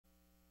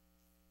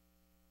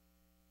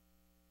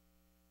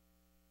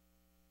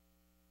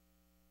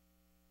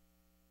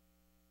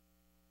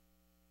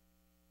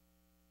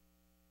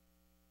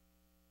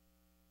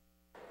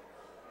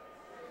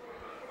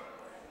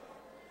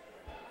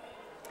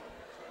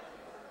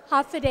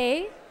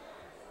Hafide.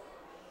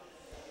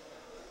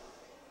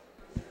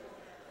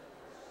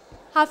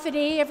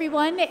 Hafide,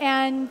 everyone,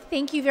 and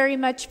thank you very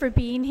much for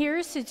being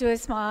here.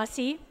 Suzuas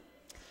Maasi.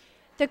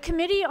 The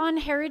Committee on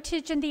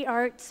Heritage and the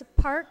Arts,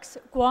 Parks,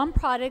 Guam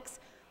Products,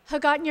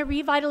 Hagåtña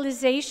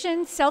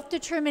Revitalization,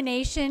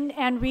 Self-Determination,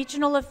 and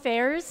Regional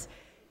Affairs,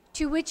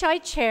 to which I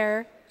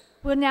chair,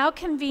 will now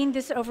convene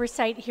this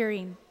oversight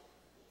hearing.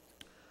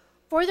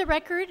 For the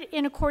record,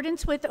 in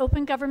accordance with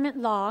open government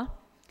law,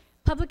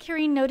 public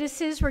hearing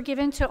notices were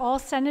given to all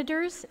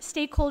senators,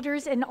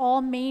 stakeholders, and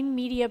all main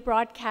media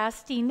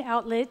broadcasting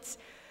outlets,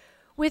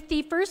 with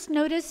the first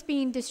notice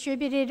being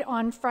distributed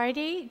on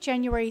Friday,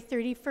 January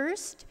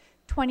 31st,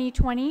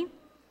 2020,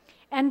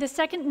 and the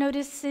second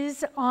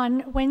notices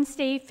on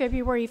Wednesday,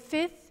 February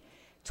 5th,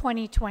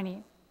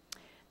 2020.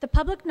 The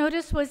public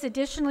notice was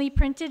additionally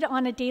printed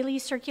on a daily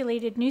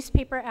circulated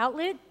newspaper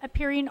outlet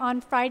appearing on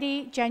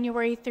Friday,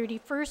 January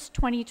 31st,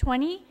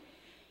 2020,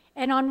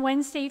 and on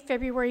Wednesday,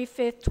 February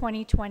 5th,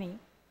 2020.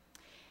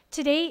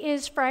 Today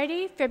is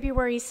Friday,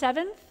 February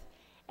 7th,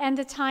 and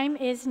the time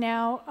is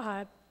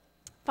now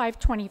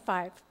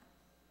 5:25.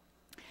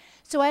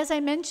 So as I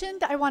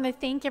mentioned, I want to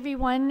thank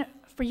everyone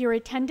for your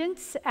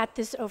attendance at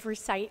this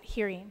oversight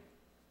hearing.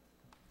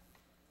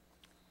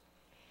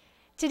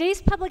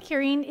 Today's public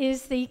hearing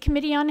is the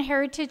Committee on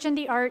Heritage and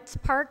the Arts,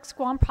 Parks,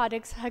 Guam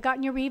Products,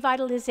 Hagåtña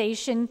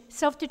Revitalization,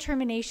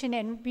 Self-Determination,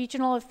 and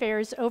Regional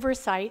Affairs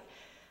Oversight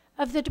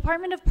of the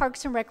Department of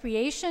Parks and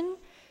Recreation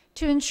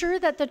to ensure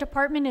that the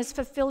department is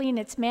fulfilling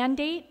its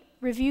mandate,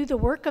 review the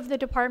work of the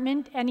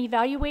department, and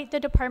evaluate the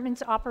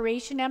department's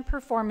operation and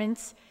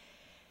performance.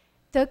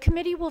 The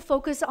committee will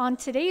focus on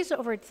today's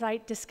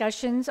oversight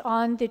discussions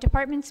on the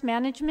department's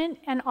management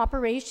and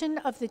operation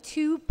of the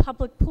two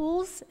public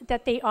pools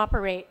that they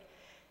operate,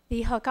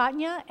 the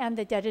Hagåtña and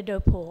the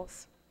Dedado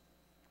pools.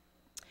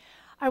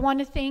 I want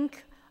to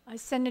thank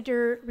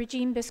Senator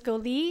Regine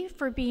Bisco-Lee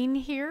for being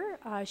here.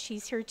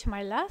 She's here to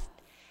my left.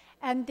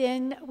 And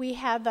then we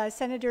have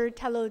Senator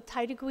Telo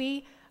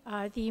Taitagui,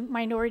 the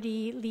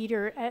minority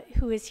leader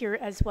who is here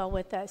as well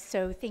with us.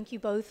 So thank you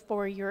both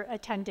for your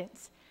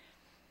attendance.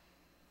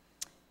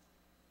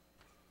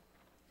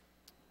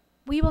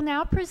 We will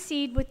now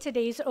proceed with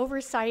today's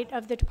oversight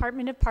of the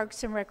Department of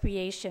Parks and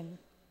Recreation.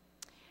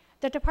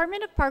 The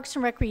Department of Parks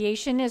and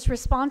Recreation is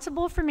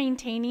responsible for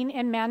maintaining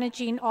and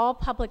managing all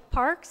public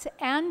parks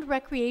and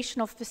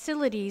recreational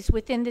facilities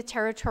within the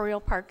territorial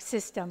park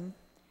system.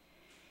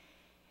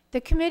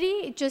 The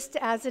committee, just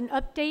as an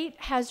update,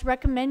 has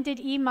recommended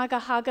E.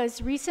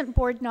 Magahaga's recent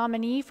board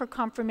nominee for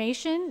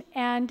confirmation,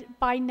 and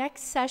by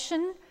next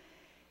session,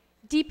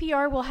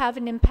 DPR will have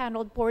an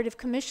impaneled board of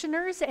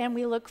commissioners, and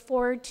we look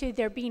forward to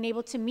their being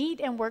able to meet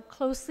and work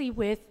closely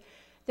with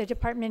the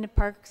Department of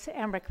Parks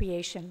and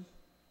Recreation.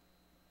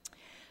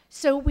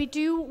 So we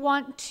do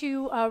want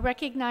to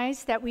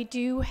recognize that we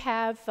do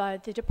have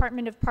the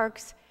Department of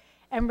Parks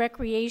and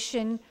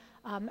Recreation,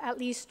 at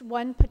least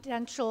one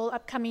potential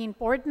upcoming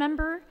board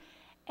member,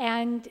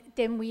 and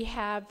then we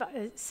have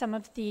some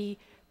of the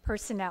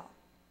personnel.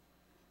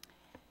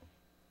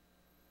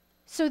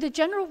 So the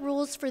general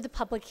rules for the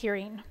public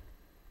hearing.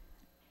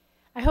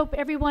 I hope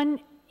everyone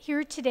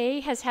here today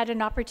has had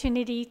an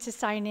opportunity to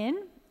sign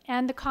in,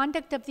 and the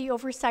conduct of the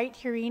oversight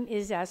hearing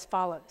is as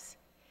follows.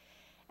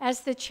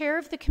 As the chair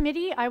of the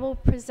committee, I will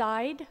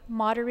preside,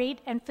 moderate,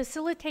 and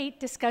facilitate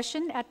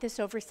discussion at this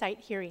oversight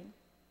hearing.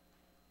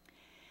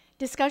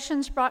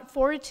 Discussions brought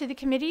forward to the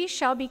committee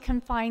shall be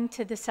confined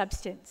to the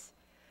substance.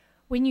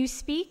 When you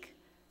speak,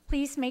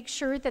 please make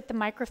sure that the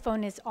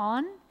microphone is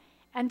on,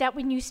 and that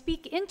when you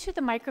speak into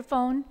the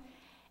microphone,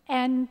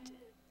 and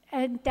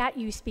that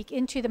you speak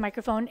into the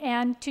microphone,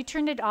 and to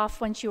turn it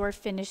off once you are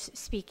finished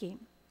speaking.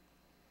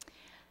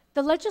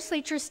 The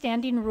legislature's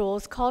standing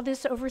rules call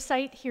this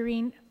oversight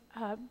hearing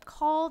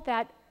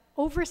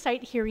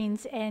oversight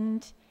hearings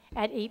end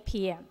at 8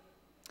 p.m.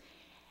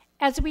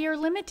 As we are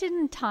limited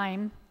in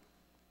time,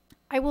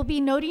 I will be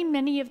noting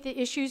many of the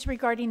issues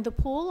regarding the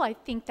pool. I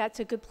think that's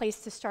a good place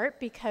to start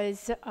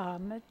because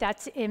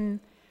that's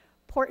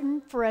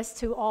important for us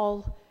to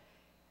all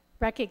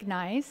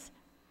recognize,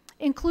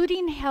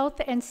 including health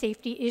and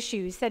safety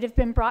issues that have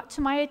been brought to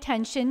my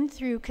attention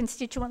through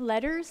constituent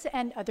letters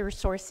and other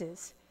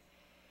sources.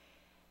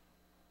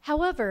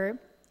 However,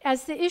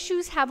 as the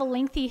issues have a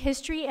lengthy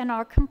history and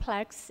are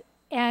complex,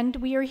 and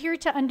we are here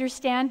to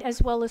understand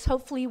as well as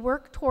hopefully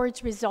work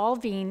towards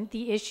resolving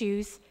the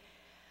issues,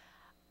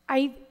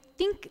 I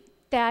think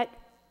that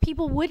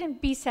people wouldn't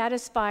be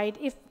satisfied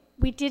if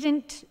we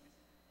didn't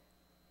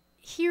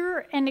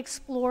hear and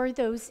explore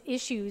those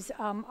issues.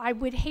 I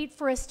would hate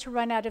for us to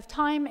run out of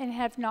time and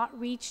have not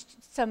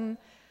reached some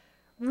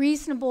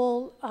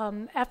reasonable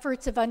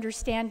efforts of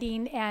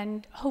understanding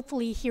and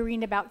hopefully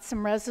hearing about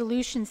some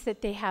resolutions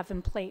that they have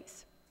in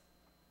place.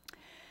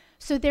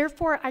 So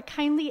therefore, I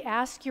kindly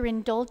ask your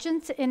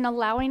indulgence in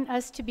allowing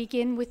us to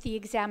begin with the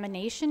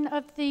examination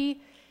of the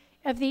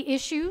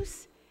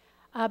issues,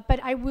 but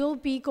I will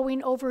be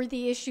going over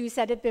the issues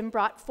that have been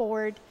brought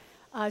forward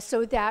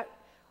so that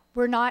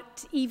We're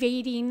not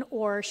evading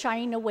or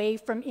shying away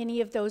from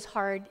any of those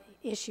hard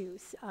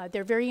issues.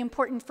 They're very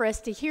important for us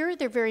to hear,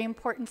 they're very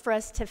important for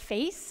us to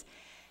face,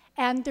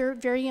 and they're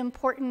very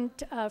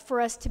important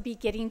for us to be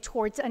getting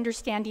towards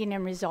understanding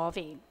and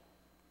resolving.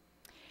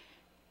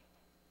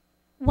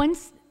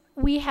 Once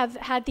we have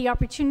had the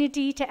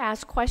opportunity to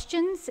ask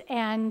questions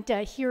and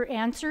hear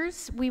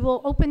answers, we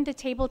will open the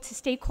table to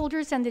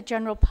stakeholders and the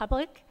general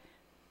public,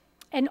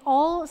 and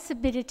all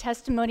submitted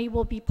testimony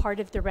will be part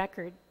of the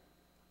record.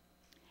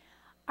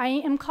 I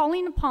am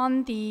calling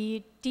upon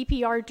the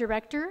DPR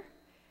director,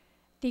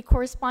 the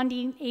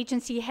corresponding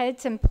agency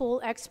heads and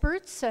pool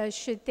experts,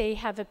 should they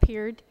have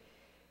appeared,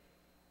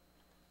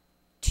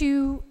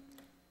 to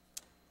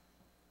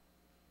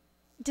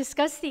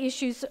discuss the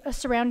issues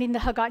surrounding the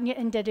Hagåtña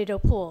and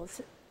Dedido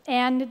pools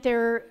and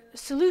their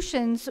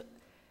solutions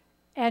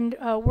and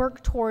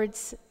work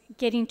towards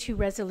getting to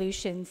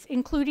resolutions,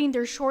 including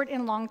their short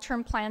and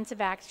long-term plans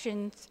of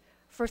actions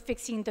for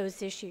fixing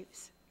those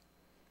issues.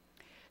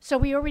 So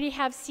we already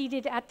have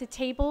seated at the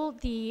table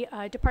the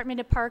Department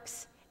of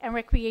Parks and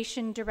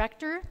Recreation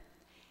Director.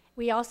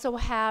 We also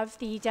have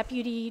the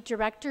Deputy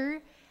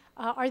Director.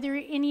 Are there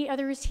any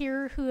others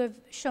here who have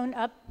shown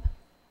up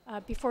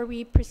before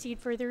we proceed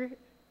further?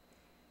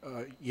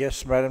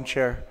 Yes, Madam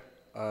Chair.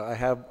 I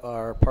have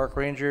our park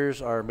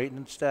rangers, our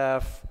maintenance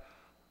staff,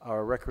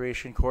 our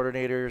recreation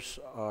coordinators,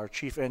 our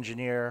chief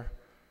engineer,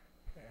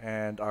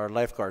 and our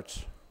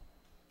lifeguards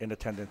in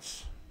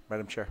attendance,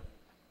 Madam Chair.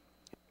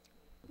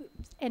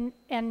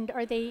 And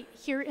are they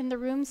here in the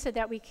room so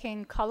that we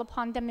can call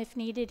upon them if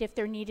needed, if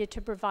they're needed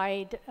to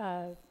provide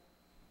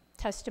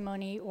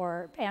testimony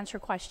or answer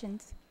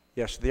questions?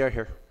 Yes, they are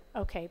here.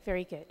 Okay,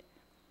 very good.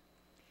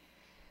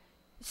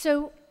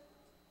 So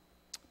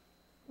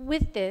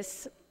with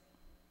this,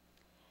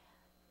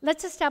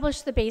 let's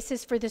establish the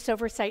basis for this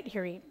oversight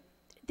hearing.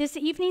 This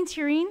evening's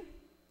hearing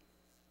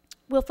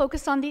will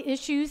focus on the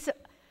issues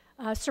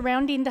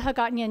surrounding the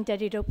Hagåtña and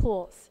Dedido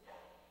pools.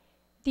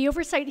 The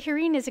oversight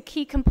hearing is a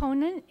key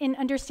component in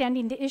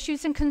understanding the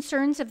issues and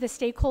concerns of the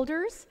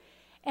stakeholders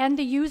and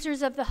the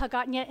users of the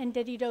Hagåtña and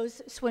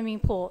Dedido's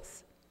swimming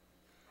pools.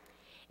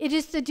 It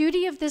is the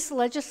duty of this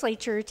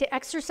legislature to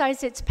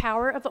exercise its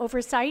power of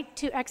oversight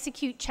to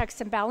execute checks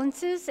and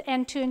balances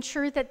and to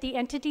ensure that the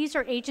entities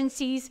or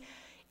agencies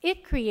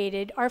it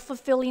created are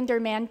fulfilling their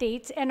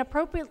mandates and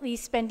appropriately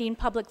spending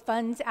public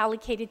funds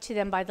allocated to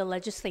them by the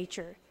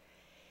legislature.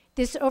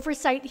 This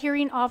oversight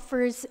hearing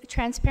offers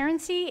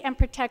transparency and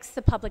protects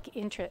the public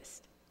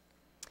interest.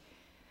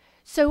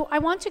 So I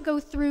want to go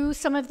through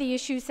some of the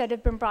issues that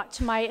have been brought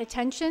to my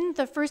attention.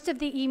 The first of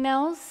the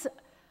emails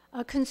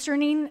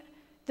concerning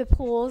the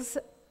pools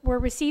were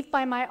received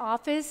by my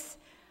office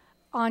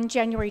on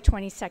January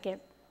 22nd.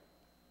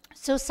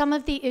 So some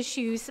of the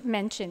issues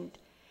mentioned: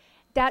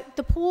 that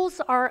the pools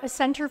are a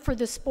center for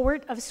the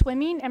sport of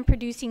swimming and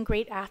producing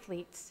great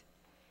athletes;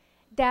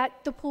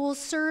 that the pools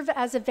serve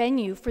as a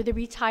venue for the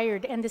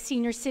retired and the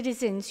senior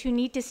citizens who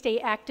need to stay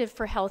active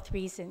for health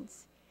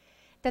reasons;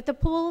 that the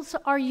pools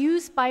are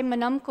used by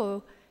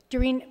Manamco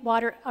during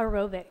water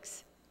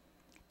aerobics;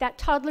 that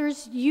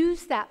toddlers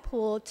use that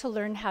pool to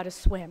learn how to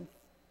swim;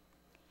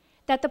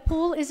 that the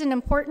pool is an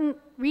important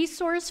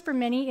resource for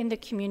many in the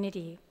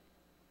community;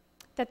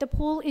 that the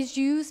pool is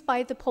used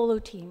by the polo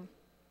team;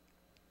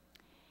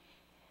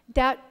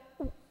 that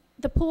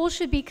the pool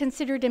should be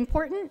considered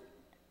important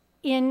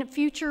in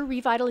future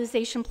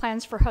revitalization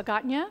plans for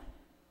Hagåtña.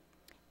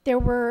 There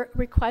were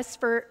requests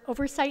for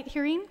oversight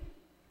hearing.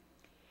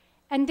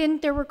 And then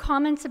there were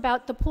comments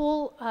about the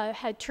pool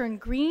had turned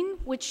green,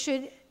 which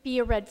should be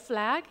a red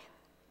flag.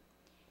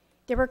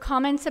 There were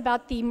comments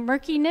about the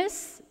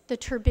murkiness, the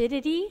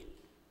turbidity,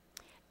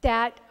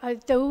 that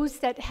those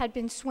that had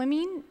been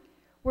swimming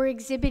were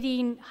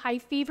exhibiting high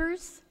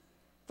fevers,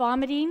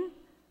 vomiting,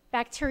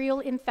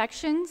 bacterial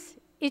infections,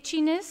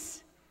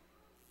 itchiness.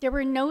 There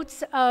were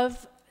notes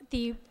of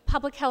the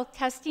public health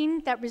testing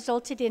that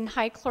resulted in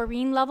high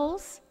chlorine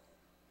levels.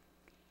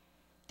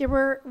 There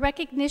were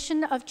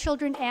recognition of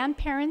children and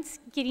parents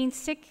getting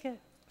sick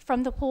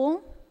from the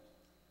pool,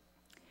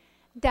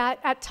 that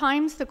at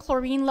times the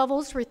chlorine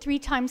levels were 3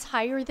 times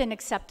higher than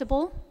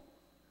acceptable,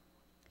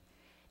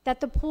 that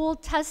the pool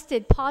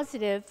tested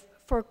positive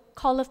for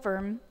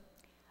coliform,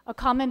 a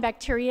common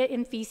bacteria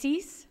in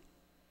feces,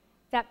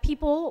 that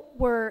people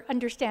were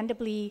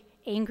understandably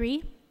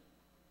angry,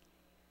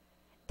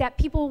 that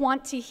people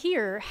want to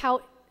hear how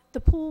the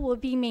pool will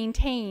be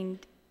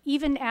maintained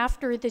even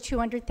after the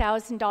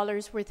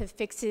 $200,000 worth of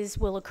fixes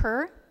will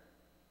occur.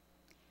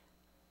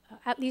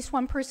 At least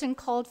one person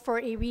called for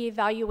a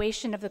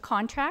reevaluation of the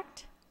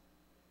contract.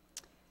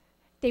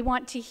 They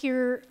want to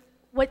hear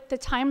what the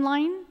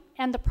timeline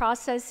and the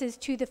processes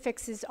to the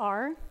fixes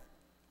are.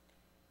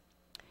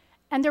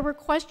 And there were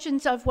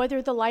questions of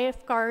whether the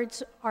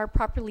lifeguards are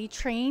properly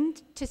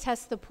trained to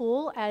test the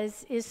pool,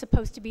 as is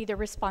supposed to be their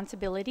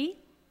responsibility.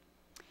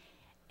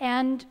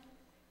 And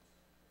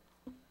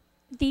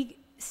the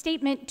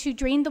statement to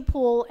drain the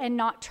pool and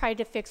not try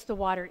to fix the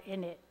water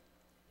in it.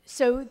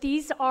 So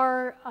these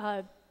are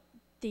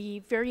the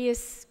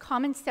various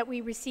comments that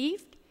we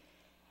received,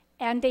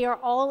 and they are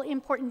all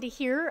important to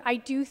hear. I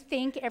do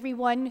thank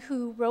everyone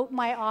who wrote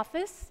my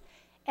office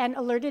and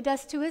alerted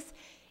us to us.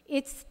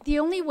 It's the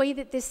only way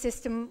that this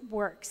system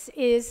works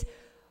is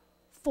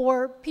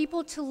for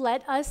people to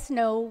let us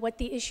know what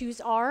the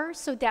issues are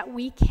so that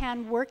we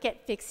can work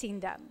at fixing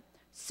them.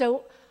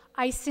 So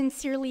I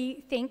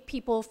sincerely thank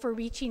people for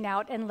reaching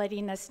out and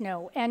letting us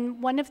know.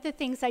 And one of the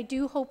things I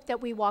do hope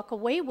that we walk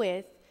away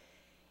with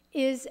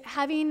is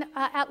having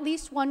at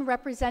least one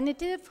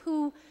representative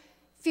who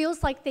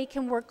feels like they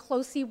can work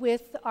closely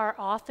with our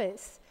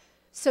office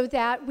so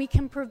that we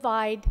can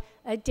provide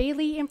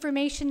daily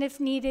information if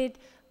needed,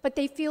 but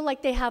they feel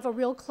like they have a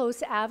real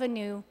close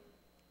avenue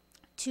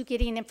to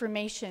getting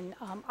information.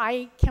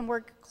 I can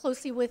work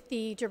closely with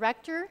the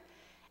director,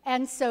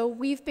 and so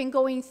we've been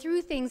going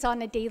through things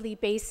on a daily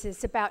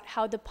basis about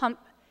how the pump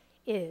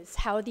is,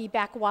 how the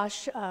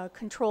backwash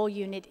control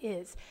unit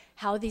is,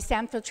 how the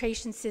sand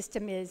filtration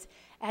system is,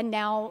 and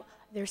now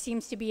there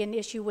seems to be an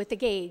issue with the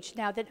gauge,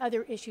 now that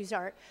other issues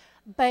are.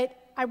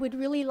 But I would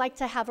really like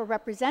to have a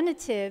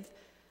representative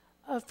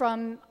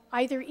from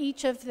either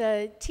each of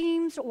the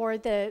teams or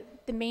the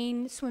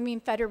main swimming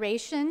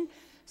federation,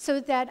 so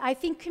that I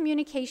think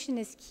communication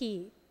is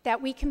key,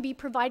 that we can be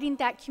providing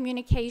that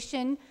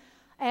communication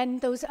and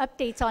those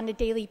updates on a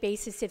daily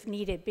basis if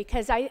needed,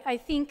 because I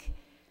think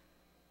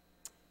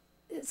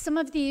some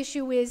of the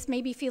issue is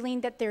maybe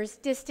feeling that there's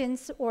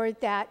distance or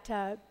that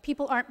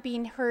people aren't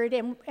being heard,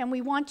 and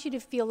we want you to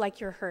feel like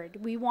you're heard.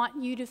 We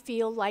want you to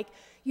feel like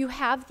you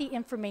have the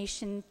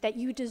information that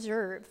you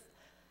deserve.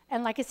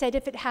 And like I said,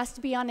 if it has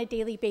to be on a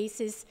daily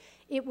basis,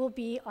 it will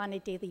be on a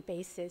daily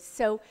basis.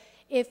 So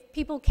if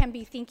people can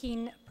be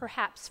thinking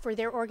perhaps for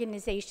their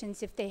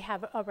organizations, if they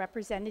have a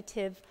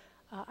representative,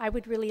 I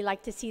would really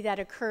like to see that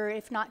occur.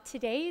 If not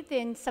today,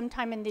 then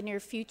sometime in the near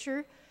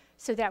future,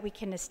 so that we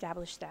can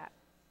establish that.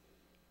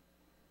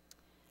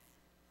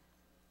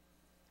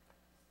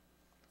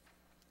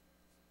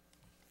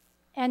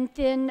 And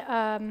then,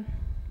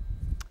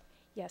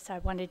 yes, I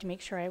wanted to make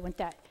sure I went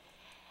that.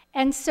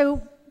 And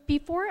so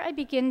before I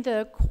begin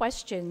the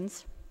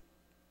questions,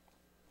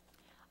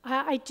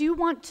 I do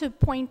want to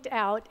point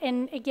out,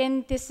 and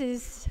again, this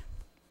is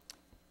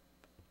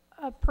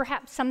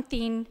perhaps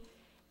something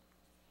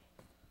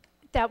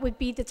that would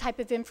be the type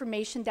of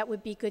information that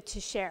would be good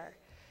to share.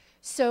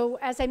 So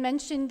as I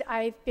mentioned,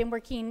 I've been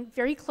working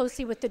very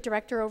closely with the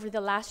director over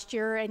the last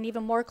year, and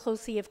even more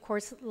closely, of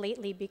course,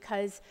 lately,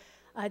 because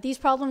these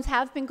problems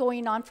have been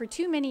going on for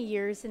too many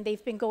years, and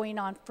they've been going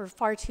on for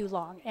far too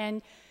long.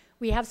 And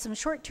we have some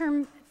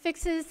short-term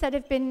fixes that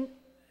have been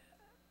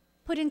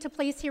put into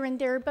place here and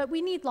there, but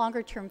we need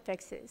longer-term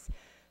fixes.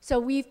 So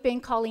we've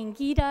been calling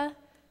GITA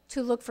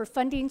to look for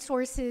funding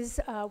sources.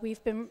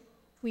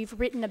 We've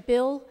written a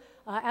bill,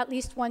 at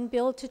least one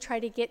bill, to try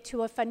to get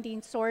to a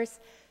funding source,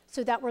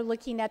 so that we're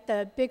looking at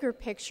the bigger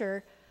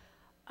picture.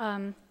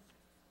 And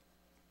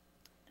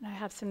I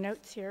have some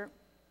notes here.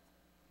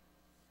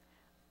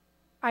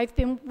 I've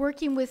been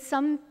working with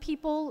some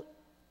people,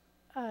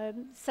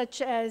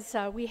 such as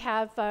we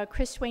have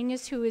Chris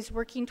Duenas, who is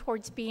working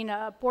towards being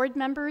a board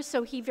member,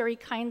 so he very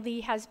kindly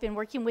has been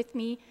working with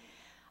me.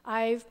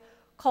 I've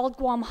called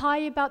Guam High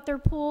about their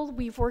pool.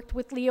 We've worked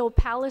with Leo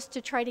Palace to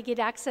try to get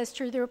access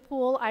to their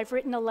pool. I've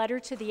written a letter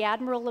to the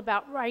Admiral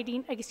about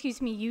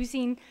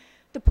using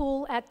the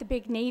pool at the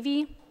Big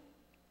Navy.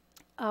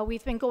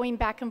 We've been going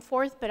back and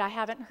forth, but I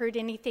haven't heard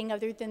anything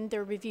other than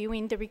they're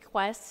reviewing the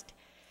request.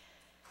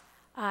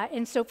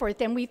 And so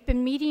forth. And we've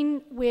been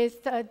meeting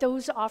with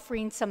those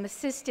offering some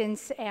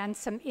assistance and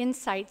some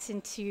insights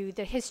into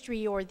the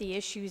history or the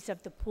issues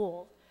of the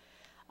pool.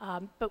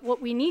 But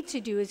what we need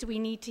to do is we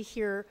need to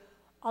hear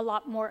a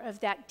lot more of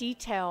that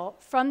detail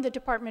from the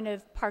Department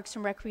of Parks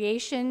and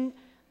Recreation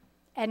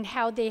and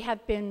how they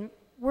have been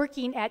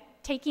working at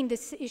taking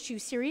this issue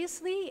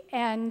seriously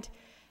and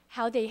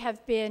how they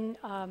have been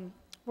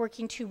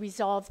working to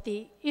resolve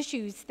the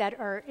issues that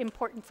are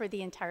important for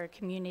the entire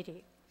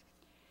community.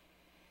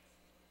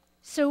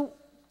 So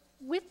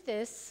with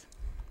this,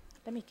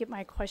 let me get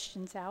my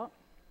questions out.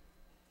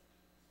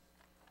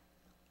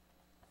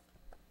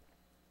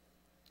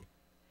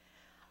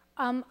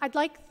 I'd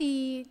like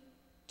the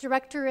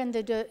director and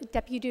the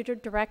deputy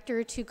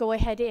director to go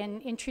ahead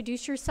and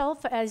introduce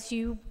yourself, as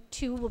you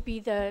two will be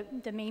the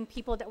main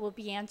people that will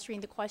be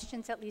answering the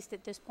questions, at least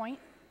at this point.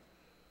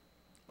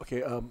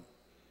 Okay,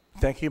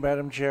 thank you,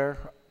 Madam Chair.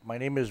 My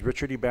name is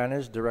Richard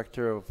Ibanez,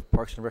 Director of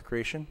Parks and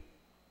Recreation.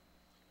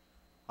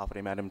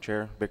 Afternoon, Madam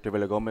Chair. Victor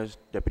Villagomez,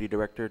 Deputy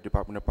Director,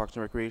 Department of Parks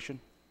and Recreation.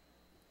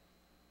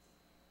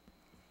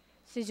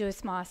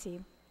 Sujuis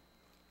Masi.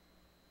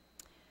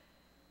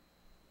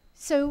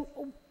 So,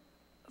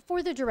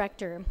 for the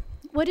director,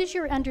 what is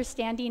your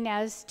understanding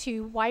as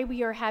to why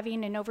we are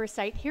having an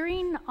oversight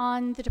hearing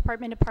on the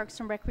Department of Parks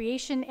and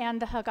Recreation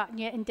and the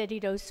Hagåtña and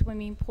Dedido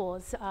swimming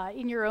pools?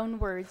 In your own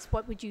words,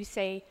 what would you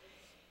say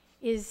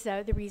is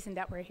the reason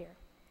that we're here?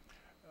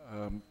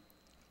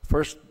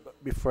 First,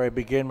 before I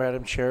begin,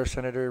 Madam Chair,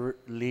 Senator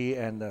Lee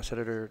and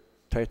Senator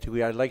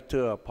Taitano. I'd like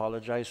to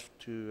apologize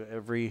to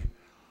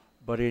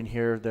everybody in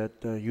here that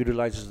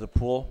utilizes the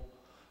pool,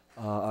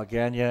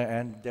 Agana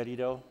and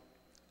Dedido.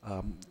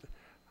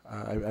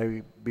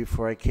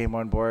 Before I came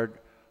on board,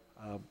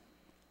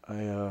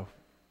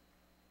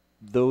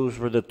 those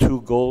were the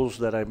two goals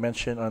that I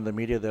mentioned on the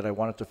media, that I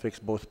wanted to fix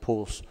both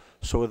pools.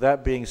 So with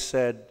that being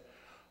said,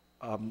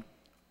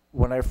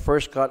 when I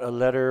first got a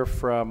letter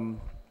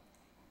from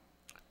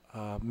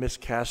Ms.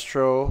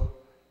 Castro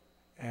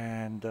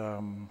and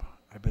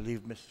I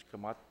believe Mrs.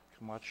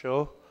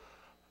 Camacho,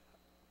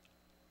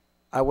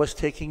 I was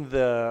taking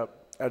the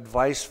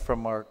advice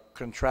from our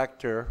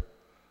contractor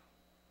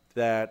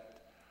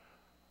that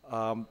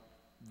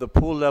the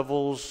pool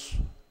levels,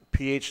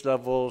 pH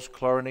levels,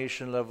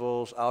 chlorination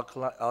levels,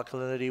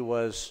 alkalinity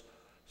was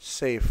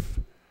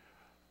safe.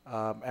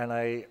 And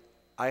I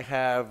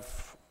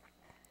have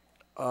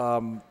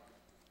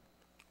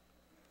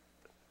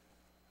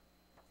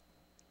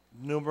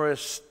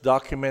numerous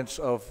documents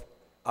of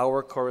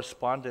our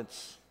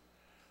correspondence,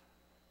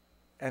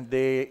 and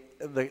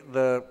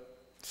the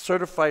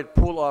certified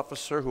pool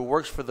officer who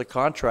works for the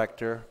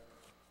contractor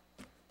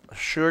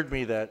assured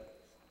me that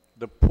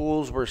the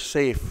pools were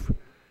safe,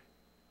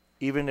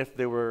 even if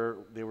they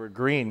were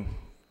green.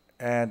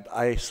 And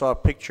I saw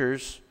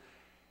pictures,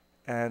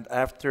 and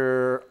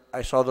after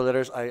I saw the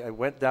letters, I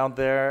went down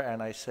there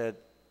and I said,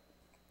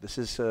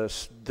 this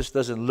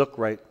doesn't look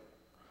right.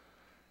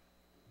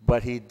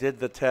 But he did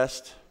the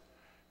test,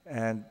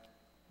 and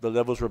the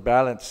levels were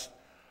balanced.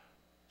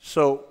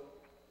 So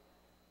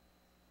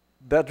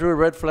that drew a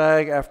red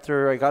flag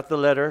after I got the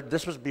letter.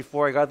 This was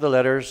before I got the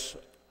letters.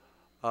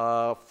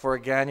 For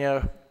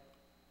Agana,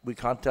 we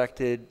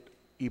contacted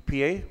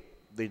EPA.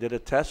 They did a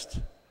test.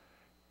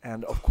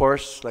 And of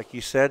course, like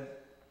you said,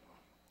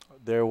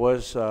 there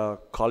was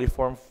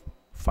coliform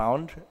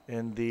found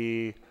in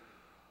the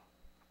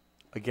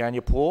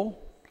Agana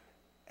pool.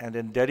 And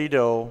in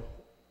Dedido,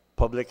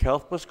 public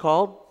health was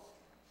called.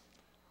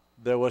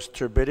 There was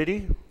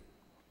turbidity,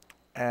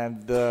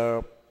 and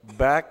the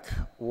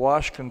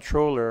backwash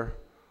controller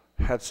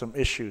had some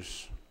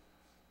issues.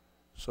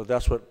 So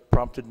that's what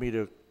prompted me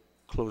to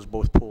close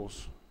both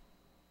pools.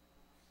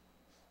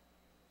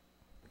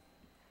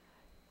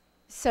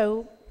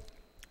 So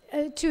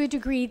to a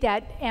degree,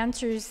 that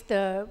answers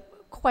the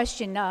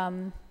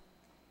question.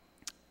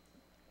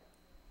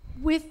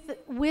 With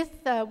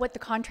what the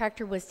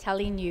contractor was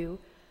telling you,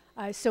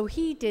 so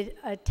he did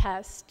a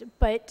test,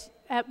 but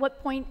at what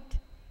point,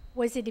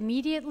 was it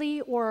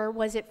immediately or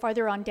was it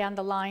farther on down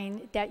the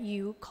line that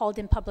you called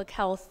in public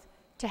health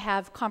to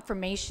have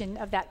confirmation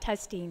of that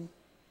testing?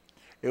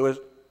 It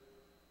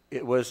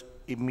was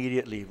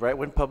immediately. Right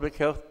when public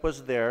health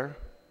was there,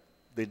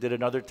 they did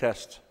another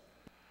test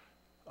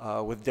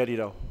with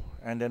Dedido.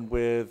 And then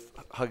with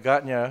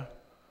Agana,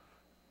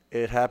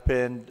 it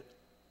happened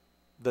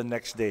the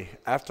next day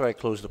after I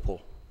closed the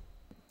pool.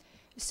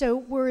 So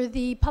were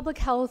the public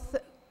health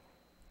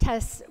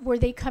tests, were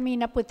they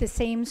coming up with the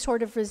same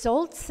sort of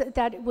results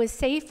that it was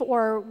safe,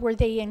 or were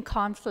they in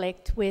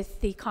conflict with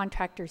the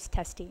contractor's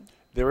testing?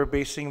 They were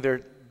basing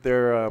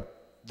their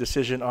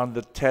decision on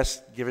the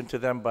test given to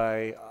them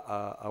by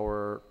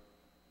our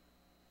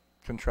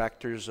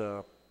contractor's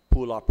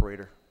pool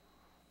operator.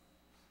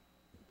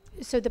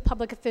 So the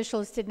public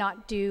officials did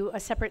not do a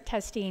separate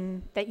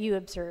testing that you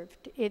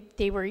observed?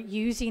 They were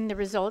using the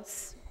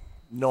results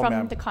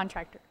from the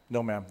contractor?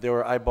 No, ma'am. They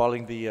were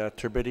eyeballing the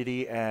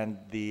turbidity and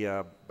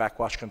the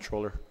backwash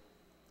controller.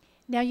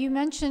 Now, you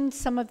mentioned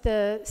some of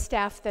the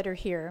staff that are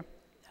here.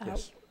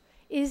 Yes.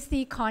 Is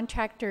the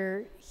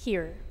contractor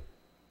here?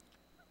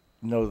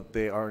 No,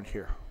 they aren't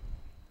here.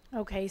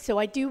 Okay, so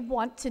I do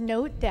want to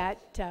note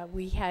that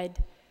we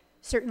had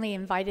certainly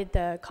invited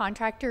the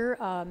contractor.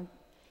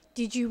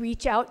 Did you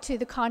reach out to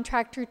the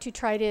contractor to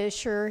try to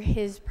assure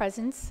his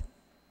presence?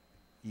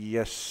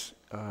 Yes,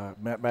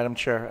 Madam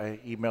Chair, I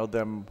emailed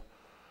them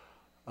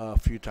a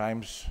few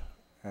times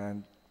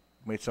and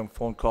made some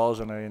phone calls,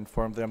 and I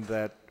informed them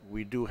that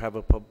we do have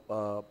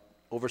a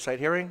oversight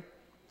hearing,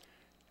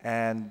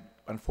 and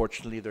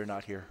unfortunately they're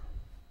not here.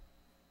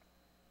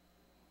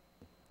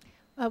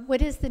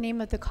 What is the name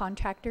of the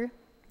contractor?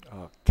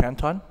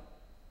 Canton?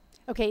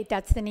 Okay,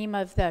 that's the name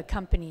of the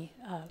company.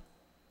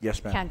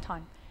 Yes, ma'am.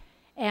 Canton.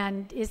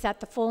 And is that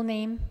the full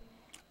name?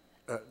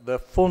 The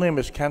full name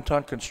is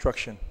Canton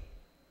Construction.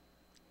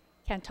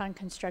 Canton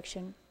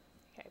Construction.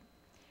 Okay.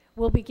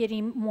 We'll be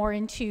getting more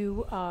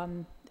into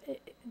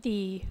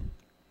the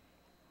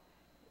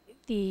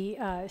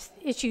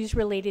issues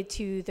related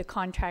to the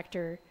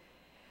contractor.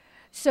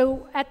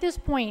 So at this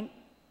point,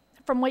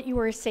 from what you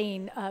were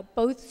saying,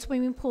 both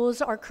swimming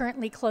pools are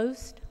currently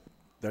closed?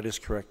 That is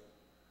correct.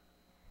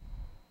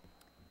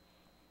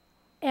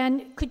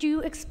 And could you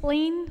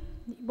explain,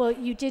 well,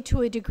 you did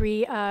to a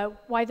degree,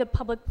 why the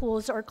public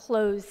pools are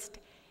closed?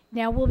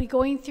 Now, we'll be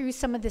going through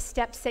some of the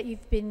steps that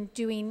you've been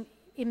doing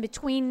in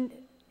between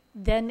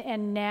then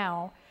and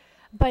now.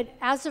 But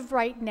as of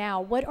right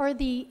now, what are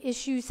the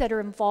issues that are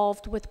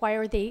involved with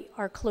why they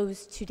are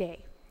closed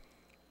today?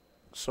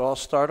 So I'll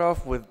start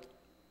off with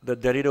the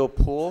Dedido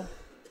pool.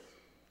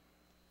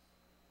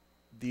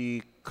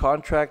 the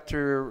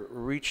contractor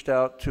reached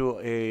out to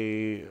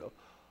a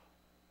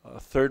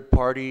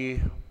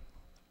third-party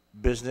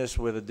business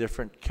with a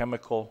different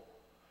chemical,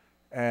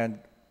 and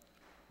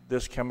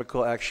this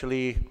chemical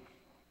actually,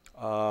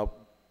 from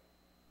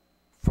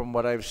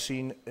what I've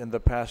seen in the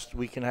past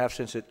week and a half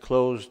since it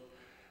closed,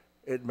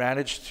 it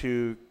managed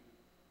to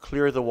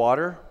clear the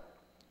water,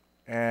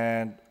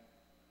 and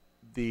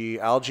the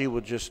algae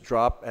would just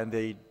drop and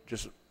they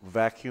just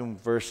vacuum,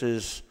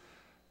 versus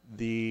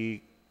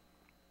the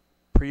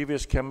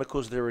previous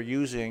chemicals they were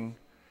using,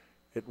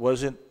 it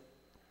wasn't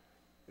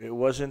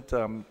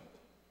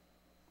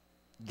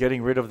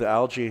getting rid of the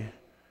algae.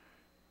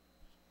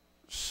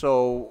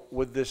 So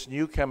with this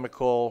new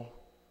chemical,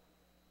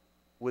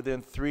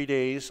 within 3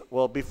 days,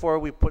 well, before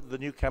we put the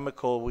new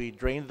chemical, we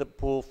drained the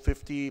pool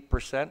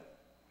 50%,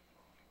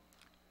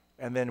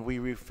 and then we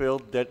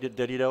refilled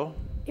Taitano.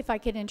 If I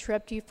could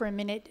interrupt you for a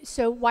minute.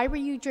 So why were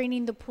you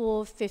draining the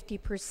pool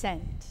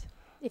 50%?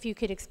 If you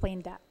could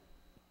explain that.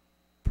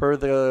 Per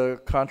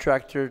the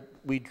contractor,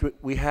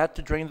 we had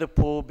to drain the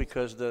pool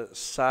because the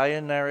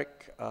cyanuric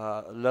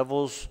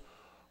levels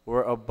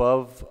were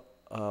above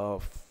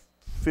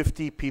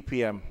 50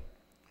 ppm.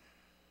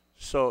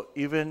 So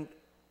even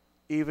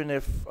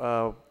if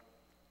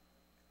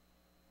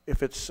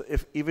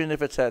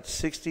it's at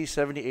 60,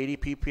 70, 80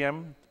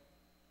 ppm,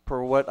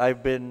 per what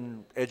I've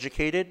been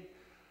educated,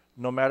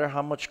 no matter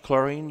how much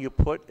chlorine you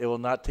put, it will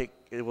not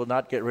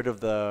get rid of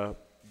the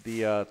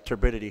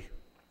turbidity.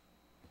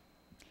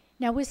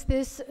 Now, was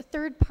this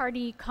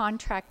third-party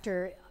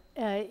contractor,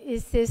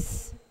 is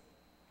this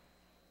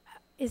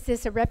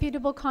a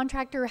reputable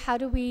contractor?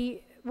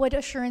 What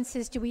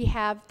assurances do we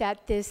have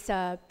that this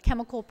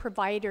chemical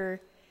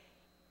provider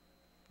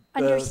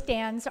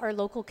understands our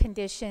local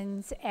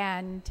conditions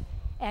and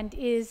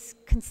is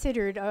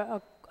considered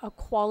a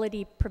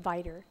quality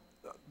provider?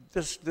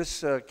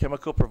 This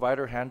chemical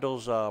provider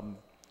handles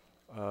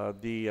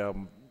the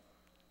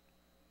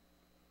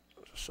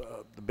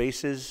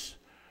bases.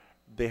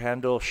 They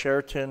handle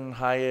Sheraton,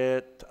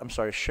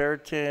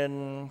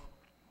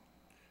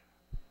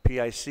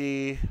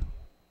 PIC,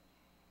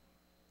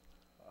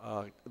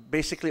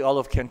 basically all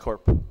of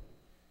KenCorp,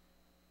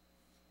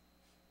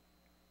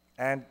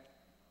 and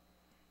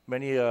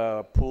many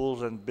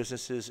pools and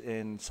businesses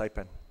in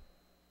Saipan.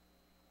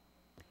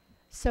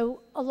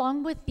 So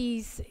along with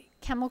these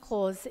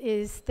chemicals,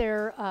 is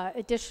there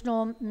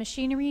additional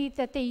machinery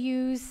that they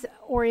use,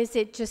 or is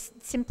it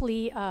just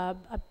simply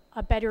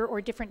a better or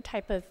different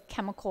type of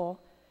chemical?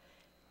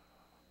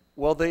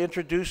 Well, they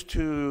introduced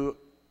to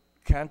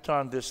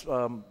Canton this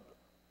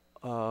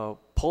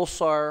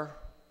pulsar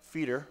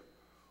feeder,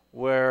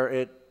 where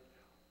it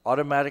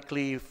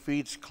automatically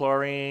feeds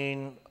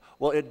chlorine.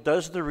 Well, it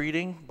does the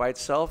reading by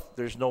itself.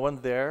 There's no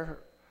one there,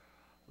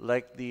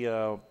 like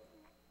the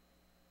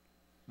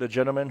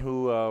gentleman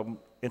who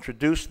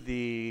introduced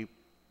the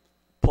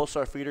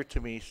pulsar feeder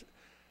to me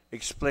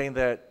explained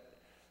that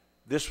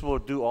this will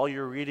do all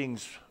your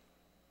readings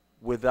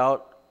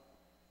without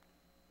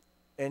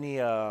any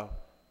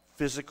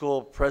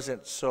physical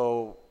presence.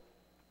 So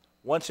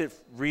once it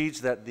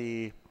reads that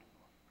the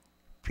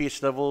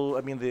pH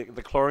level,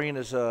 the chlorine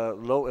is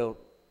low, it'll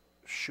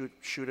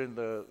shoot in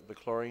the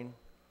chlorine,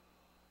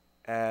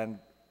 and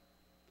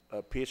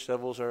pH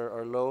levels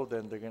are low,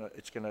 then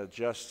it's gonna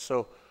adjust.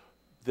 So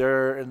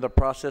they're in the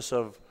process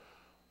of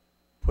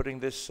putting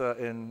this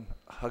in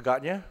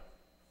Hagatnya,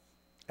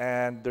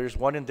 and there's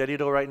one in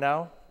Taitano right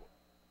now,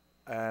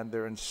 and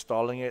they're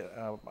installing it.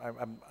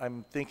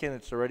 I'm thinking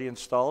it's already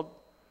installed,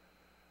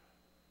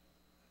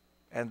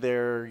 and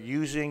they're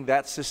using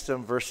that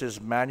system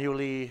versus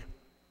manually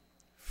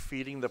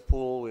feeding the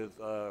pool with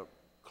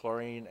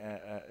chlorine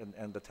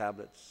and the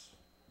tablets.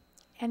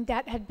 And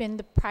that had been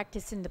the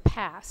practice in the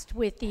past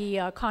with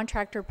the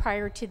contractor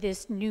prior to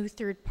this new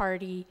third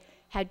party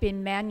had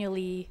been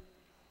manually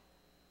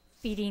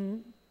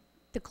feeding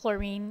the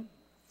chlorine.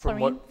 From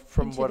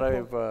what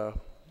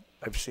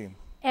I've seen.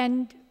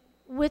 And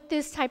with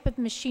this type of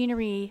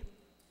machinery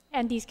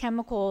and these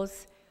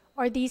chemicals,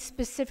 are these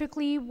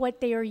specifically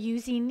what they are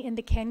using in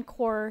the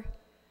KenCorp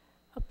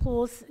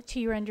pools, to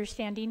your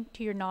understanding,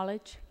 to your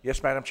knowledge?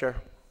 Yes, Madam Chair.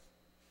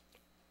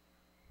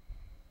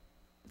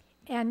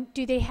 And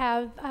do they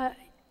have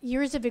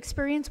years of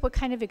experience? What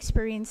kind of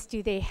experience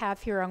do they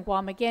have here on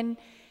Guam? Again,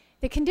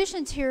 the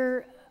conditions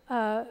here,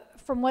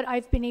 from what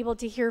I've been able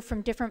to hear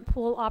from different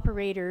pool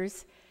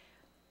operators,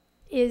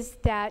 is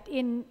that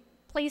in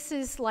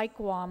places like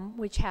Guam,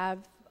 which have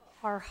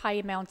our high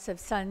amounts of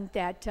sun,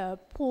 that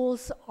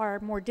pools are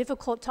more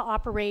difficult to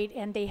operate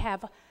and they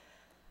have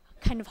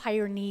kind of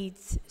higher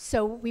needs.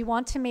 So we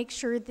want to make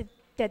sure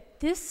that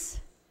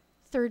this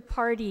third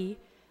party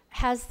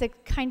has the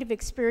kind of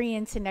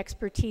experience and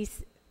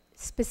expertise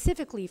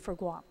specifically for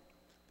Guam.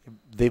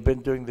 They've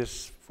been doing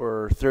this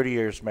for 30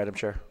 years, Madam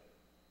Chair.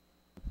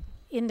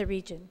 In the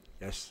region.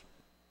 Yes.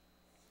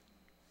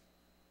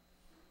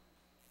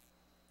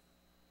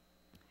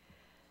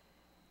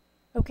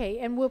 Okay,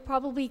 and we'll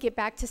probably get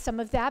back to some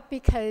of that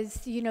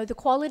because, you know, the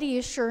quality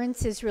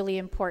assurance is really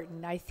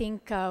important. I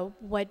think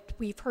what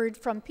we've heard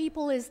from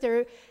people is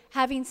they're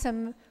having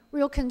some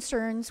real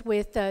concerns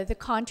with the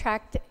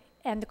contract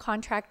and the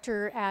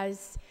contractor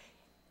as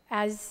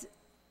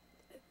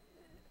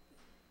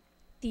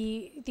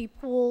the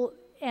pool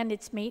and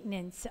its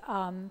maintenance.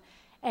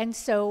 And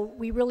so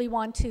we really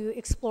want to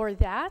explore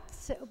that,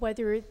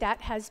 whether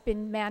that has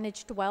been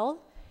managed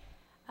well.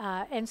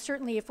 And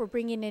certainly if we're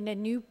bringing in a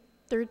new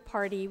third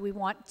party, we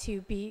want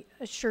to be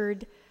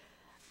assured,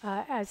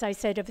 as I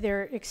said, of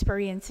their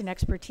experience and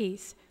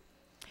expertise.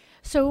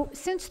 So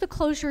since the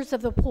closures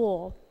of the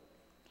pool,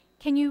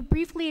 can you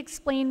briefly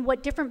explain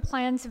what different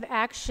plans of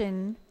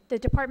action the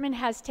department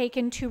has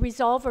taken to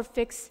resolve or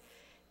fix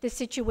the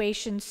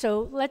situation?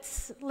 So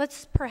let's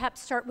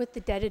perhaps start with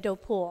the Taitano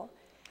pool.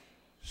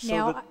 So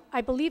Now,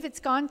 I believe it's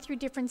gone through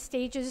different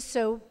stages.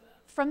 So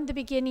from the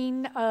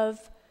beginning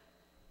of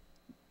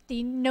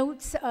the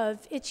notes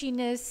of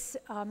itchiness,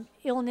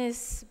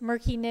 illness,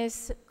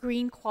 murkiness,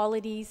 green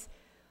qualities,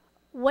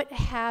 what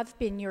have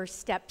been your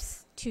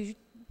steps to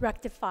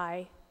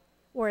rectify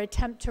or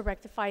attempt to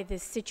rectify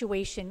this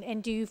situation?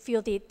 And do you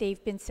feel that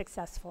they've been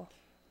successful?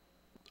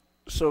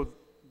 So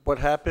what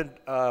happened,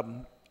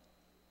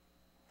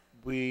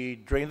 we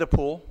drained the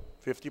pool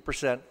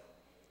 50%,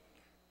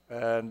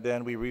 and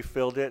then we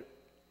refilled it.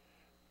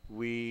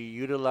 We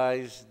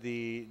utilized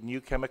the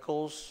new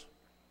chemicals,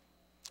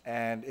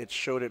 and it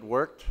showed it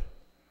worked.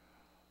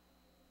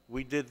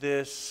 We did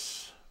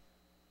this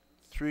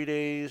 3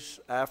 days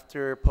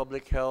after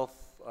public health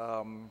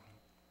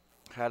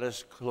had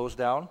us closed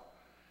down.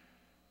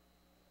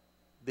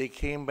 They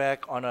came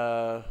back on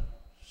a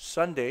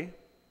Sunday.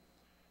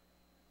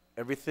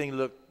 Everything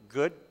looked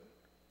good.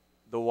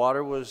 The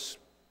water was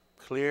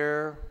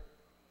clear.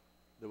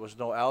 There was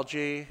no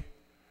algae.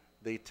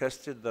 They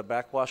tested the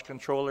backwash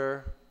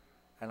controller,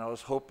 and I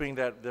was hoping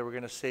that they were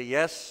going to say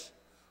yes,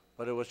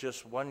 but it was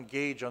just one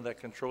gauge on that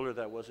controller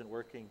that wasn't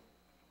working.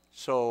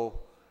 So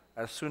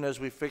as soon as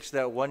we fix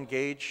that one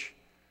gauge,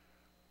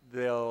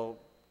 they'll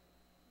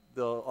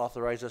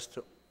authorize us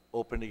to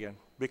open again,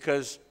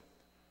 because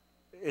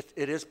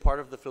it is part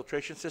of the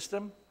filtration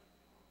system.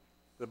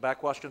 The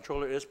backwash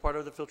controller is part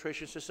of the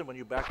filtration system. When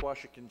you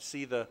backwash, you can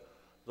see the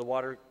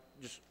water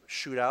just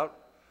shoot out,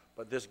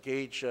 but this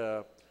gauge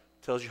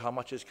tells you how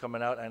much is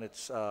coming out, and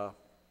it's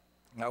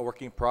not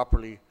working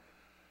properly.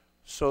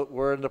 So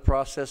we're in the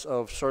process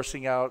of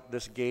sourcing out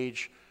this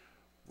gauge.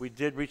 We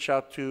did reach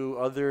out to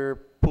other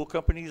pool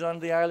companies on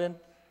the island,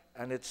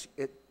 and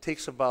it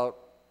takes about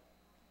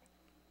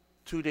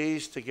 2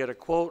 days to get a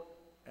quote,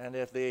 and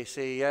if they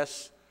say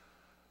yes,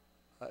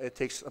 it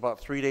takes about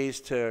 3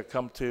 days to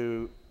come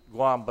to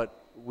Guam. But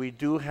we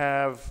do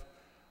have,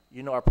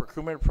 you know, our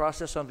procurement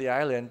process on the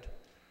island.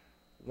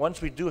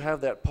 Once we do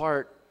have that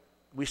part,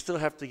 we still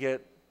have to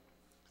get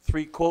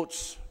 3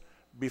 quotes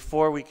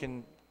before we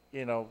can,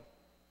 you know,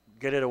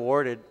 get it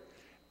awarded.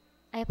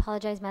 I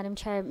apologize, Madam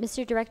Chair.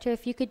 Mr. Director,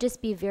 if you could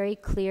just be very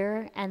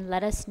clear and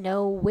let us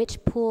know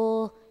which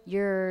pool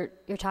you're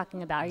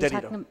talking about. You're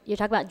talking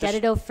about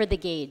Taitano for the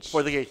gauge.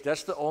 For the gauge.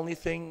 That's the only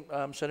thing,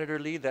 Senator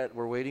Lee, that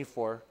we're waiting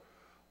for.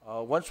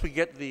 Once we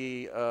get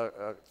the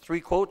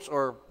 3 quotes,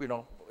 or, you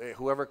know,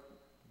 whoever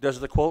does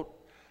the quote,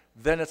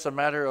 then it's a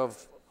matter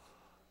of,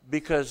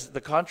 because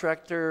the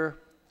contract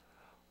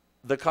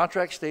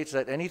states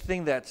that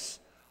anything that's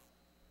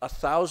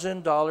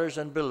 $1,000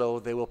 and below,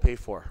 they will pay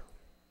for,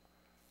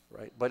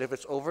 right? But if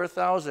it's over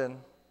 1,000,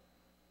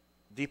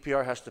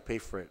 DPR has to pay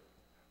for it.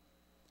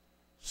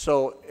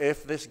 So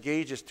if this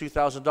gauge is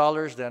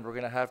 $2,000, then we're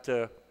going to have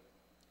to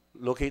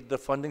locate the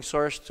funding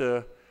source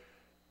to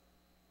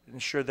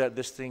ensure that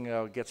this thing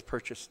gets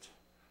purchased.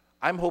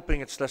 I'm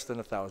hoping it's less than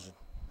 1,000.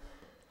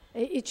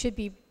 It should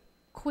be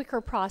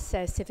quicker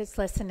process if it's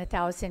less than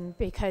 1,000,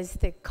 because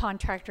the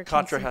contractor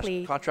can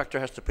contractor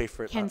has to pay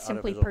for it. Can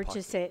simply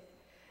purchase it.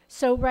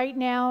 So right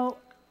now,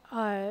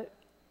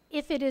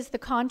 if it is the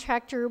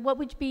contractor, what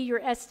would be your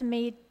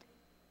estimate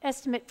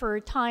for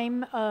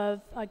time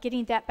of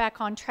getting that back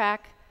on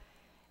track,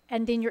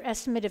 and then your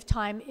estimate of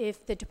time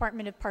if the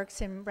Department of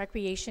Parks and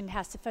Recreation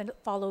has to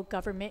follow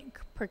government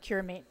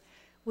procurement?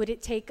 Would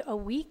it take a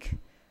week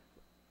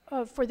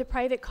for the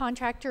private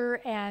contractor,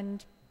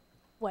 and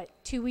what,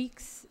 2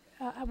 weeks?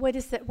 What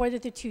are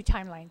the 2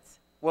 timelines?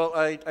 Well,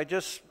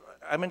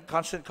 I'm in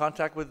constant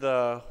contact with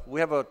we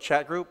have a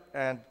chat group,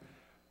 and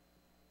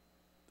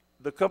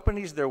the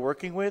companies they're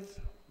working with,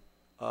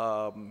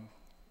 they're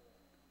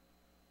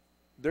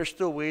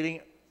still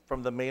waiting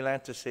from the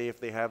mainland to say if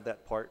they have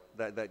that part,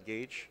 that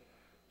gauge.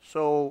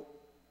 So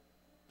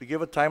to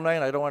give a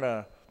timeline, I don't want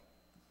to,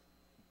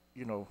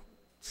 you know,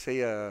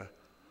 say I'm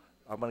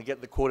going to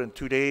get the quote in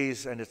 2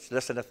 days and it's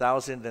less than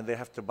 1,000, then they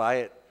have to buy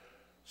it.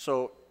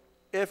 So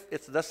if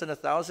it's less than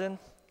 1,000,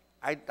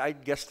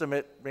 I'd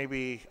guesstimate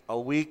maybe a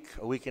week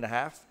and a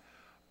half.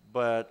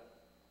 But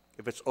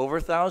if it's over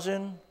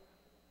 1,000,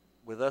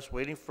 with us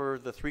waiting for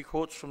the 3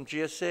 quotes from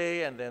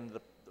GSA and then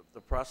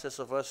the process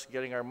of us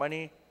getting our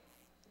money,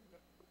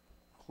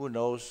 who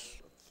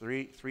knows,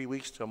 3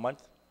 weeks to a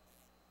month.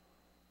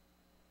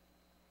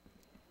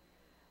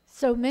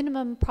 So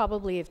minimum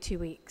probably of 2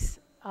 weeks,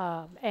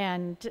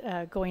 and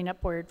going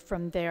upward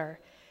from there.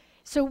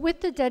 So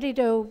with the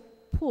Dedido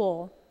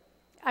pool,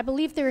 I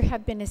believe there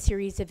have been a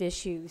series of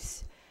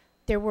issues.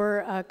 There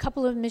were a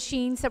couple of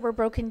machines that were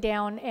broken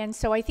down, and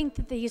so I think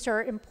that these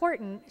are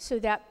important so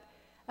that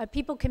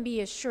people can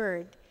be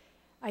assured.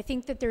 I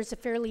think that there's a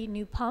fairly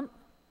new pump,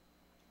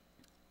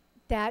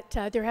 that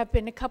there have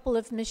been a couple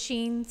of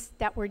machines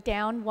that were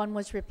down. One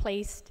was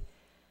replaced,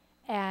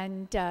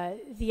 and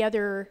the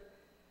other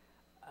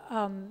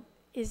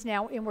is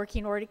now in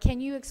working order. Can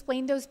you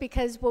explain those?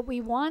 Because what we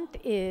want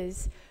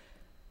is,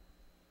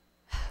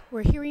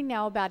 we're hearing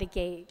now about a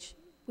gauge.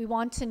 We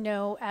want to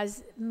know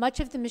as much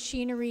of the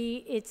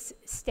machinery, its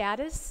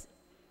status,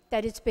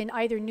 that it's been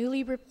either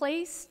newly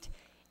replaced,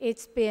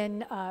 it's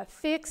been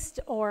fixed,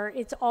 or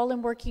it's all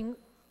in working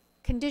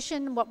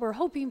condition. What we're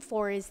hoping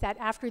for is that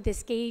after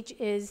this gauge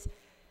is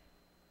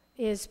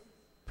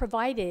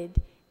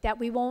provided, that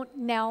we won't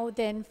now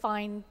then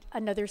find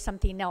another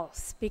something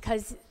else,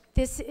 because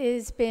this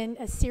has been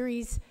a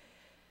series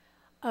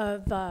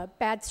of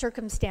bad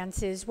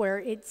circumstances where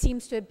it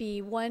seems to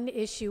be one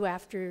issue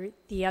after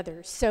the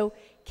other. So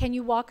can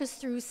you walk us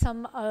through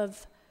some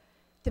of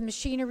the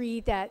machinery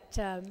that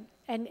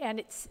and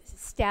its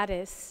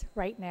status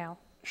right now?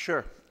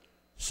 Sure.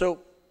 So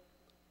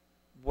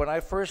when I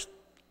first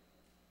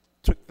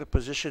took the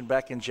position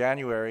back in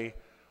January,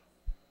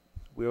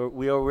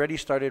 we already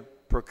started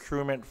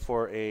procurement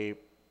for a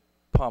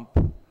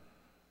pump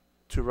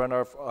to run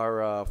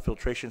our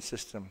filtration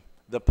system.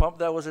 The pump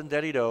that was in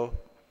Dedido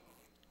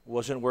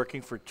wasn't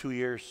working for 2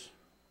 years.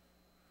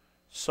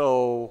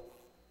 So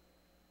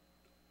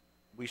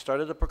we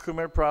started the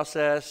procurement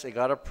process. It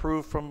got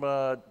approved from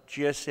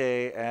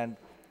GSA, and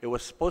it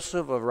was supposed to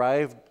have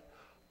arrived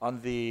on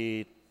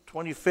the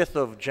 25th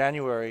of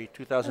January,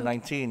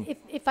 2019.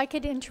 If I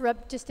could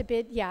interrupt just a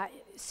bit, yeah.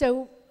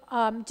 So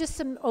just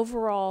some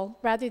overall,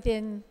 rather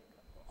than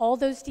all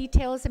those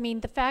details, I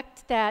mean, the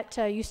fact that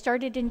you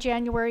started in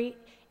January,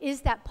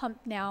 is that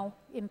pump now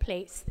in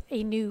place,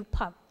 a new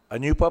pump? A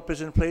new pump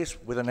is in place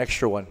with an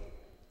extra one.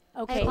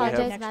 Okay. I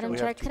apologize, have- Madam we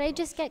Chair. have two Could I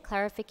just get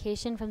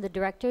clarification from the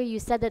director? You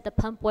said that the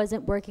pump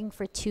wasn't working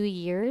for 2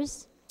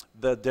 years.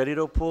 The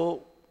Dedido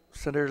pool,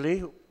 Senator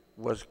Lee,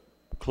 was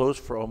closed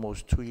for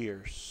almost 2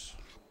 years.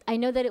 I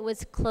know that it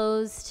was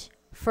closed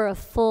for a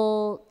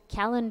full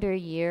calendar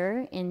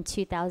year in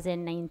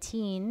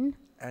 2019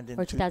 And in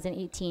or two-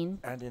 2018.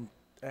 And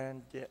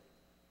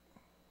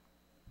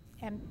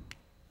And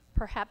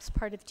perhaps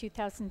part of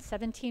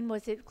 2017,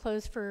 was it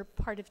closed for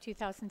part of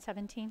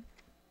 2017?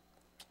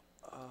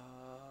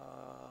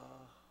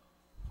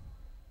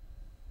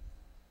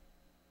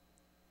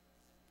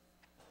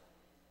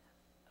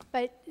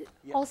 But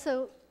Yeah.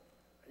 also,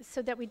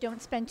 so that we don't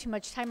spend too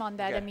much time on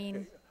that, I Yeah,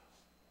 mean,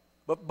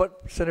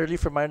 But Senator Lee,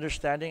 from my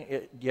understanding,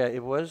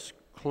 it was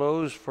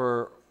closed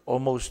for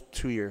almost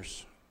 2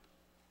 years.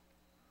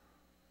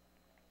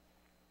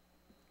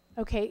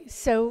 okay,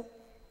 so,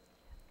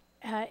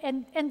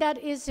 and that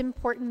is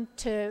important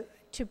to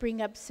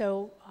bring up,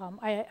 so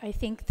I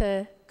thank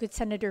the good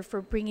senator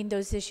for bringing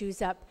those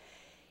issues up.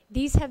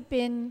 These have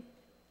been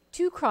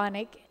too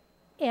chronic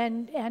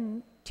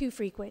and too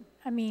frequent.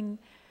 I mean,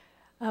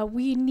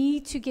 we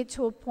need to get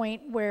to a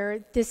point where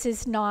this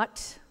is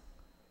not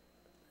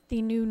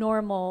the new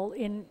normal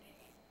in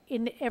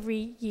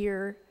every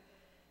year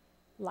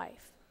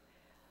life.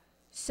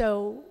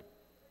 So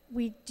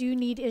we do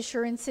need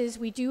assurances.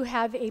 We do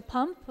have a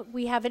pump.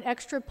 We have an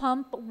extra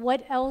pump.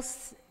 What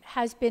else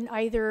has been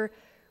either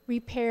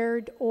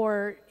repaired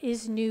or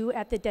is new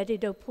at the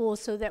Dedido pool,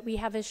 so that we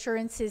have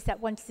assurances that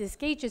once this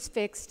gauge is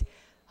fixed,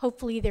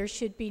 hopefully there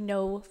should be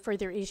no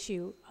further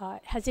issue.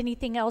 Has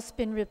anything else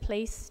been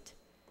replaced?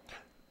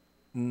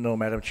 No,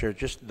 Madam Chair,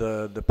 just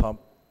the pump,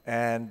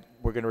 and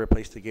we're going to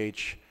replace the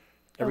gauge.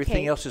 Everything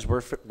Okay. else is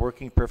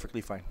working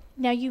perfectly fine.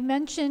 Now, you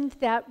mentioned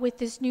that with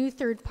this new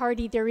third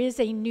party, there is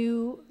a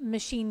new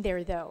machine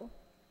there, though.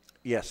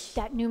 Yes.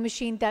 That new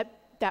machine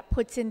that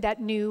puts in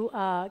that new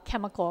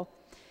chemical.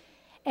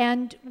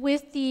 And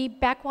with the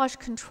backwash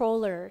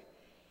controller,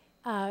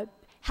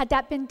 had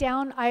that been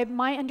down,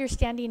 my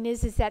understanding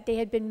is that they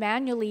had been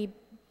manually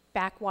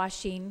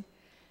backwashing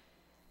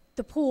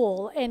the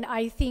pool, and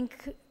I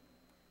think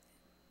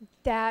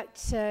that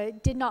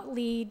did not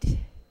lead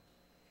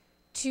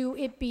to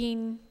it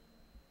being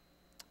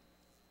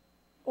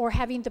or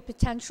having the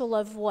potential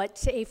of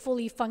what a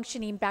fully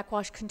functioning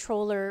backwash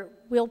controller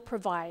will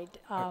provide.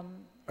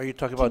 Are you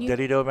talking about you-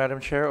 Dedido, Madam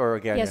Chair, or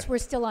again? Yes, we're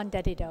still on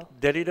Dedido.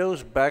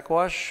 Dedido's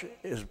backwash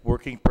is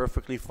working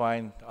perfectly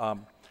fine.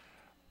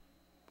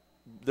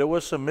 There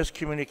was some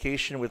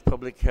miscommunication with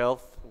public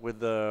health with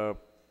the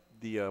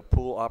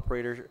pool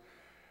operator.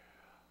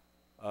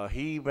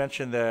 He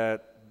mentioned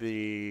that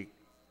the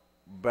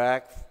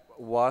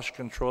backwash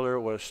controller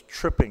was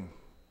tripping,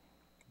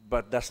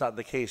 but that's not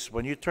the case.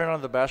 When you turn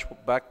on the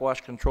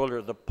backwash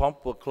controller, the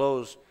pump will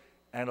close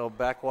and it'll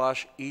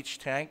backwash each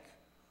tank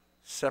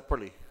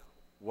separately,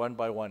 one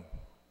by one.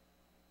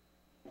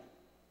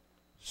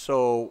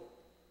 So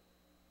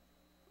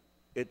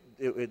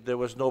there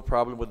was no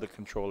problem with the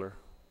controller.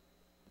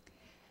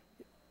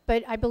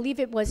 But I believe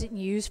it wasn't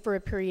used for a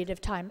period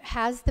of time.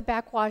 Has the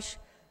backwash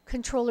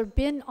controller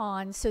been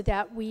on so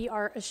that we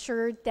are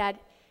assured that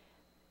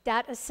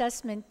that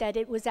assessment that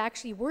it was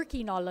actually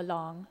working all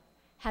along,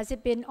 has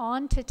it been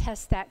on to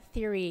test that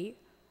theory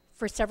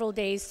for several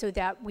days so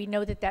that we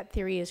know that that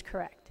theory is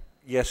correct?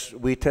 Yes,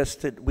 we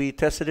tested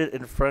it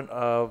in front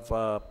of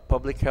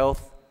public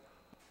health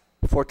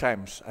 4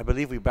 times. I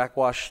believe we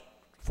backwashed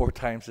 4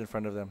 times in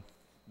front of them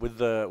with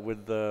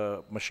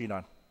the machine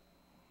on.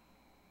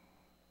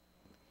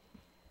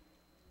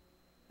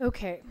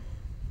 Okay,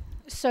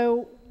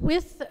 so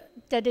with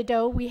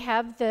Dedido, we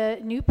have the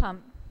new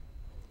pump.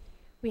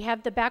 We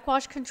have the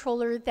backwash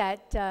controller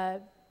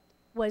that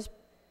was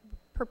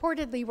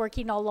purportedly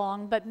working all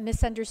along, but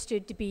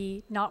misunderstood to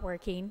be not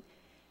working.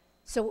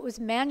 So it was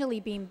manually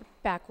being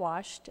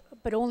backwashed,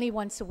 but only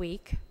once a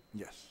week.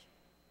 Yes.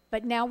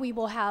 But now we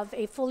will have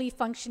a fully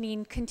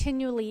functioning,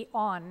 continually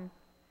on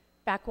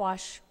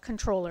backwash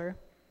controller.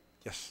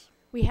 Yes.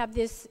 We have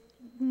this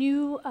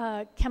new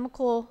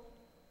chemical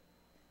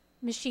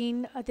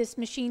machine, this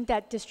machine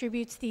that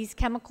distributes these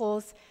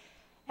chemicals,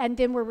 and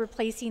then we're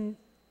replacing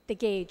the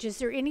gauge. Is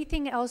there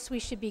anything else we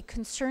should be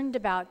concerned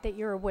about that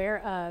you're aware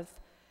of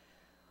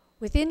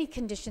with any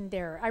condition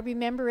there? I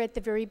remember at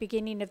the very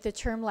beginning of the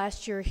term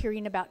last year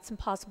hearing about some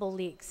possible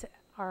leaks.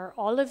 Are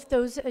all of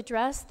those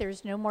addressed?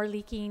 There's no more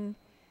leaking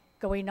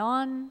going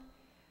on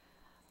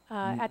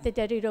at the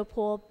Dedido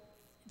pool?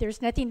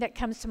 There's nothing that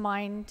comes to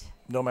mind?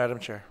 No, Madam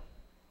Chair.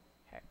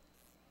 Okay.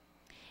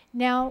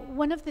 Now,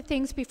 one of the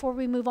things before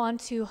we move on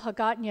to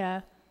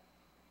Hagatnya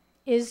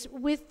is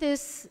with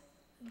this,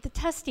 the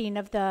testing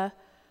of the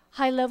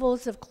high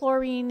levels of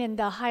chlorine and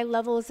the high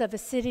levels of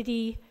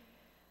acidity,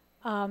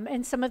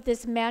 and some of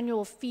this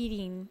manual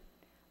feeding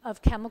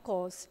of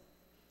chemicals.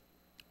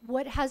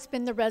 What has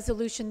been the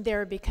resolution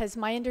there? Because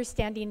my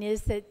understanding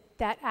is that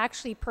that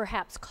actually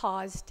perhaps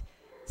caused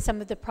some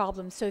of the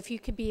problems. So if you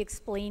could be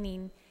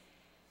explaining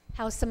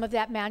how some of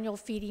that manual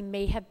feeding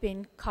may have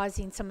been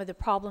causing some of the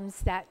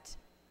problems that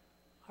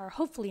are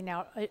hopefully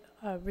now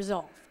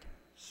resolved.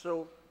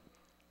 So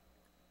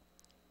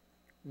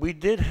we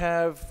did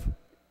have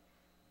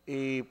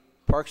a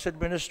parks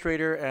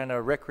administrator and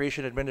a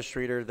recreation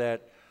administrator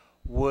that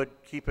would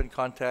keep in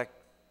contact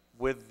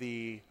with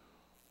the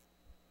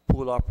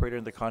pool operator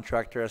and the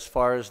contractor as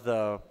far as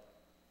the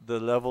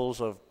levels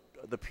of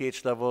the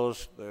pH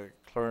levels, the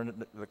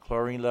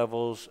chlorine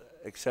levels,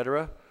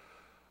 etc.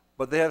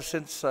 But they have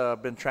since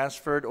been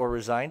transferred or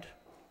resigned.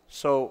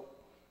 So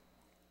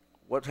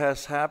what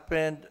has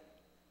happened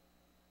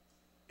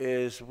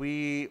is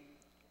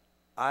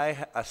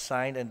I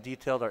assigned and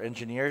detailed our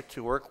engineer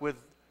to work with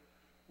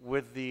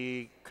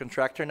the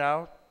contractor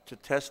now to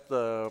test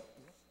the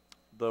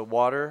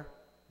water,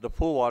 the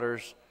pool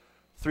waters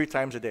 3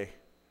 times a day.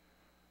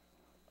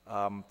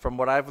 From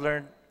what I've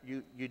learned,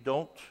 you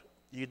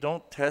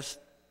don't test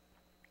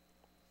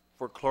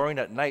for chlorine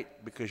at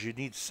night because you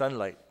need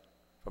sunlight,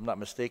 if I'm not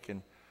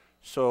mistaken.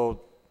 So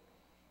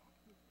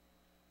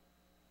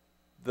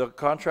the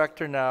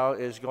contractor now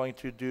is going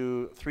to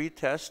do 3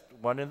 tests,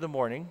 1 in the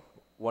morning,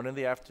 1 in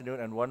the afternoon,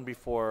 and 1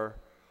 before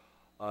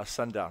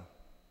sundown,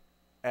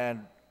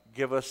 and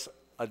give us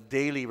a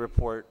daily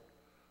report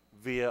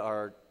via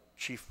our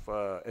chief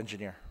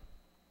engineer.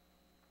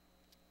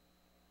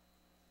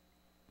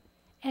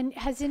 And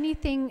has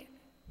anything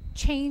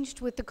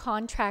changed with the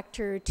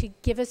contractor to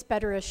give us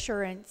better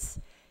assurance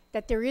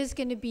that there is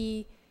going to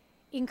be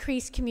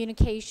increased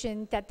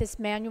communication, that this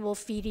manual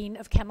feeding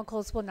of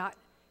chemicals will not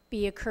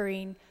be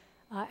occurring?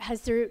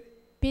 Has there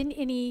been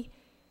any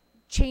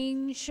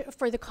change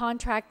for the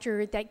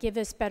contractor that give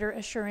us better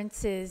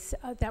assurances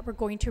that we're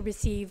going to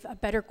receive a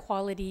better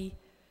quality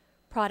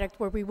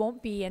product where we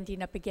won't be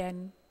ending up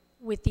again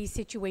with these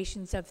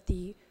situations of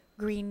the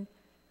green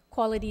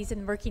qualities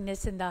and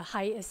murkiness and the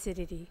high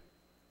acidity?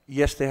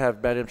 Yes, they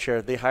have, Madam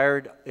Chair. They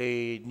hired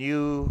a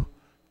new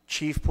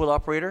chief pool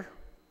operator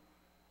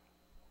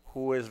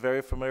who is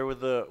very familiar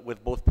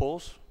with both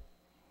pools.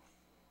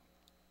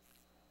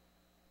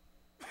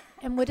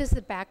 And what is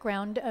the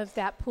background of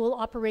that pool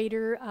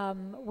operator?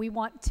 We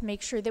want to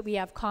make sure that we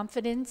have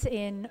confidence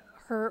in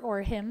her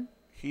or him.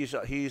 He's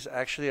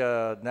actually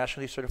a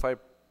nationally certified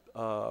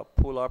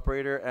pool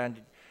operator,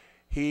 and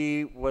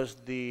he was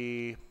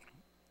the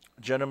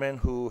gentleman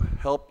who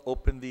helped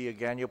open the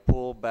Agano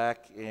pool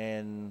back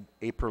in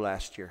April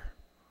last year.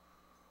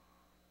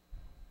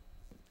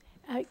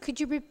 Could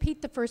you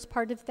repeat the first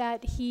part of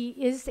that? He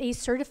is a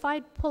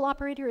certified pool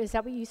operator, is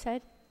that what you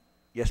said?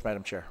 Yes,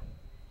 Madam Chair.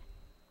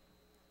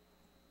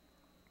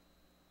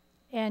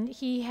 And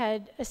he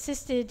had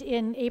assisted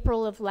in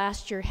April of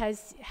last year.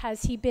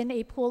 Has he been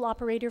a pool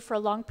operator for a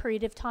long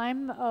period of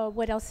time?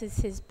 What else is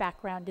his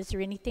background? Is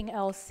there anything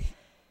else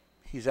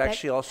He's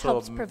actually that also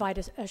helps provide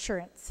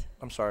assurance?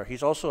 I'm sorry.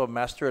 He's also a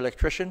master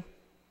electrician,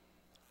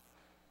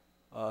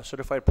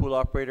 certified pool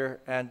operator,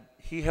 and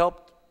he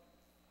helped.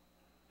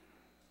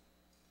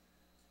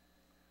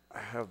 I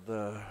have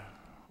the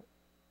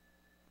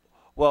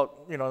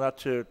Well, not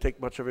to take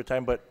much of your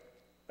time, but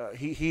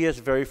he is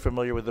very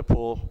familiar with the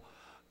pool.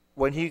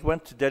 When he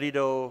went to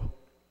Dedido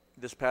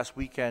this past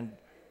weekend,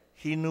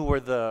 he knew where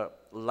the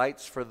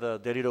lights for the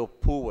Dedido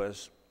pool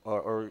was,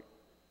 or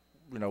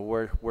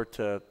where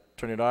to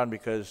turn it on,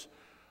 because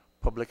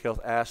public health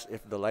asked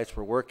if the lights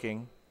were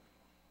working,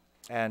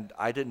 and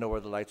I didn't know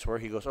where the lights were.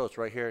 He goes, "Oh, it's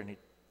right here," and he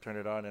turned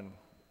it on, and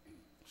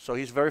so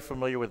he's very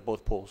familiar with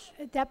both pools.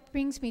 That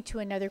brings me to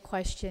another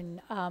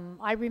question.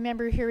 I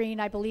remember hearing,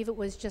 I believe it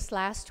was just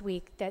last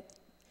week,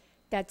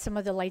 that some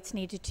of the lights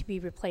needed to be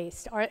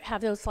replaced.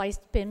 Have those lights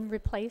been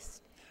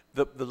replaced?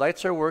 The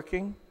lights are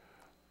working.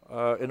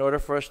 In order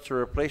for us to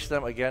replace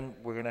them, again,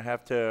 we're going to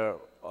have to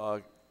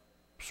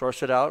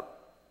source it out,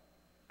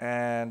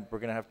 and we're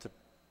going to have to,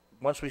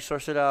 once we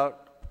source it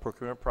out,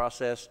 procurement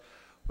process,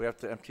 we have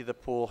to empty the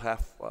pool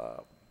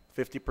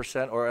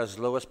 50% or as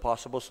low as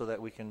possible so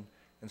that we can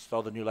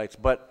install the new lights.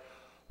 But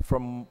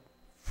from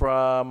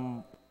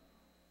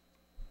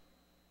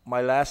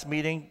my last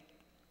meeting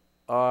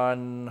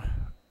on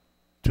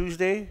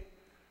Tuesday,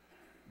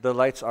 the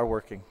lights are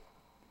working.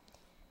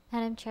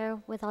 Madam Chair,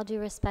 with all due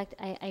respect,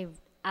 I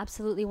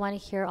absolutely want to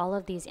hear all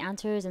of these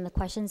answers and the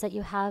questions that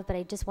you have, but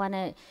I just want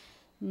to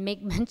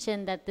make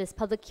mention that this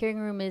public hearing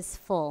room is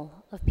full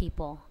of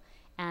people,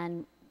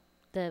 and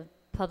the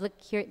public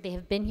they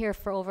have been here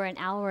for over an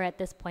hour at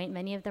this point.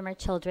 Many of them are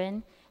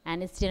children,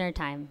 and it's dinner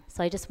time.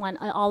 So I just want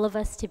all of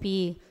us to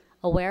be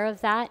aware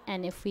of that,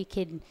 and if we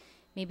could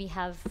maybe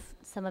have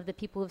some of the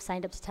people who've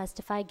signed up to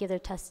testify give their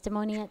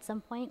testimony at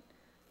some point,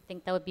 I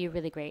think that would be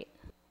really great.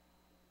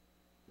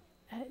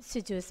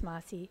 Sujuis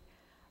Masi.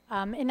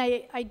 And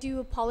I do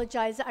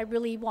apologize. I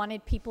really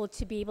wanted people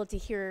to be able to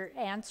hear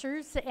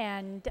answers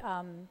and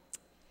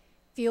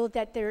feel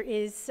that there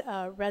is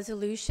a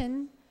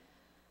resolution.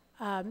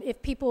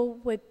 If people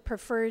would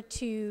prefer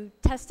to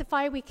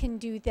testify, we can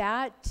do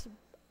that.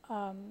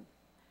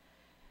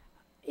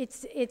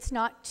 It's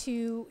not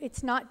to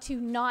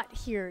not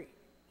hear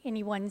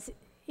anyone's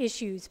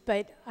issues,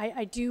 but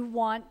I do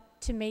want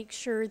to make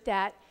sure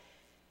that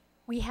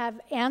we have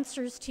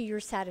answers to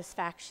your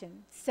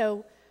satisfaction.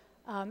 So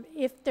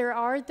if there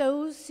are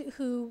those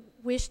who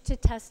wish to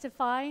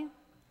testify.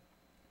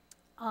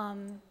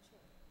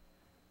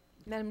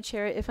 Madam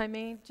Chair, if I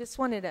may, just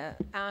wanted to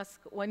ask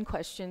one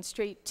question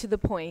straight to the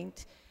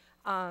point.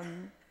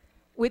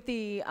 With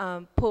the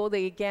pool,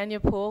 the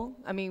Ganya pool,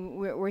 I mean,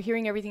 we're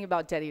hearing everything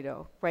about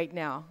Dedido right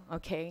now,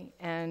 okay?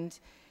 And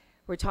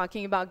we're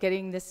talking about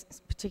getting this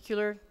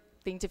particular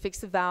thing to fix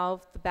the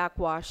valve, the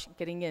backwash,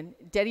 getting in.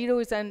 Dedido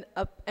is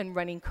up and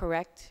running,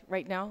 correct,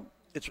 right now?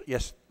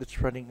 Yes,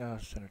 it's running,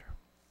 Senator.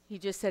 He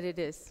just said it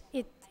is.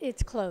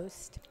 It's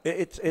closed.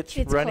 It's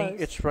running.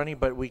 Closed. It's running,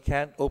 but we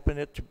can't open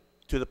it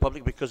to the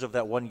public because of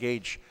that one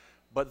gauge.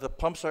 But the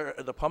pumps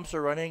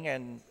are running,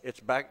 and it's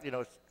back.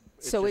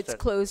 So it's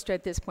closed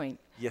at this point.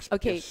 Yes.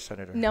 Okay. Yes,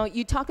 Senator. Now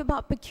you talk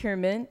about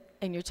procurement,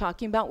 and you're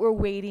talking about we're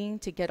waiting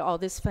to get all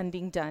this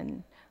funding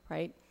done,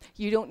 right?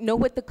 You don't know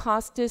what the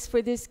cost is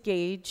for this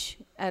gauge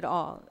at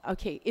all.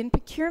 Okay. In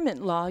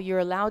procurement law, you're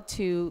allowed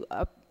to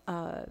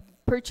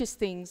purchase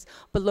things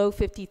below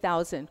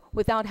 50,000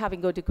 without having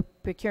to go to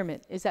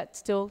procurement. Is that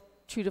still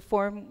true to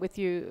form with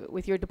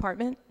your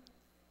department?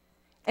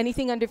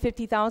 Anything under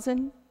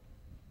 50,000?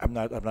 I'm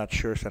not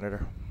sure,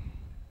 Senator.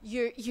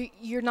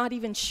 You're not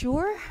even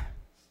sure?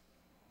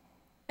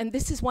 And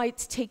this is why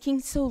it's taking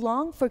so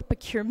long for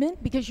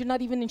procurement, because you're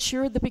not even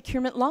sure of the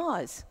procurement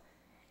laws.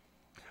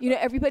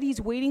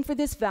 Everybody's waiting for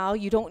this valve.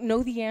 You don't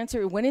know the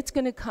answer, when it's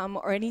going to come,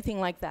 or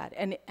anything like that.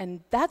 And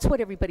that's what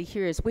everybody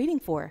here is waiting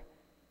for,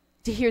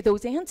 to hear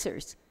those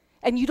answers.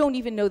 And you don't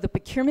even know the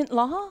procurement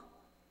law?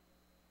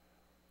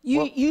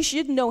 You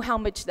should know how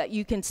much that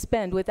you can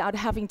spend without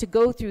having to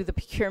go through the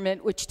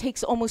procurement, which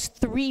takes almost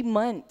 3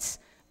 months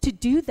to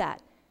do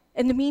that.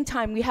 In the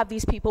meantime, we have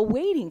these people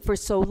waiting for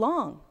so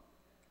long.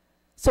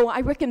 So I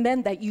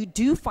recommend that you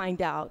do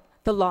find out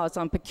the laws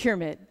on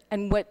procurement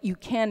and what you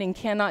can and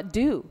cannot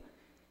do.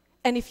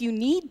 And if you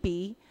need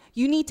be,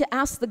 you need to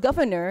ask the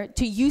governor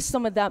to use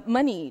some of that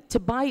money to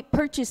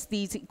purchase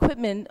these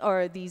equipment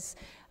or these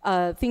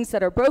things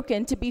that are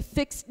broken to be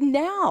fixed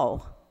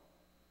now.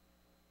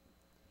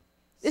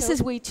 This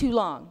is way too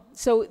long.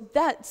 So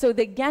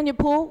the Ganya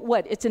pool,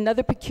 what? It's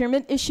another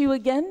procurement issue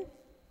again?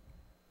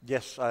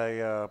 Yes,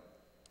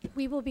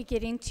 We will be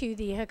getting to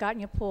the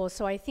Hagåtña pool.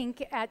 So I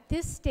think at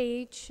this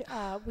stage,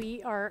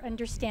 we are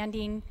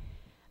understanding,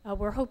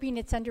 we're hoping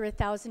it's under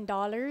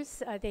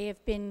 $1,000. They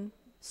have been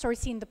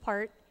sourcing the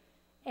part,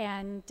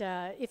 and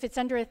if it's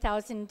under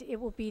 1,000, it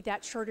will be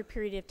that shorter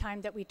period of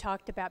time that we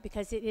talked about,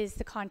 because it is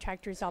the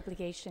contractor's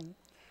obligation.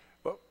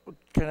 Well,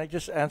 can I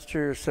just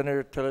answer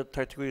Senator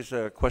Taitui's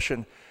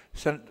question?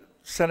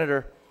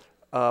 Senator,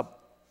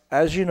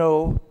 as you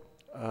know,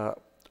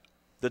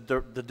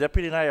 the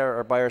deputy and I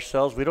are by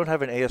ourselves. We don't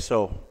have an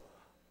ASO.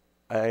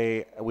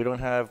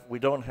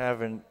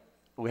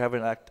 We have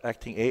an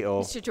acting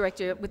AO. Mr.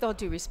 Director, with all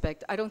due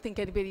respect, I don't think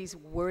anybody's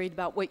worried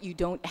about what you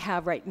don't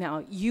have right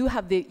now.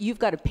 You've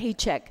got a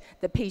paycheck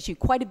that pays you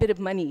quite a bit of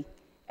money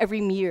every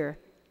year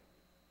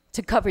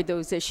to cover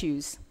those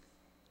issues.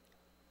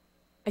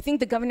 I think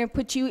the governor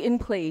put you in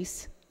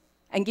place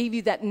and gave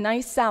you that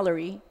nice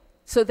salary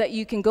so that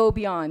you can go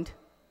beyond.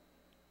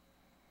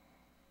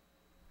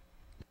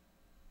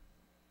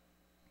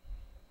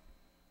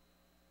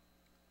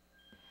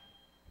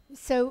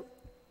 So,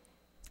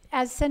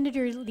 as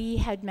Senator Lee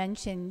had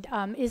mentioned,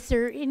 is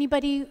there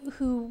anybody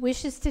who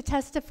wishes to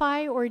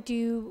testify, or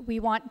do we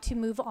want to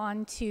move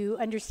on to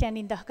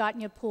understanding the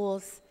Hagåtña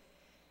pools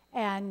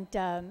and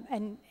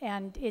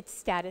its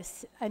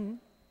status? And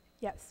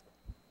yes.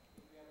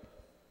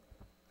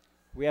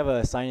 We have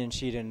a sign-in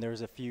sheet, and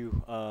there's a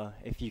few.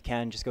 If you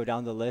can, just go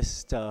down the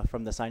list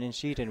from the sign-in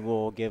sheet, and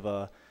we'll give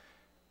a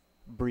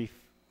brief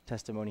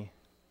testimony.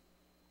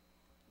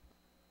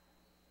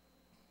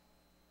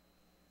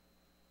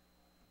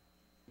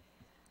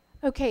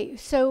 Okay,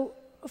 so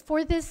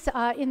for this,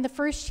 in the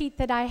first sheet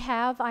that I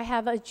have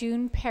a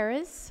June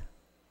Perez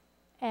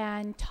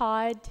and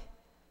Todd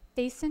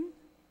Thason,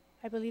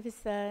 I believe is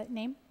the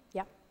name.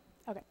 Yeah,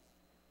 okay.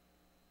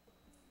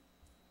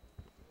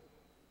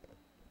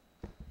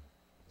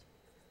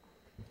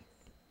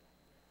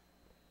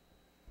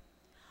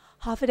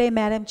 Hafaday,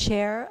 Madam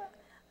Chair,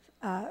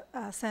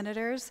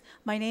 Senators.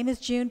 My name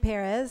is June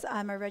Perez.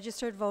 I'm a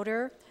registered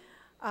voter,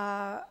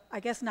 I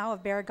guess now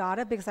of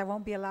Barrigada, because I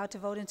won't be allowed to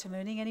vote in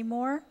Tamuning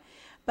anymore.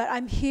 But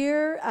I'm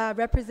here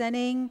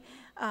representing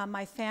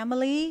my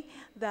family,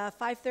 the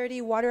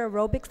 5:30 water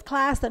aerobics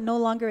class that no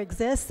longer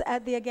exists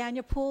at the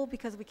Hagåtña pool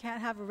because we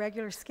can't have a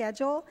regular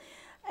schedule.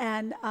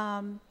 And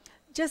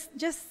just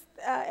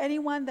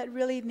anyone that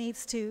really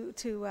needs to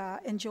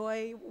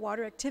enjoy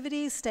water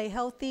activities, stay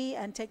healthy,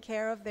 and take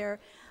care of their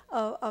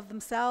of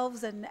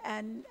themselves,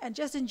 and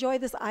just enjoy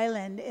this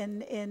island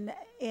in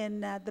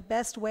the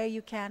best way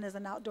you can as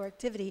an outdoor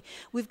activity.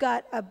 We've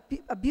got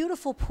a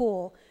beautiful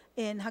pool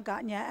in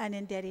Hagåtña and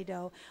in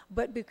Derido,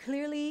 but we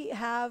clearly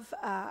have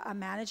a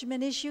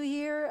management issue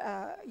here.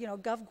 You know,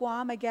 Gov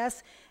Guam, I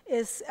guess,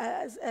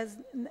 has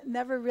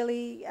never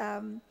really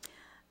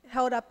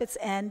held up its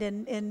end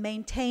in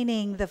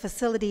maintaining the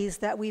facilities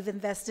that we've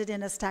invested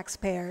in as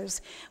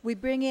taxpayers. We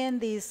bring in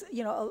these,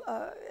 you know,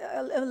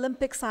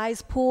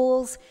 Olympic-sized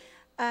pools,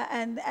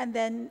 and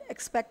then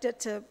expect it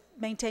to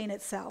maintain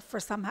itself for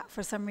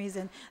some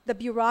reason. The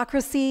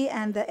bureaucracy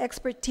and the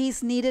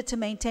expertise needed to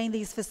maintain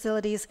these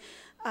facilities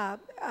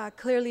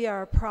clearly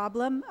are a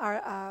problem.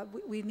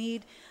 We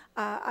need,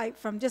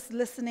 from just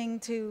listening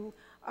to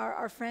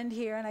our friend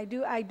here, and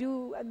I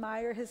do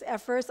admire his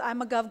efforts.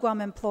 I'm a Gov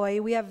Guam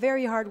employee. We have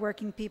very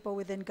hardworking people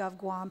within Gov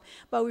Guam,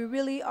 but we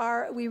really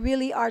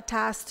are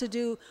tasked to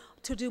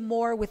do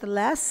more with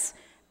less,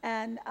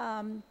 and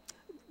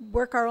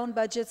work our own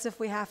budgets if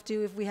we have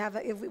to,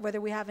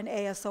 whether we have an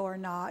ASO or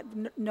not,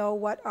 know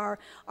what our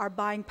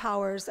buying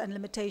powers and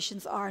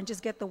limitations are, and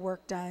just get the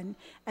work done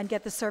and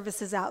get the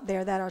services out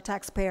there that our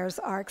taxpayers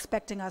are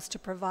expecting us to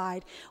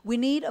provide. We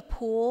need a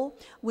pool.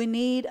 We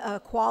need a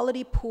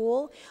quality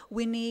pool.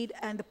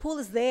 And the pool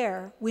is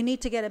there. We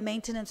need to get a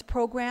maintenance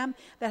program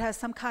that has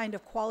some kind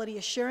of quality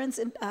assurance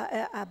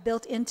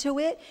built into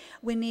it.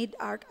 We need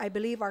I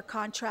believe our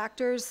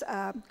contractors'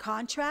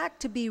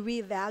 contract to be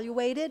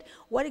reevaluated.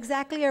 What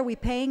exactly are we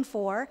paying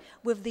for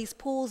with these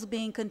pools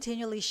being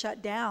continually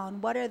shut down?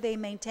 What are they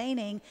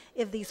maintaining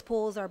if these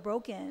pools are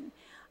broken?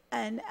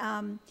 And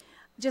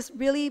just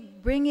really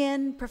bring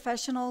in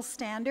professional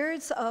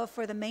standards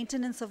for the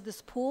maintenance of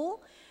this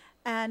pool,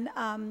 and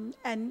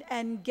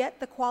get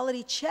the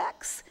quality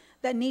checks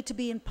that need to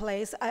be in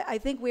place. I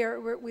think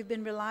we've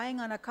been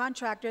relying on a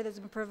contractor that's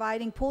been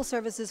providing pool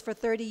services for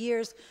 30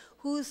 years.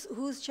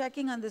 Who's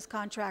checking on this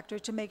contractor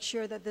to make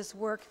sure that this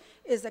work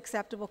is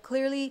acceptable?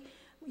 Clearly,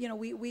 you know,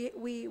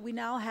 we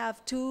now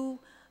have two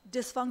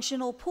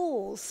dysfunctional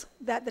pools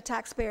that the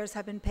taxpayers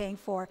have been paying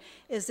for.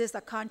 Is this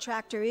a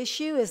contractor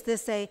issue? Is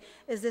this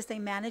a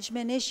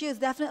management issue? It's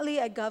definitely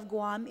a Gov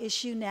Guam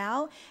issue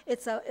now.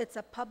 It's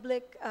a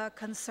public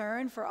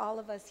concern for all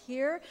of us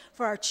here,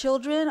 for our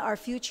children, our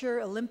future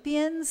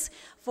Olympians,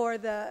 for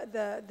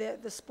the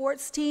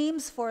sports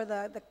teams, for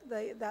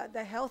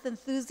the health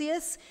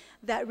enthusiasts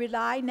that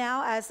rely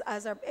now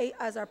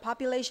as our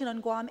population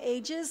on Guam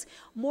ages.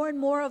 More and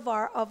more of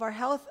our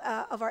health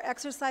of our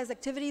exercise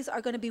activities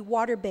are going to be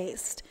water-based.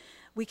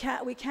 We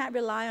can't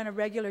rely on a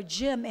regular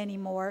gym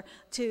anymore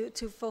to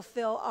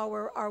fulfill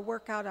our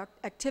workout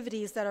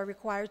activities that are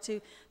required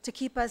to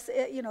keep us,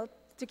 you know,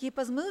 to keep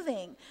us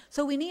moving.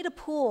 So we need a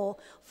pool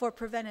for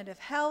preventative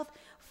health,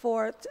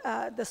 for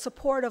the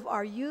support of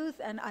our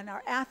youth and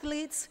our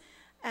athletes,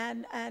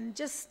 and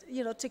just,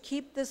 you know, to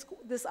keep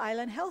this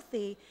island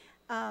healthy.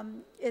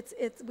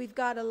 We've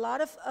got a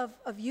lot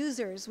of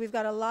users. We've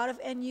got a lot of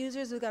end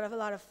users. We've got a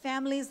lot of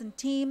families and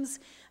teams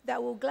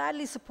that will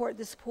gladly support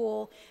this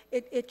pool.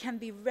 It can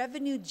be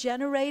revenue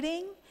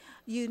generating.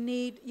 You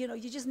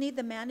just need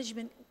the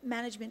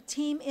management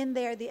team in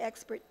there, the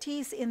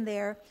expertise in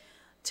there,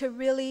 to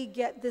really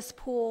get this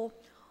pool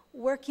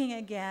working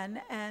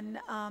again, and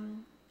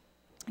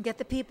get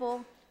the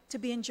people to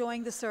be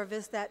enjoying the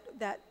service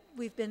that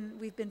we've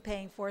been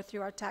paying for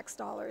through our tax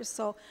dollars.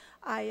 So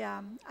I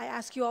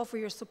ask you all for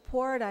your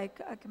support. I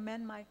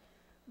commend my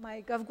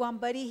GovGuam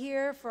buddy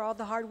here for all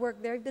the hard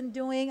work they've been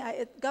doing.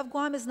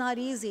 GovGuam is not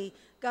easy.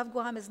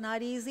 GovGuam is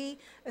not easy,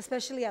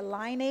 especially a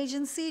line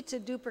agency to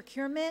do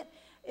procurement.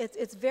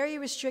 It's very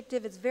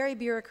restrictive, it's very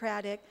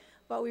bureaucratic,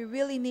 but we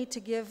really need to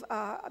give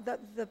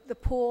the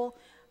pool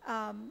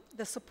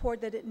the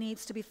support that it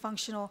needs to be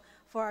functional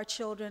for our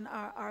children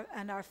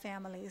and our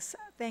families.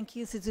 Thank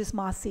you, Sujus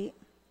Masi.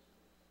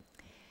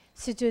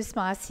 Sujus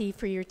Masi,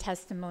 for your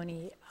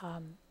testimony.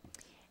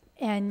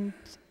 And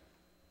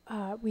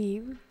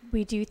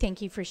we do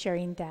thank you for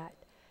sharing that.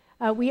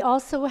 We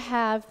also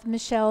have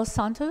Michelle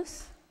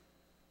Santos.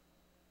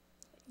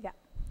 Yeah.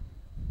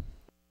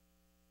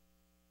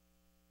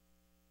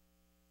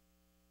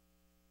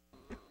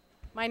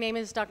 My name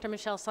is Dr.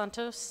 Michelle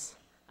Santos.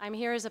 I'm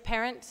here as a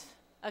parent,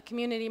 a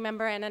community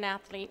member, and an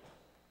athlete.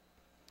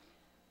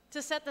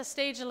 To set the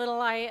stage a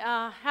little,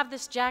 I have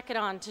this jacket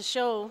on to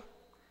show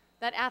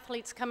that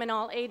athletes come in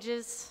all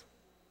ages,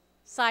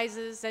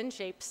 sizes, and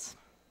shapes.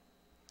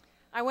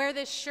 I wear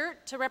this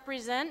shirt to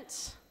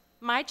represent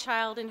my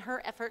child in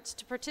her efforts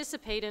to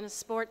participate in a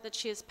sport that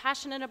she is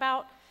passionate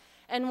about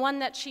and one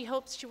that she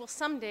hopes she will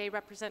someday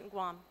represent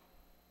Guam.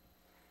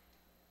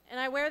 And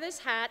I wear this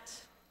hat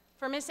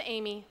for Miss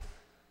Amy,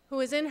 who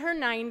is in her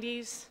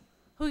 90s,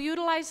 who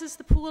utilizes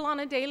the pool on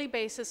a daily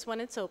basis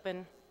when it's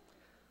open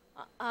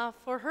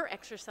for her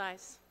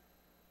exercise.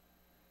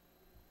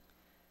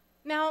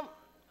 Now,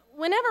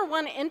 whenever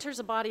one enters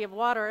a body of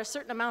water, a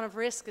certain amount of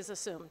risk is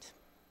assumed.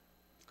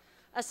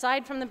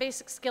 Aside from the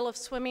basic skill of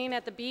swimming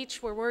at the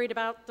beach, we're worried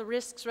about the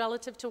risks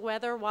relative to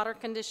weather, water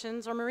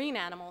conditions, or marine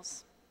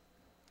animals.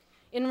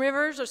 In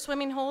rivers or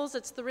swimming holes,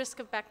 it's the risk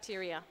of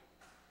bacteria.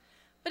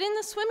 But in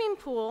the swimming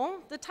pool,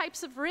 the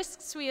types of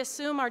risks we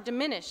assume are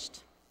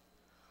diminished.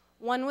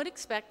 One would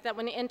expect that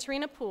when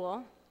entering a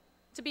pool,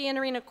 to be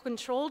entering a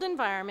controlled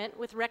environment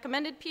with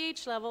recommended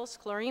pH levels,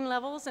 chlorine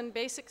levels, and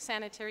basic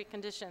sanitary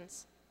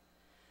conditions.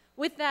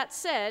 With that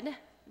said,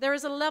 there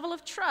is a level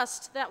of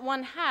trust that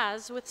one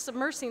has with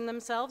submersing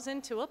themselves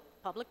into a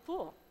public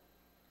pool.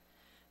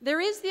 There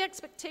is the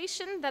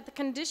expectation that the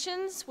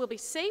conditions will be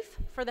safe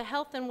for the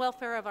health and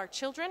welfare of our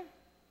children,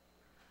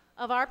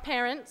 of our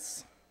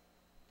parents,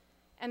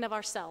 and of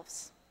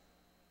ourselves.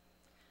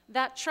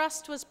 That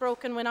trust was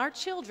broken when our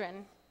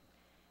children,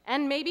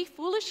 and maybe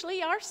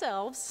foolishly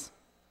ourselves,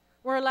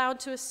 were allowed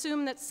to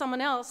assume that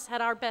someone else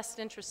had our best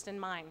interest in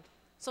mind.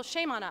 So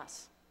shame on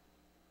us.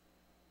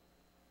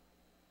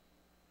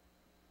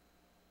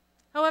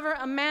 However,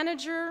 a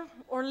manager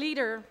or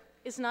leader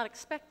is not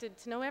expected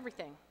to know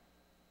everything,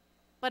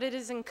 but it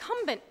is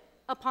incumbent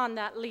upon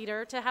that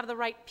leader to have the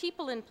right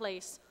people in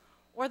place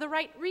or the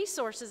right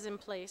resources in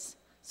place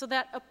so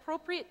that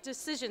appropriate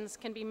decisions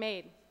can be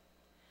made.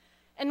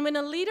 And when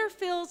a leader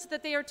feels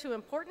that they are too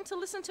important to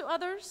listen to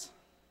others,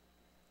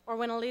 or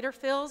when a leader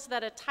feels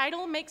that a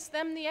title makes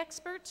them the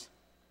expert,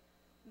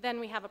 then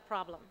we have a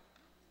problem.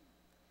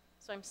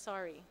 So I'm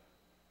sorry,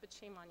 but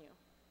shame on you.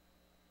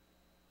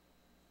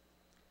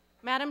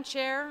 Madam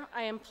Chair,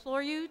 I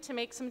implore you to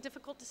make some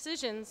difficult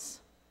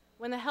decisions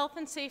when the health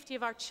and safety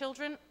of our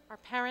children, our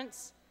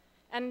parents,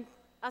 and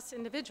us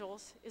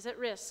individuals is at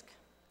risk.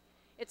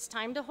 It's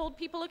time to hold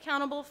people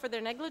accountable for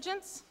their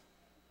negligence.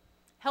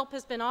 Help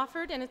has been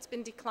offered and it's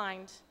been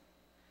declined.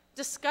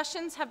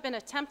 Discussions have been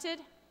attempted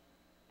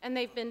and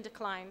they've been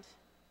declined.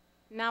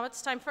 Now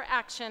it's time for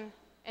action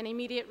and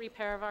immediate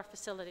repair of our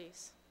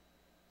facilities.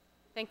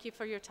 Thank you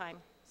for your time.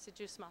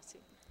 Sujus Masi.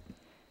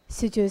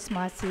 Sujus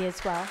Masi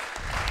as well.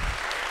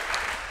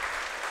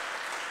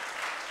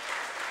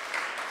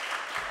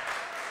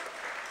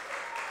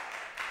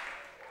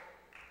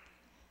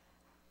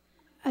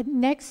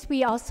 Next,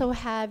 we also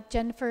have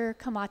Jennifer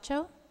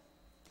Camacho.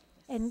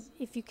 And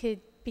if you could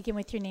begin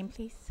with your name,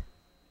 please.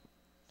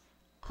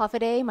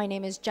 Hafaday, my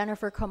name is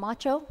Jennifer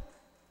Camacho.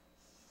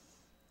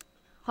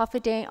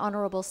 Hafaday,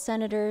 honorable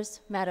senators,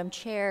 Madam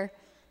Chair,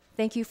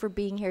 thank you for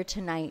being here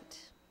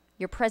tonight.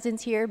 Your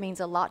presence here means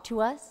a lot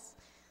to us,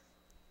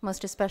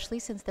 most especially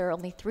since there are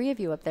only 3 of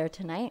you up there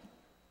tonight.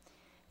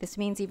 This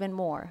means even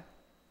more.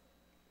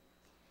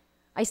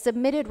 I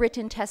submitted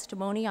written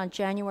testimony on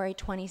January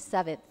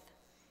 27th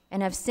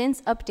and have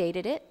since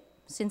updated it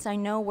since I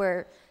know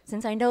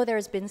there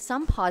has been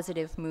some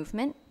positive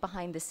movement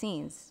behind the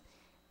scenes.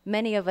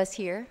 Many of us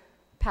here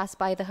pass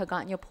by the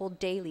Hagåtña pool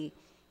daily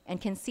and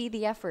can see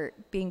the effort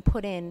being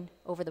put in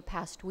over the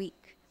past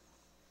week.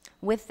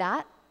 With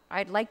that,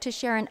 I'd like to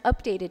share an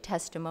updated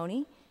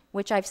testimony,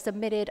 which I've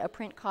submitted a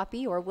print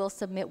copy or will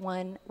submit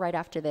one right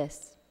after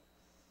this.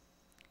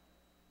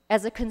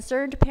 As a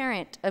concerned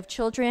parent of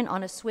children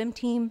on a swim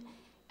team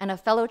and a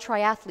fellow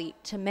triathlete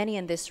to many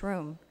in this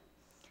room,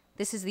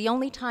 this is the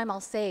only time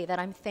I'll say that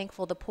I'm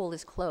thankful the pool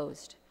is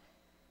closed.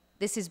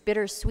 This is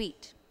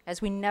bittersweet,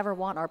 as we never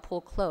want our pool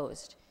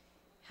closed.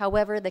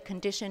 However, the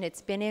condition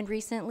it's been in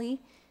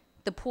recently,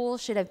 the pool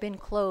should have been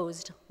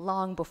closed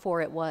long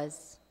before it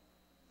was.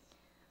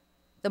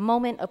 The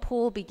moment a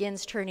pool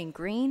begins turning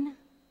green,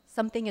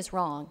 something is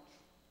wrong.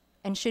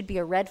 and should be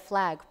a red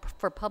flag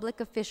for public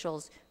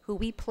officials who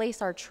we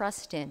place our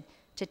trust in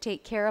to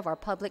take care of our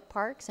public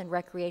parks and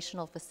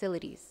recreational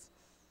facilities.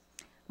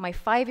 My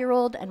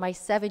 5-year-old and my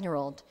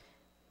 7-year-old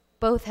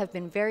both have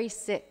been very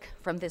sick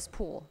from this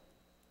pool.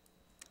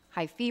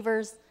 High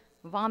fevers,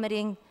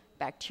 vomiting,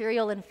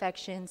 bacterial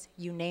infections,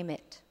 you name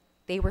it.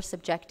 They were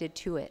subjected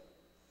to it.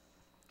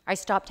 I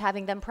stopped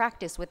having them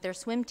practice with their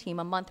swim team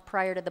a month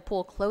prior to the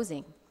pool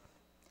closing.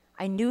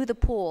 I knew the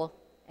pool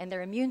and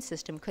their immune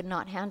system could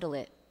not handle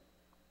it.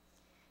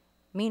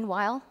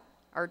 Meanwhile,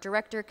 our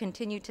director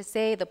continued to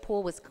say the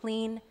pool was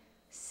clean,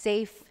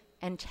 safe,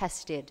 and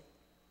tested.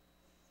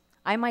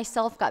 I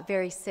myself got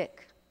very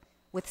sick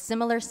with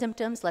similar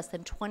symptoms less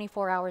than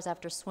 24 hours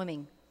after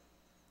swimming.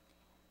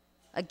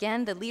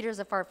 Again, the leaders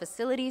of our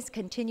facilities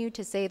continued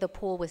to say the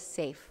pool was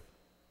safe,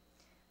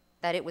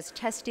 that it was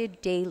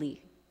tested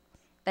daily,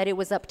 that it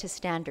was up to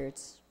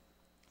standards.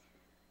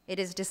 It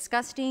is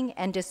disgusting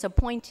and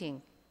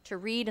disappointing to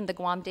read in the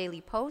Guam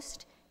Daily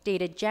Post,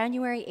 dated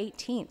January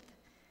 18th,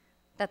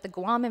 that the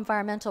Guam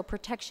Environmental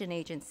Protection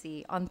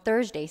Agency on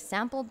Thursday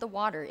sampled the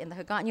water in the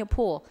Hagåtña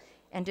pool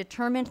and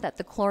determined that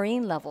the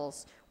chlorine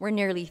levels were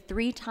nearly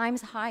 3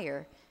 times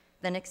higher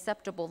than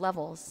acceptable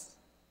levels,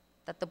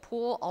 that the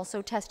pool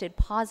also tested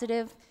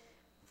positive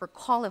for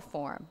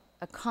coliform,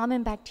 a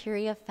common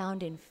bacteria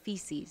found in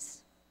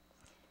feces.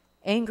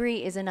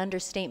 Angry is an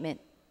understatement.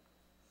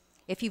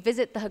 If you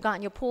visit the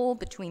Hagåtña pool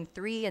between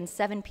 3 and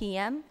 7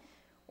 p.m.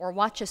 or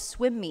watch a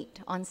swim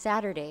meet on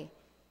Saturday,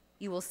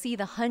 you will see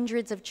the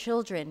hundreds of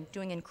children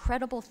doing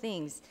incredible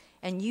things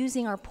and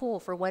using our pool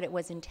for what it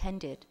was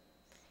intended.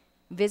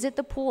 Visit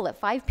the pool at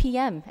 5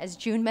 p.m., as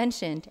June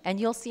mentioned, and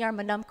you'll see our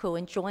Manumku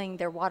enjoying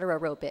their water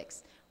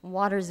aerobics,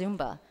 water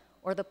Zumba,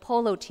 or the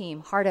polo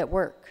team hard at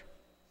work.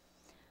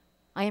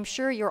 I am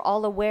sure you're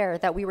all aware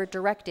that we were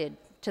directed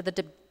to the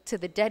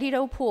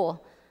Dedito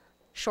pool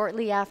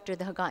shortly after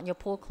the Hagåtña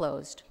pool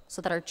closed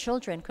so that our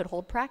children could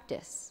hold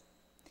practice.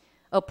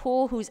 A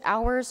pool whose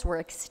hours were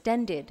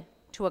extended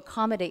to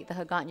accommodate the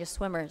Hagåtña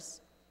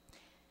swimmers.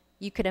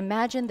 You could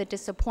imagine the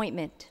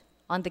disappointment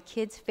on the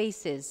kids'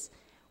 faces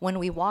when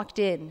we walked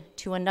in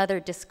to another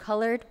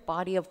discolored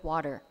body of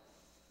water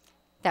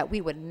that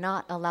we would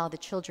not allow the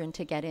children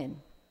to get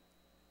in.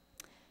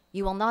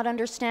 You will not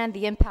understand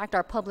the impact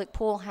our public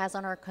pool has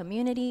on our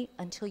community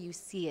until you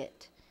see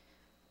it.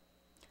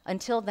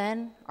 Until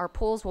then, our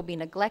pools will be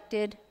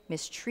neglected,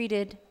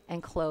 mistreated,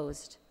 and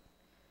closed.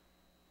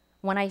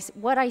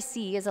 What I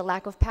see is a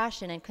lack of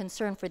passion and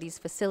concern for these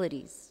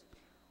facilities.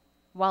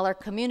 While our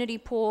community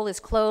pool is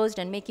closed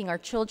and making our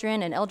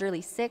children and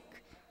elderly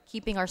sick,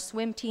 keeping our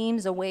swim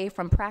teams away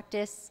from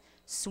practice,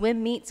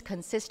 swim meets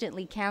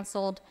consistently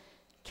canceled,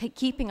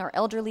 keeping our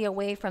elderly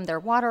away from their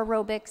water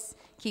aerobics,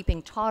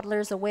 keeping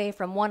toddlers away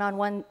from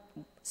one-on-one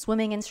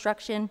swimming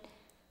instruction,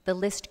 the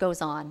list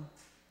goes on.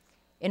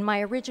 In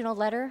my original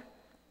letter,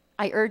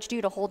 I urged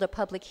you to hold a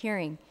public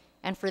hearing,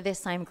 and for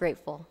this I'm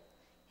grateful,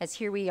 as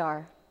here we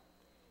are.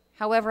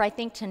 However, I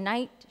think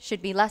tonight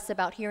should be less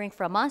about hearing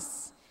from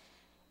us,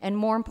 and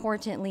more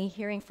importantly,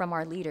 hearing from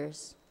our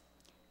leaders.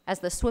 As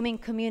the swimming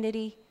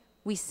community,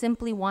 we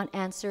simply want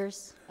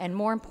answers, and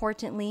more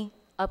importantly,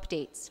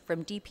 updates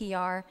from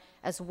DPR,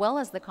 as well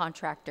as the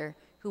contractor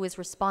who is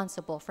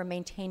responsible for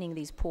maintaining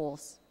these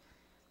pools.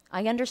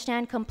 I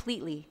understand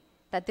completely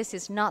that this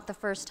is not the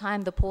first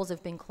time the pools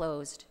have been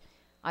closed.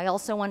 I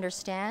also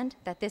understand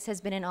that this has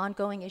been an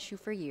ongoing issue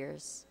for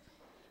years.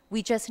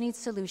 We just need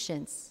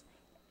solutions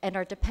and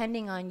are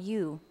depending on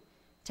you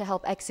to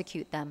help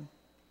execute them.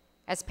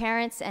 As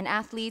parents and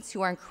athletes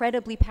who are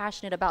incredibly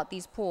passionate about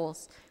these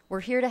pools, we're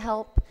here to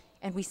help,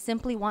 and we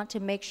simply want to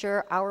make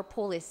sure our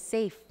pool is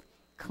safe,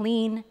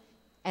 clean,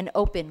 and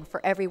open for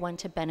everyone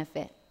to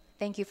benefit.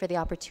 Thank you for the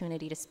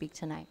opportunity to speak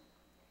tonight.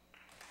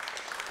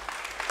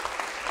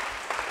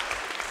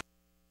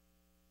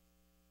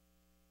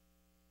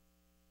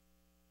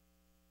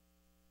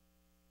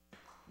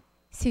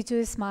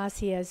 Situus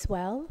Masi as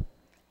well.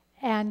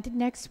 And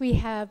next we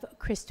have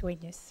Chris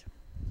Duenas.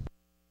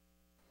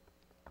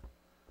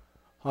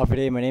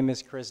 Today, my name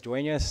is Chris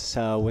Duenas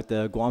with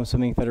the Guam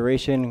Swimming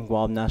Federation,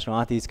 Guam National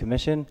Athletes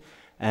Commission,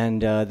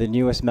 and the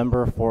newest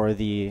member for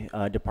the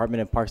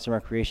Department of Parks and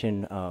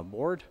Recreation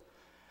Board.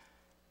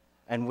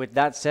 And with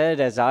that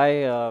said, as I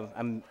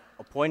am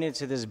appointed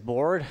to this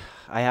board,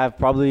 I have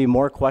probably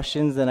more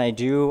questions than I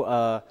do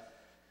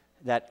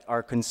that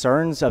are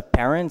concerns of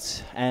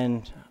parents,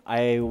 and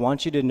I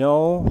want you to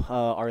know,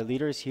 our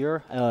leaders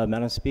here,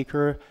 Madam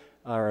Speaker,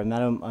 or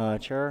Madam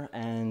Chair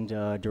and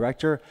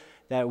Director,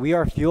 that we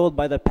are fueled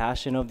by the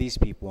passion of these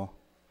people.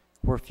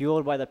 We're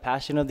fueled by the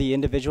passion of the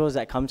individuals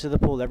that come to the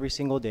pool every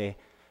single day,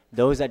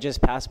 those that just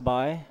pass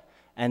by,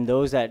 and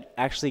those that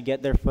actually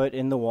get their foot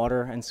in the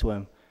water and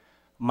swim.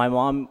 My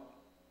mom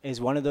is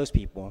one of those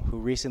people who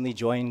recently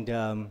joined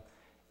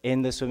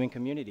in the swimming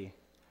community.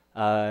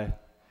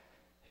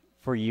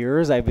 For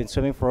years, I've been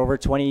swimming for over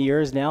 20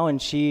 years now,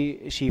 and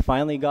she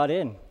finally got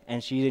in,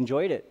 and she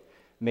enjoyed it.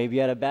 Maybe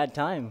at a bad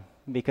time,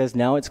 because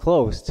now it's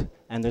closed,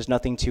 and there's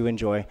nothing to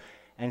enjoy.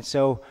 And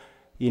so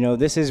You know,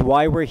 this is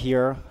why we're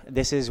here.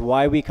 This is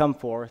why we come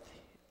forth.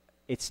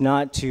 It's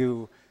not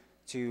to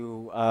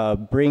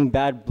bring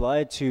bad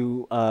blood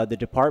to the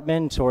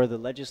department or the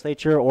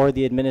legislature or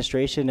the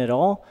administration at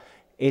all.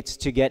 It's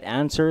to get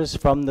answers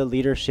from the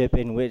leadership,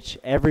 in which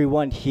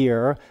everyone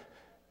here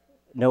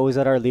knows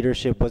that our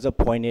leadership was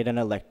appointed and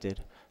elected.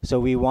 So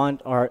we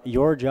want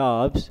your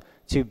jobs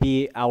to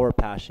be our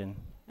passion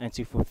and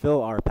to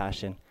fulfill our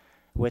passion.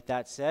 With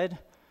that said,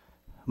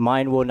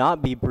 mine will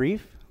not be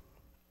brief.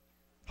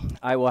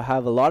 I will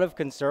have a lot of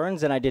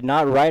concerns, and I did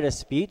not write a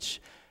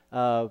speech,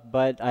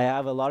 but I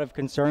have a lot of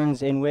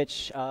concerns in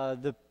which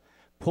the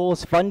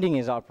pool's funding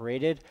is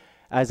operated,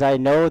 as I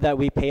know that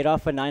we paid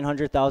off a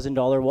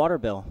 $900,000 water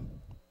bill.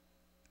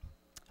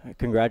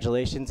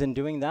 Congratulations in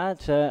doing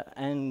that,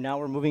 and now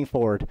we're moving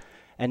forward.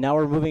 And now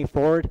we're moving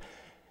forward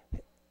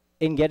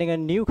in getting a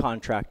new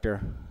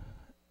contractor.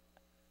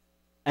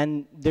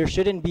 And there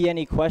shouldn't be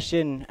any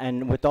question,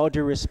 and with all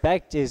due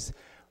respect,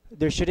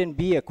 there shouldn't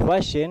be a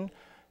question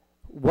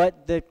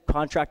what the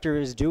contractor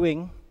is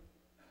doing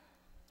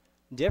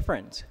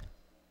different.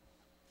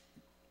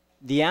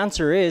 The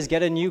answer is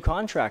get a new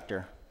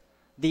contractor.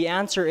 The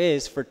answer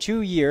is, for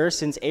 2 years,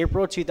 since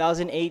April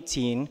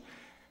 2018,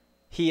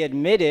 he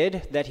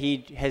admitted that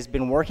he has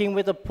been working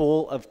with a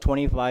pool of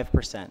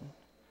 25%.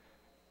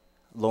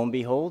 Lo and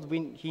behold,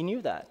 he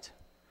knew that.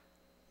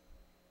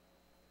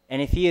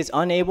 And if he is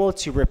unable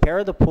to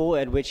repair the pool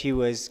at which he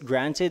was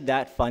granted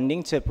that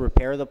funding to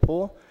repair the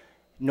pool,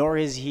 nor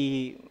is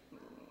he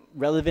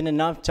relevant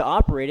enough to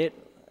operate it,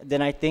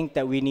 then I think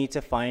that we need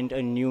to find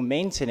a new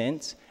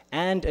maintenance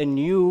and a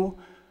new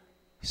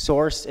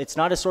source. It's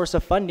not a source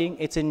of funding,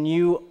 it's a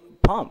new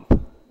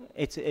pump.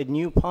 It's a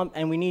new pump,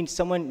 and we need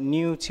someone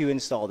new to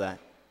install that.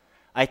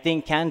 I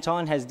think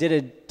Canton has did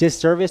a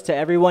disservice to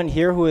everyone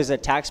here who is a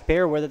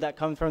taxpayer, whether that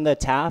comes from the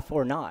TAF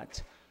or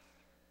not.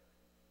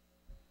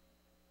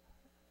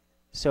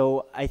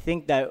 So I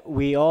think that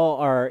we all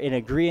are in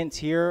agreement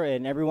here,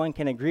 and everyone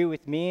can agree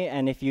with me,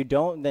 and if you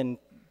don't, then,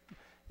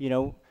 you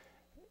know,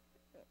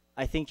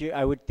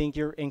 I would think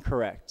you're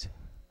incorrect.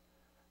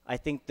 I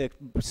think the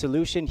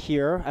solution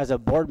here as a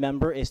board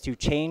member is to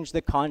change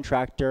the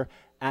contractor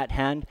at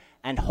hand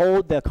and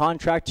hold the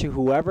contract to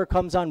whoever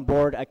comes on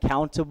board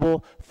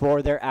accountable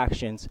for their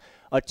actions.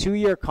 A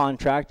 2-year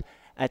contract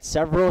at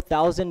several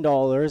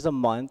 $1,000s a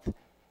month,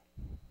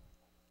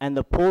 and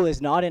the pool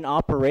is not in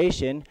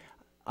operation.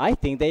 I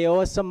think they owe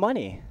us some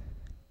money.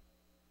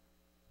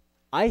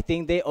 I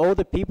think they owe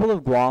the people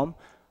of Guam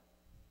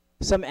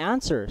some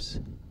answers,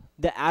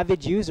 the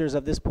avid users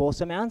of this pool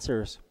some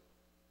answers.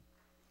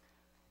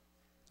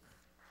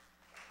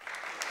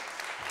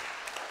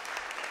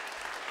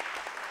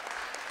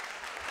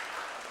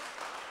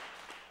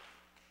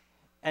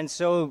 And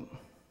so,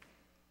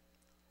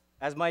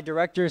 as my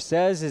director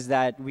says, is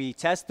that we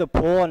test the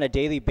pool on a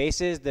daily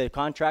basis. The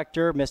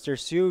contractor, Mr.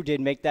 Su, did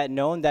make that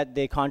known that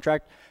the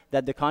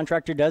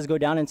contractor does go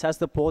down and test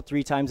the pool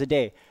 3 times a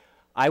day.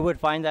 I would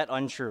find that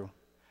untrue.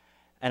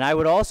 And I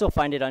would also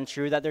find it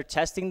untrue that they're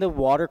testing the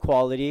water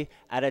quality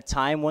at a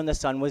time when the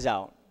sun was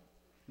out.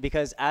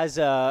 Because as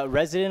a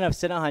resident of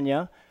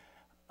Sinahanya,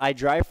 I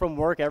drive from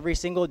work every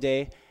single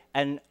day,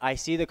 and I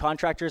see the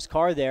contractor's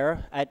car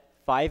there at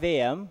 5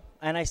 a.m.,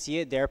 and I see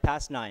it there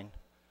past 9.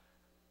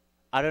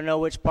 I don't know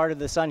which part of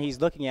the sun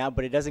he's looking at,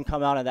 but it doesn't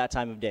come out at that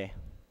time of day.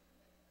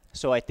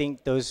 So I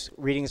think those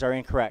readings are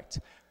incorrect.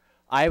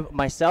 I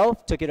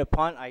myself took it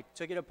upon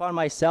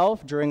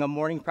myself during a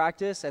morning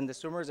practice, and the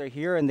swimmers are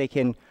here and they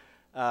can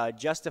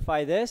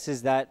justify this,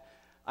 is that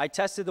I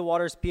tested the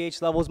water's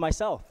pH levels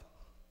myself.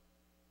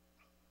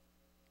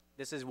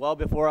 This is well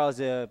before I was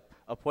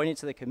appointed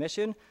to the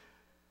commission.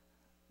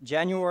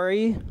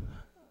 January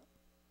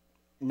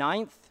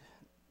 9th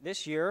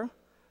this year,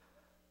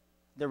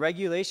 the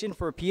regulation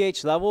for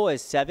pH level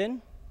is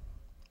 7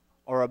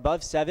 or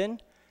above 7.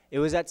 It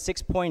was at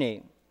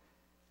 6.8.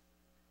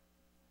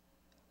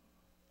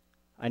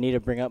 I need to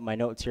bring up my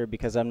notes here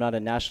because I'm not a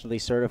nationally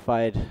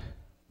certified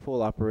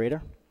pool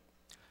operator.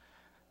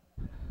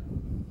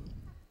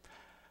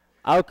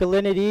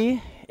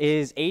 Alkalinity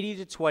is 80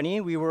 to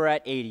 20. We were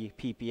at 80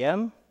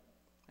 ppm.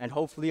 And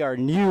hopefully our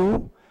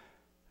new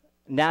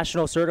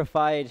national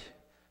certified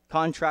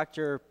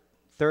contractor,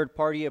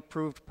 third-party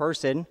approved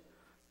person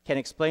can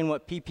explain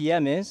what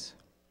ppm is.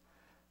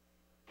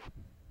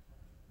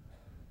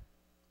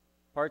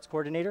 Parts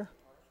coordinator?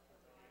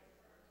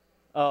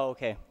 Oh,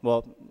 okay.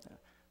 Well,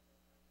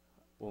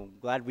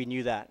 glad we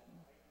knew that.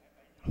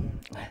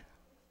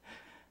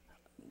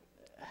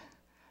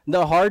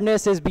 The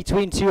hardness is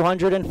between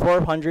 200 and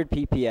 400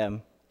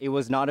 ppm. It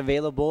was not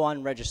available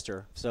on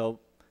register, so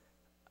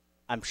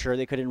I'm sure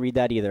they couldn't read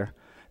that either.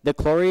 The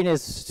chlorine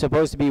is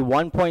supposed to be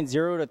 1.0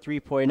 to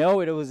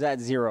 3.0. It was at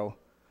 0.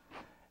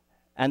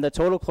 And the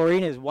total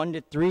chlorine is 1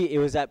 to 3. It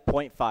was at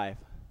 0.5.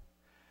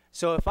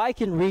 So if I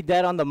can read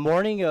that on the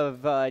morning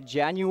of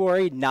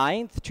January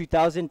 9th,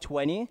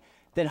 2020,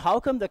 then how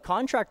come the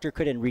contractor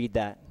couldn't read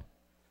that?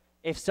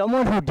 If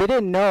someone who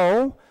didn't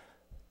know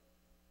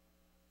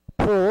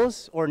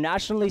pools or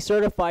nationally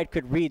certified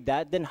could read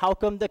that, then how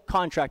come the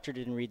contractor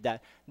didn't read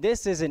that?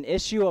 This is an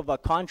issue of a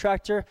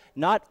contractor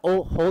not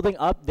holding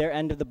up their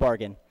end of the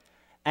bargain.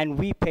 And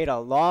we paid a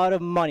lot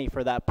of money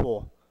for that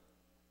pool.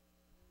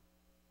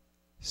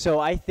 So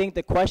I think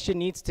the question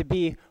needs to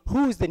be,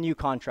 who's the new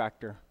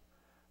contractor?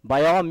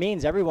 By all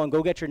means, everyone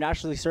go get your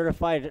nationally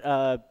certified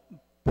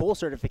pool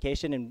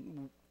certification,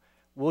 and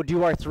we'll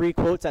do our 3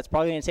 quotes. That's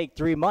probably going to take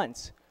 3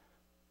 months.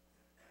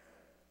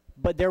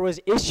 But there was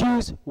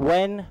issues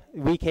when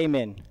we came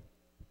in.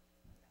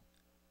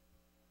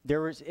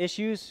 There was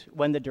issues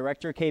when the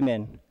director came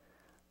in.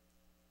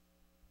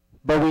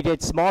 But we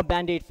did small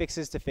Band-Aid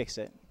fixes to fix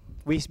it.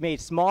 We made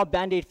small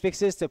Band-Aid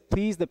fixes to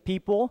please the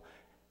people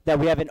that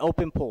we have an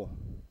open pool.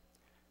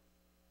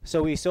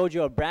 So we sold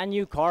you a brand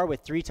new car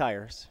with 3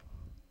 tires.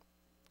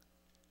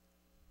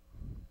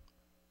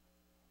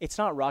 It's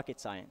not rocket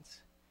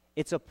science.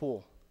 It's a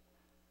pool.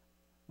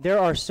 There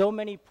are so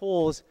many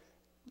pools,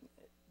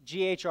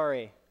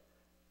 GHRA.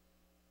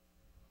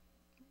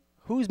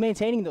 Who's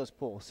maintaining those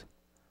pools?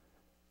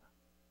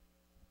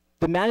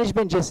 The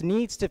management just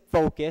needs to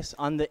focus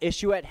on the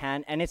issue at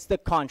hand, and it's the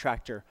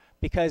contractor,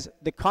 because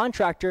the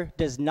contractor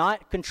does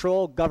not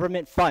control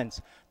government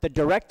funds. The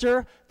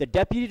director, the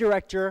deputy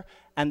director,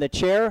 and the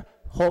chair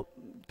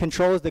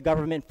controls the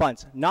government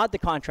funds, not the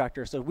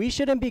contractor. So we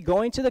shouldn't be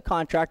going to the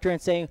contractor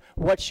and saying,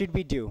 what should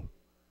we do?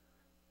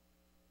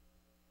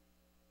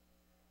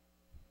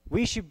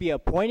 We should be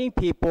appointing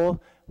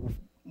people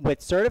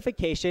with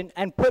certification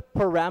and put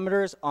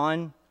parameters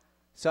on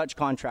such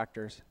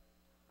contractors.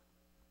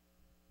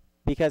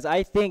 Because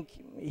I think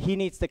he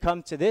needs to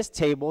come to this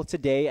table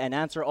today and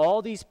answer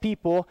all these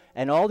people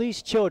and all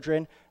these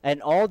children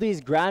and all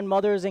these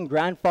grandmothers and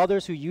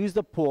grandfathers who use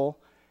the pool,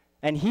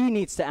 and he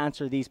needs to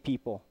answer these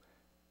people.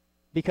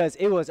 Because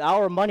it was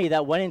our money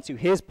that went into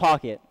his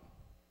pocket.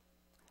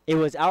 It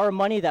was our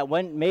money that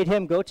made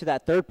him go to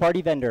that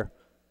third-party vendor.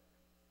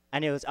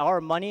 And it was our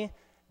money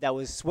that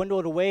was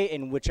swindled away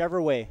in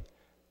whichever way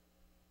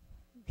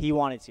he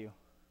wanted to.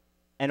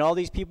 And all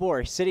these people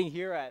are sitting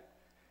here at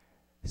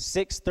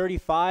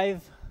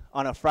 6:35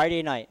 on a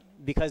Friday night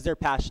because they're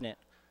passionate.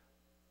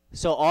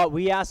 So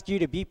we ask you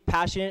to be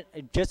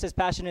passionate, just as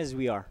passionate as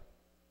we are.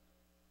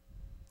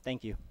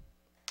 Thank you.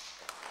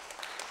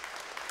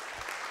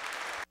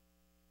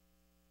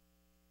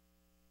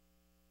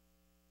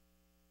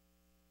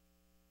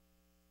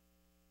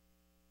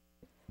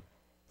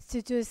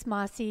 Sutuus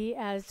Masi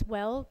as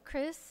well,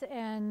 Chris,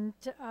 and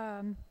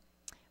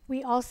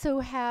we also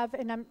have,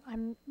 and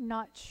I'm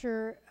not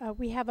sure,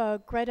 we have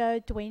a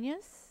Greta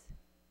Duenas.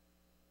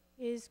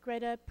 Is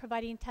Greta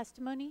providing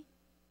testimony?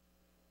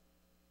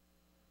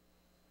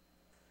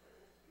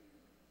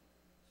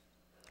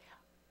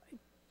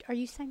 Are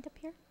you signed up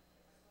here?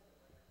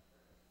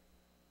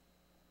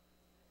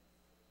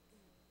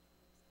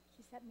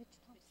 Is that Mitch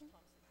Thompson?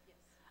 Yes.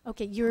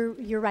 Okay,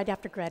 you're right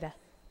after Greta.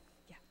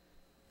 Yeah.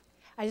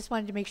 I just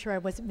wanted to make sure I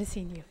wasn't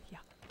missing you. Yeah.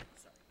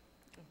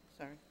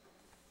 Sorry.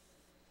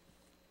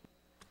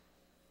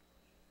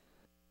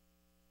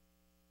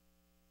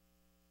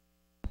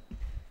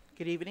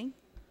 Good evening.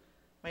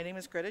 My name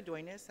is Greta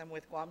Duenas. I'm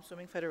with Guam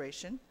Swimming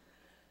Federation.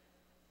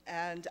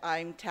 And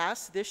I'm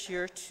tasked this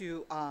year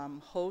to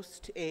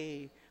host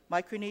a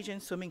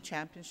Micronesian Swimming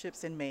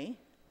Championships in May.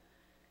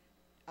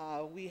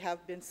 We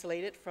have been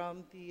slated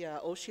from the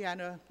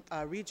Oceania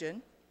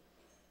region,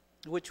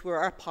 which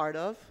we're a part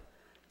of,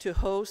 to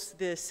host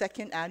the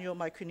 2nd annual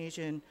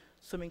Micronesian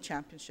Swimming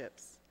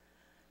Championships.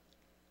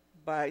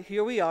 But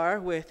here we are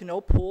with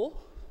no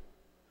pool.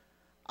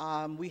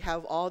 We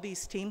have all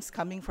these teams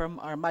coming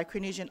from our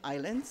Micronesian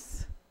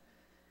islands.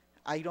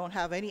 I don't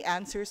have any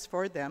answers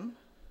for them,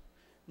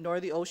 nor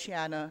the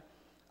Oceania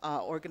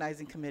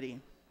organizing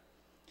committee.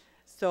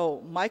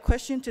 So my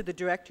question to the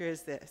director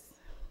is this.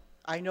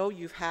 I know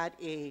you've had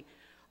a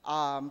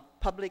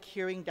public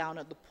hearing down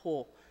at the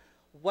pool.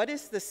 What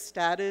is the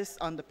status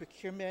on the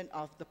procurement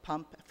of the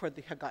pump for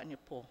the Hagåtña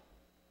pool?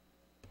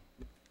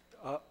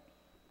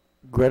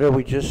 Greta,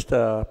 we just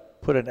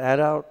put an ad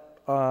out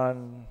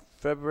on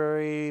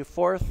February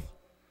 4th.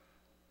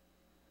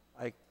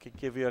 I could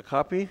give you a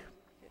copy.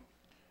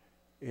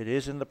 It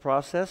is in the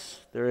process.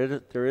 There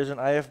is an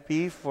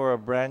IFB for a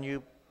brand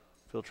new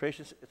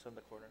filtration. It's on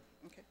the corner.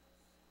 Okay.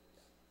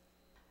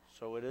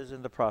 So it is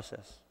in the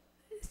process.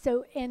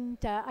 So, and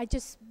I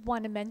just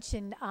want to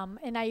mention,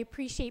 and I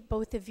appreciate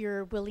both of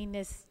your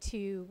willingness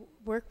to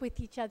work with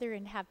each other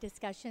and have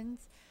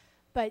discussions,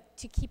 but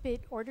to keep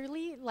it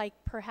orderly, like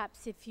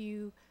perhaps if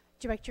you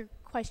direct your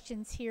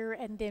questions here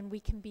and then we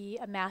can be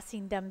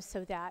amassing them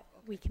so that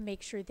we can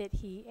make sure that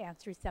he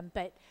answers them.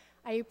 But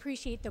I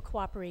appreciate the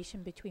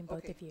cooperation between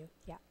both of you.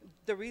 Yeah.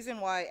 The reason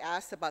why I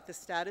asked about the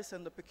status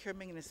on the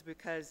procurement is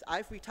because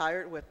I've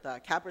retired with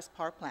Cabras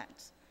Power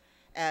Plant,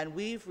 and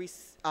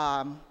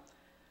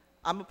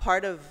I'm a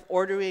part of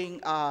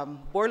ordering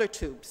boiler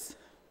tubes.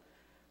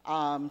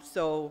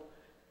 So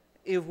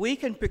if we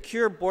can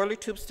procure boiler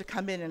tubes to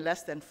come in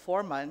less than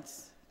 4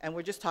 months, and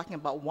we're just talking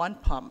about one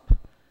pump,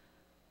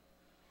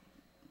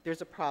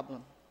 there's a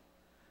problem.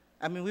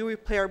 I mean, we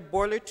repair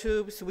boiler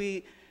tubes,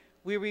 we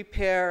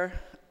repair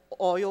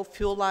oil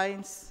fuel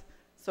lines.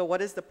 So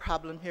what is the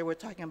problem here? We're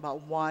talking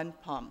about one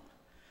pump,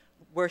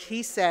 where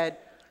he said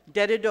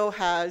Dedido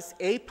has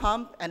a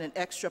pump and an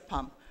extra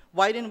pump.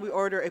 Why didn't we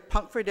order a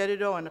pump for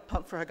Dedido and a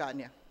pump for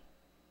Hagåtña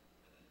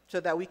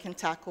so that we can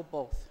tackle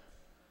both?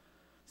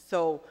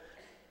 So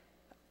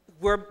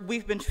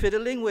we've been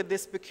fiddling with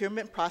this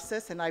procurement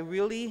process, and I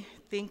really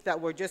think that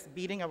we're just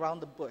beating around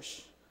the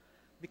bush.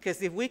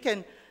 Because if we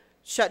can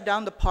shut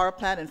down the power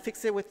plant and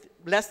fix it with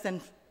less than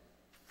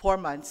 4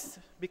 months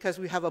because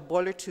we have a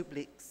boiler tube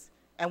leaks,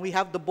 and we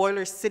have the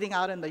boilers sitting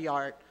out in the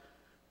yard.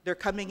 They're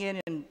coming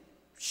in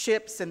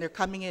ships, and they're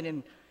coming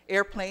in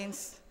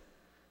airplanes,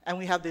 and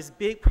we have this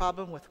big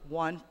problem with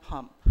one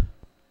pump.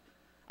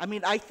 I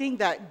mean, I think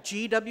that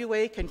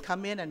GWA can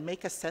come in and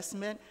make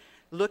assessment,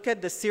 look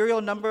at the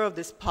serial number of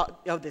this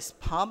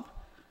pump,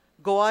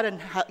 go out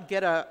and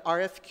get a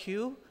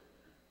RFQ.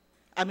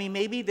 I mean,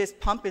 maybe this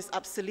pump is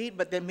obsolete,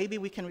 but then maybe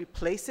we can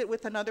replace it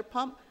with another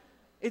pump.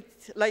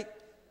 It's like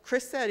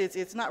Chris said,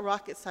 it's not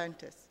rocket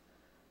scientists.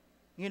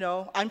 You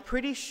know, I'm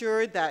pretty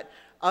sure that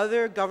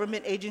other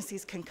government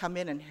agencies can come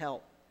in and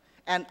help.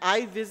 And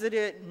I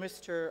visited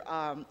Mr.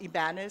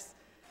 Ibanez,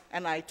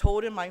 and I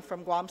told him I'm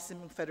from Guam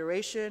Swimming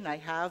Federation. I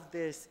have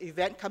this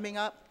event coming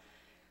up,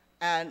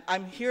 and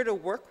I'm here to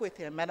work with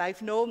him. And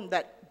I've known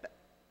that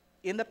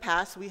in the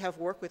past we have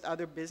worked with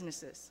other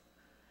businesses.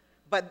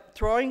 But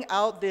throwing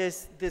out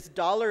this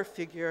dollar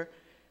figure,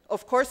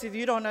 of course, if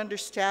you don't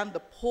understand the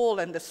pool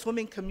and the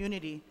swimming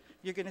community,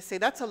 you're going to say,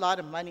 that's a lot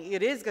of money.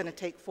 It is going to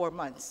take 4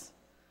 months.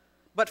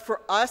 But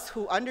for us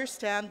who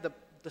understand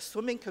the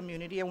swimming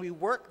community, and we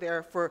work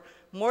there for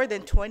more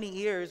than 20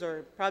 years,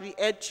 or probably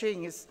Ed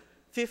Ching is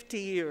 50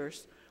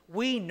 years,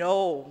 we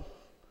know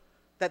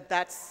that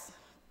that's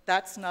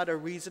not a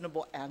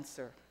reasonable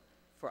answer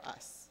for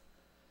us.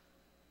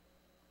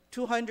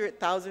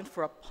 $200,000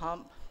 for a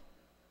pump,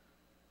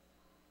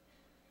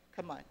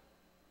 come on.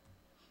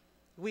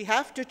 We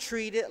have to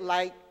treat it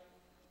like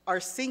our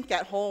sink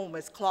at home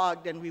is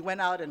clogged and we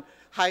went out and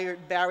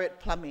hired Barrett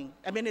Plumbing.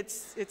 I mean,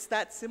 it's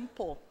that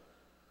simple.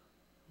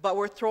 But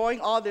we're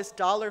throwing all this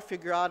dollar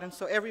figure out, and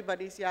so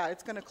everybody's, yeah,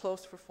 it's going to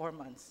close for 4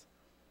 months.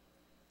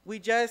 We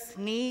just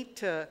need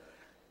to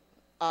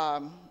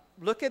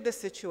look at the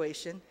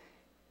situation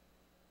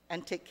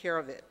and take care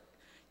of it.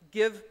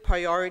 Give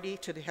priority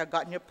to the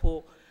Hagåtña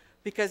pool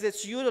because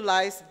it's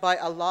utilized by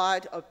a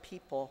lot of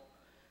people.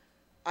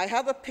 I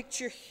have a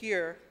picture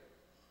here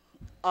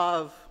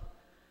of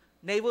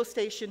Naval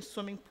Station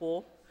swimming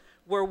pool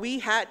where we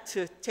had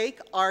to take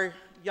our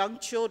young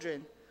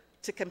children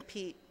to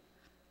compete.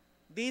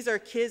 These are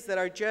kids that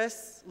are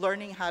just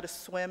learning how to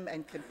swim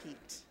and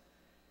compete.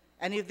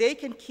 And if they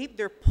can keep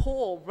their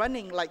pool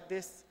running like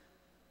this,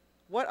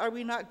 what are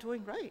we not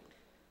doing right?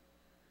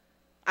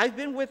 I've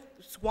been with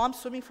Guam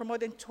Swimming for more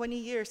than 20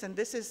 years, and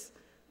this is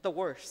the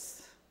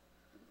worst.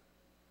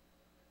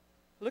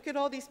 Look at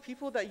all these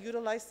people that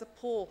utilize the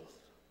pool,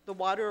 the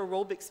water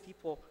aerobics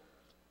people.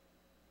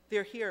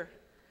 They're here.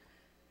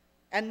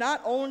 And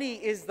not only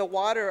is the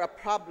water a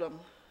problem,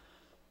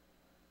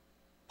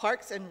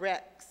 Parks and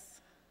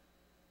Recs,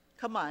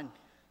 come on.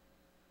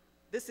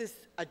 This is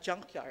a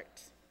junkyard.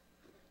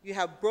 You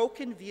have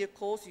broken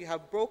vehicles, you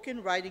have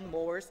broken riding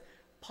mowers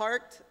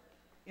parked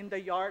in the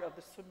yard of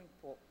the swimming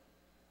pool.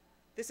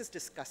 This is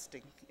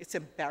disgusting. It's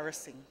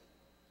embarrassing.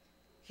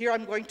 Here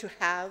I'm going to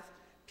have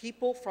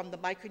people from the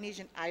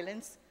Micronesian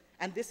islands,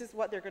 and this is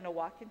what they're going to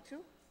walk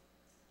into?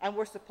 And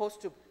we're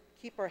supposed to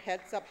keep our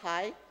heads up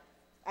high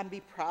and be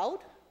proud?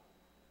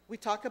 We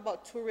talk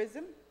about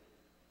tourism.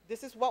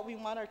 This is what we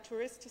want our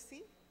tourists to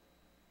see?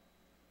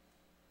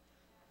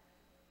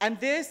 And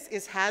this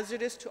is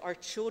hazardous to our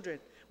children.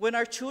 When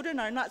our children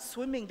are not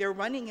swimming, they're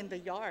running in the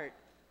yard.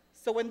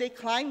 So when they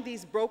climb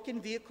these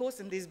broken vehicles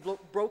and these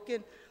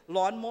broken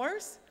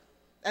lawnmowers,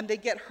 and they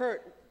get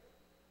hurt,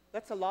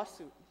 that's a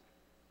lawsuit.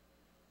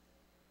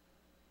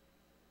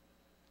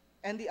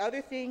 And the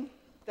other thing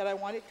that I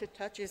wanted to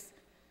touch is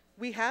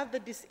we have the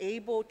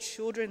disabled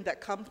children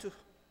that come to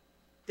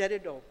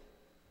Dedido,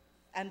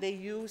 and they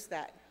use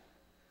that,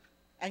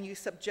 and you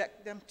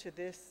subject them to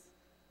this.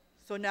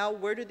 So now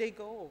where do they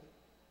go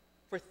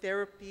for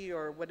therapy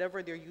or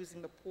whatever they're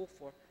using the pool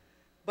for?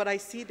 But I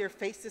see their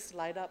faces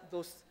light up,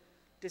 those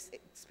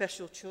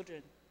special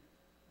children.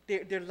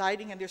 They're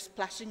lighting and they're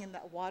splashing in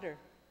that water.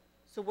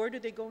 So where do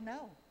they go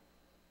now?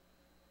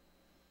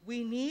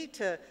 We need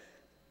to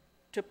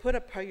put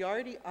a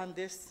priority on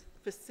this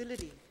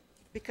facility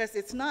because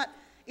it's not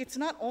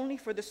only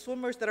for the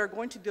swimmers that are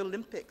going to the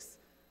Olympics.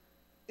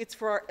 It's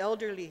for our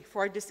elderly,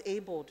 for our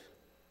disabled.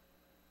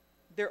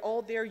 They're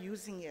all there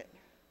using it.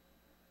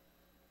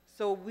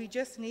 So we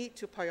just need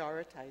to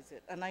prioritize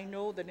it. And I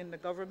know that in the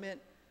government,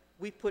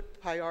 we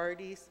put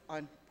priorities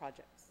on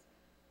projects.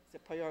 Is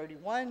it priority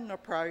 1 or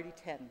priority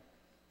 10?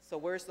 So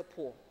where's the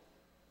pool?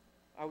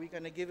 Are we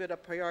going to give it a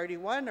priority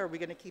 1 or are we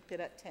going to keep it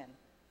at 10?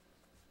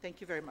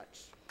 Thank you very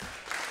much.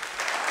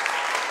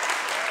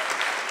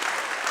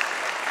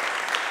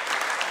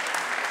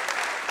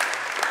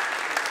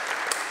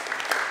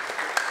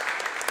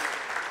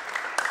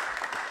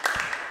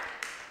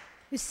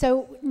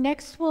 So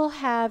next we'll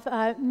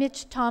have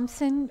Mitch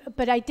Thompson,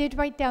 but I did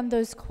write down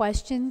those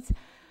questions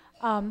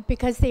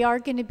because they are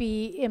going to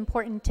be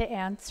important to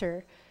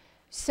answer.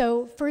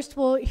 So first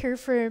we'll hear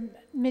from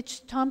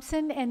Mitch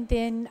Thompson, and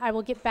then I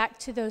will get back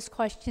to those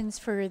questions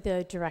for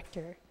the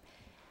director.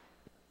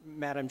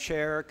 Madam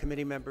Chair,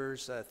 committee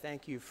members,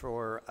 thank you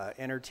for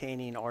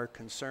entertaining our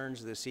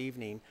concerns this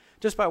evening.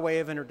 Just by way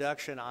of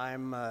introduction,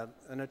 I'm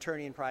an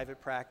attorney in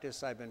private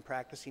practice. I've been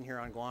practicing here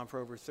on Guam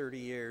for over 30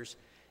 years.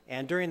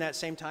 And during that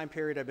same time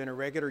period, I've been a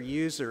regular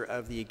user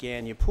of the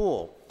Agana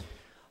pool.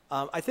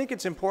 I think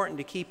it's important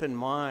to keep in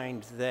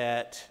mind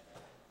that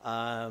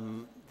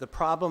the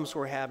problems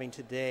we're having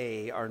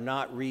today are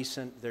not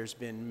recent. There's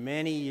been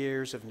many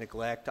years of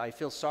neglect. I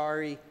feel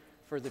sorry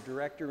for the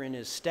director and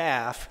his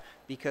staff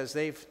because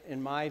they've,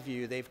 in my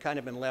view, they've kind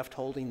of been left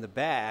holding the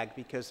bag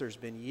because there's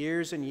been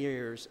years and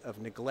years of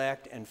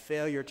neglect and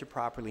failure to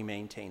properly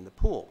maintain the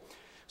pool.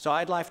 So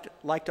I'd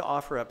like to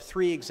offer up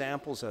 3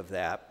 examples of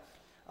that.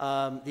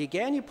 The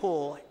Agana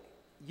pool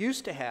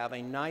used to have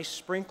a nice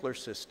sprinkler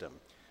system,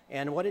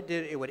 and what it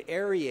did, it would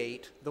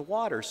aerate the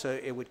water, so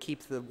it would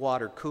keep the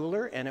water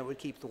cooler and it would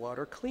keep the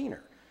water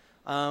cleaner.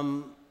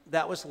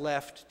 That was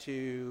left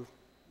to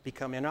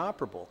become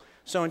inoperable.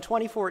 So in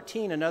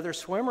 2014, another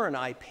swimmer and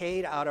I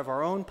paid out of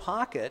our own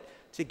pocket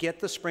to get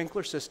the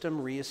sprinkler system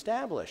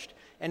reestablished,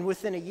 and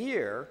within a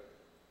year,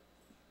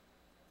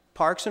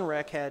 Parks and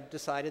Rec had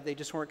decided they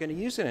just weren't going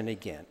to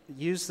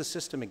use the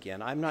system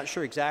again. I'm not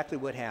sure exactly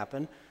what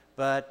happened,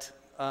 but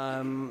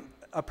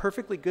a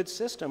perfectly good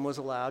system was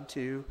allowed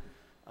to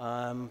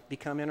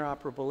become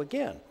inoperable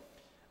again.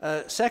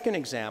 Second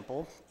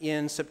example,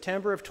 in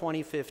September of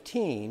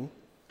 2015,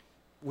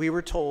 we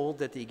were told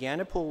that the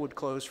Agana pool would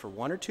close for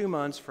 1 or 2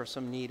 months for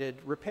some needed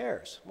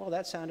repairs. Well,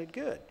 that sounded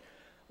good.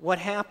 What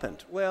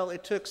happened? Well,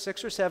 it took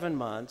 6 or 7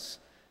 months,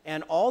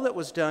 and all that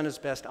was done, as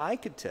best I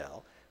could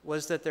tell,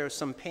 was that there was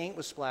some paint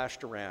was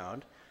splashed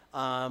around.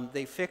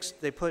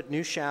 They put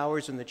new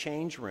showers in the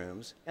change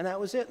rooms, and that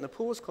was it. And the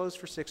pool was closed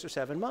for 6 or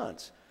 7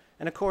 months.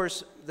 And of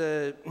course,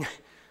 the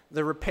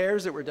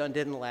repairs that were done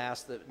didn't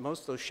last.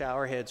 Most of those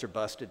shower heads are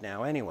busted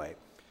now anyway.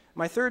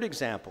 My third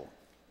example,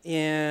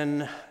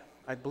 in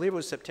I believe it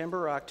was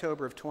September or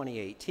October of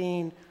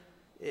 2018,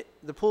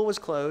 the pool was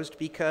closed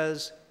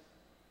because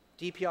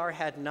DPR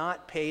had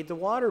not paid the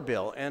water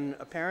bill, and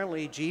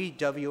apparently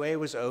GWA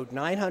was owed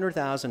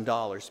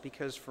 $900,000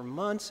 because for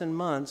months and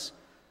months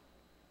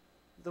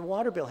the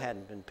water bill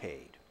hadn't been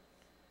paid.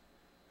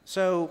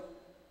 So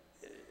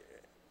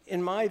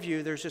in my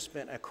view, there's just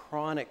been a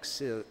chronic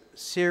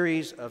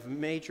series of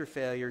major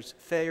failures,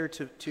 failure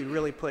to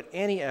really put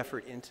any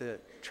effort into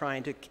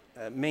trying to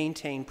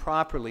maintain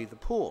properly the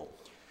pool.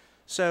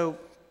 So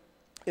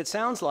it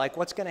sounds like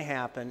what's going to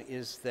happen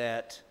is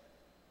that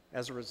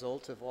as a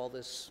result of all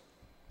this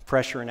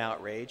pressure and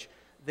outrage,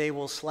 they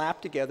will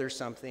slap together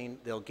something,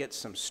 they'll get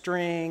some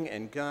string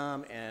and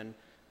gum and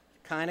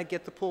kind of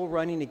get the pool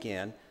running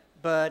again.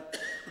 But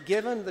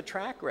given the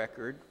track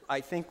record, I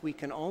think we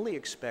can only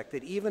expect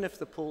that even if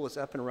the pool is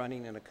up and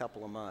running in a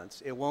couple of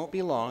months, it won't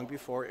be long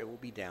before it will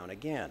be down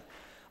again.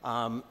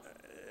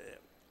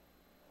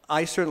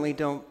 I certainly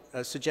don't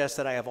suggest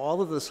that I have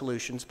all of the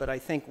solutions, but I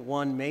think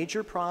one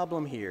major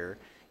problem here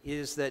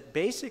is that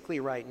basically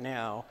right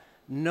now,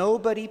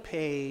 nobody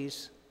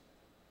pays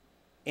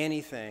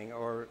anything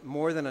or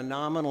more than a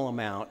nominal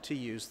amount to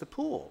use the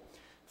pool.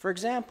 For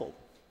example,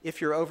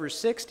 if you're over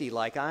 60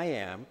 like I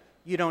am,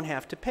 you don't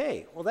have to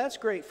pay. Well, that's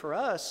great for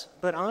us,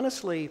 but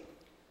honestly,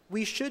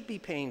 we should be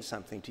paying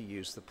something to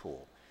use the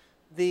pool.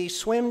 The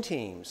swim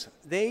teams,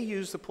 they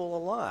use the pool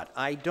a lot.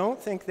 I don't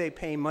think they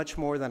pay much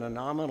more than a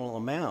nominal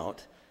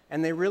amount,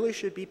 and they really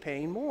should be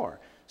paying more.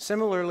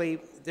 Similarly,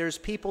 there's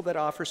people that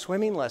offer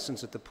swimming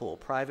lessons at the pool,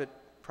 private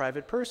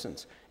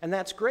persons, and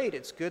that's great.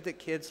 It's good that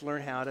kids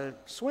learn how to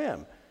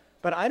swim,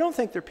 but I don't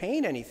think they're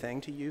paying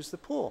anything to use the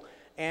pool.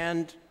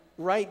 And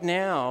right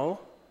now,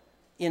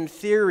 in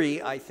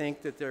theory, I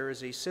think that there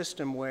is a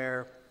system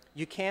where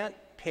you can't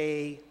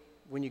pay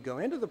when you go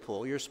into the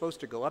pool. You're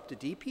supposed to go up to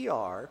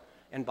DPR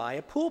and buy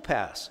a pool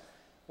pass.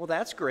 Well,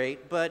 that's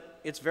great, but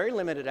it's very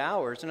limited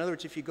hours. In other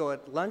words, if you go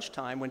at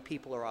lunchtime when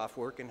people are off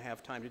work and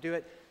have time to do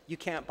it, you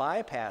can't buy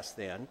a pass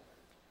then.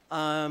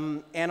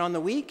 And on the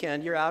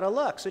weekend, you're out of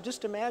luck. So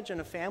just imagine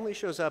a family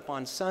shows up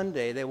on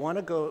Sunday, they want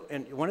to go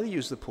and want to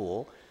use the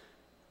pool,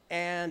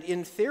 and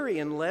in theory,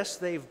 unless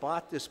they've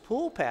bought this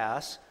pool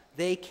pass,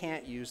 they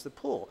can't use the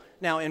pool.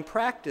 Now, in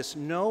practice,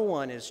 no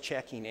one is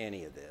checking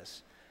any of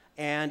this.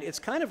 And it's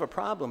kind of a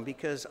problem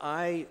because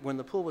when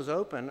the pool was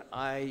open,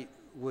 I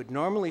would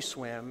normally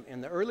swim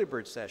in the early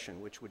bird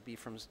session, which would be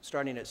from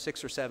starting at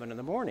 6 or 7 in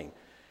the morning.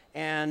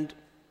 And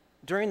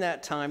during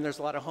that time, there's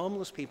a lot of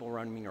homeless people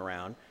running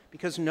around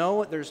because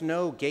there's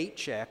no gate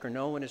check or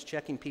no one is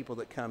checking people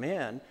that come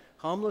in.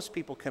 Homeless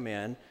people come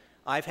in.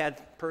 I've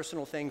had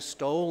personal things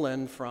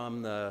stolen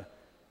from the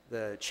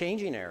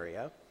changing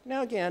area.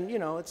 Now again,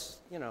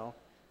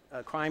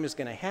 crime is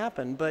going to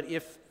happen, but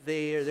if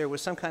there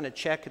was some kind of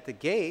check at the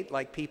gate,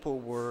 like people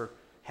were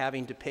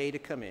having to pay to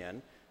come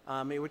in,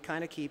 it would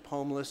kind of keep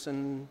homeless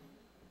and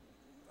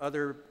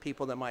other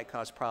people that might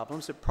cause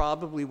problems, it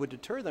probably would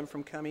deter them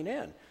from coming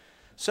in.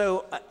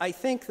 So I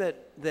think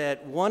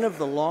that one of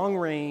the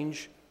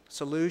long-range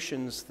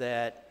solutions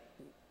that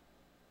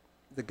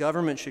the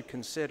government should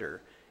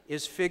consider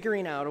is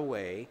figuring out a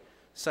way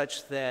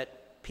such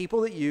that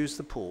people that use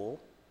the pool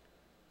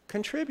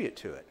contribute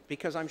to it.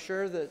 Because I'm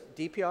sure that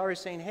DPR is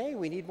saying, hey,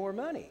 we need more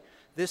money.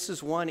 This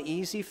is one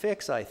easy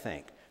fix, I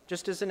think.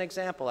 Just as an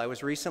example, I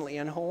was recently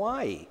in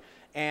Hawaii,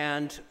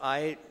 and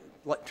I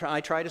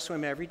try to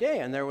swim every day,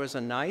 and there was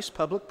a nice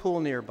public pool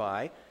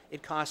nearby.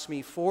 It cost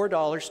me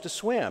 $4 to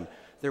swim.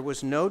 There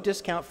was no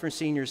discount for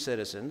senior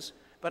citizens,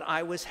 but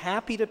I was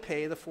happy to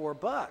pay the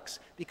 $4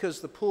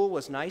 because the pool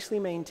was nicely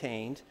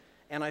maintained,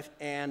 and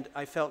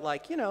I felt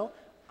like, you know,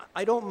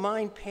 I don't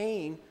mind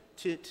paying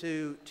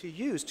to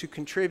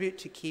contribute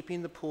to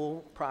keeping the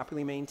pool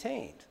properly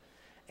maintained.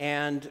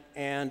 And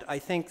I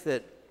think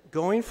that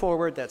going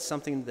forward, that's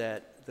something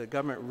that the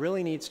government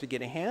really needs to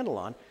get a handle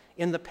on.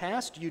 In the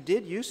past,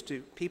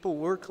 people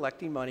were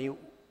collecting money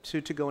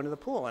to go into the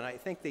pool, and I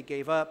think they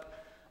gave up.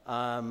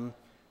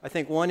 I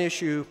think one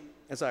issue,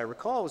 as I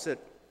recall, was that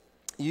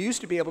you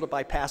used to be able to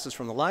buy passes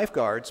from the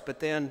lifeguards, but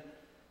then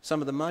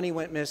some of the money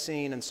went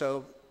missing, and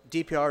so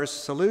DPR's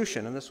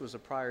solution, and this was a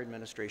prior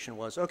administration,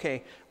 was,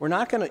 okay,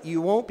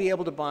 you won't be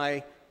able to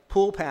buy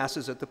pool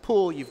passes at the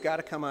pool. You've got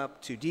to come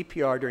up to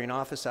DPR during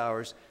office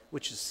hours,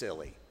 which is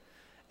silly.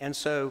 And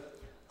so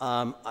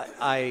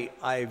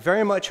I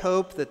very much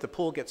hope that the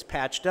pool gets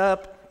patched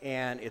up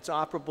and it's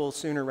operable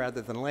sooner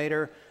rather than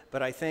later,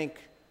 but I think,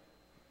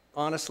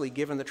 honestly,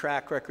 given the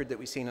track record that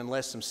we've seen,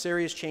 unless some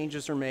serious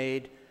changes are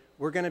made,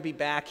 we're going to be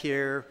back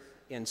here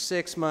in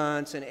 6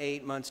 months and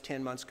 8 months,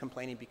 10 months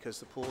complaining because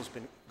the pool's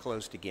been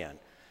closed again.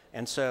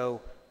 And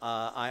so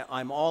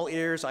I'm all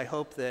ears. I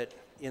hope that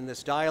in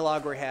this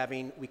dialogue we're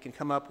having, we can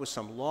come up with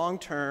some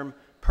long-term,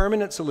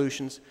 permanent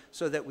solutions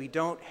so that we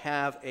don't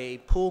have a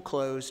pool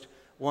closed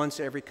once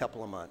every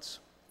couple of months.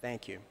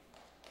 Thank you.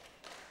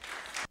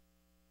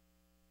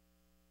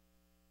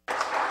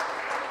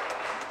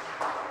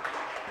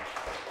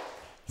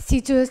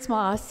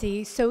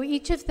 So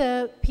each of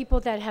the people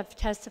that have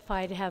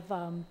testified have,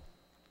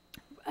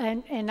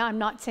 and I'm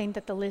not saying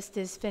that the list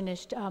is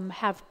finished,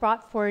 have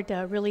brought forward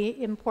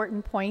really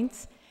important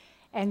points.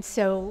 And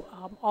so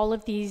all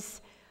of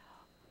these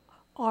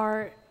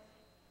are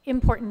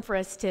important for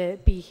us to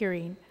be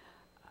hearing.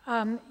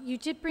 You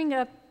did bring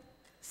up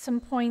some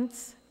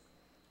points,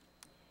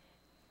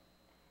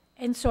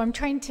 and so I'm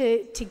trying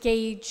to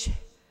gauge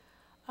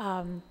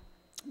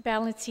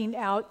balancing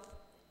out,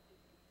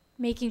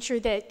 making sure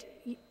that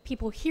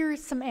people hear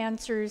some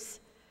answers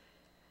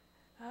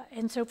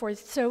and so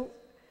forth. So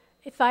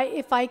if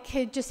I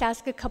could just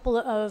ask a couple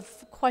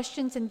of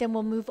questions, and then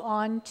we'll move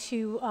on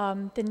to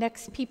the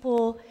next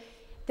people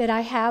that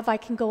I have. I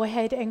can go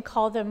ahead and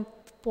call them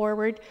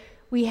forward.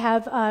 We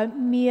have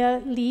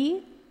Mia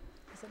Lee.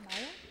 Is it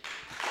Maya?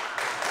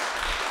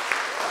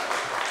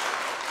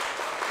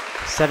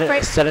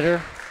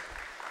 Senator,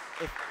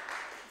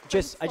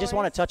 I just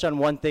want to touch on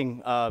one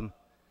thing.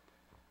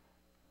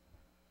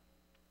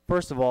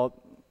 First of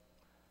all,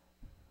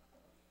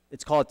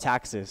 it's called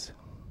taxes.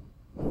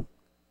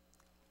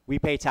 We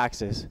pay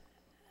taxes.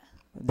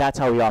 That's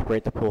how we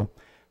operate the pool.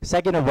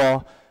 Second of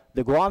all,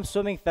 the Guam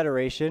Swimming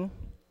Federation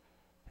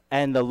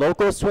and the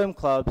local swim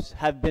clubs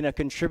have been a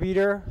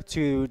contributor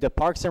to the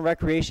Parks and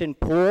Recreation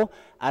pool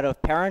out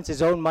of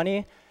parents' own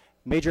money.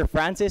 Major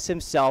Francis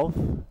himself,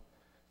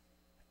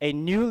 a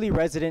newly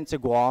resident to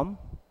Guam,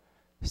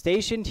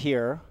 stationed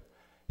here,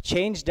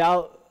 changed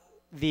out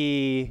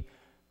the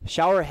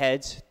shower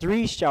heads,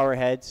 3 shower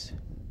heads,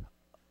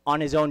 on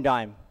his own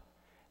dime.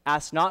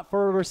 Asked not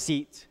for a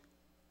receipt,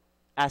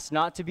 asked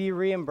not to be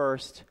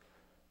reimbursed,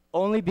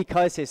 only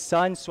because his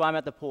son swam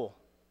at the pool.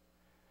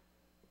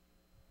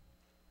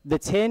 The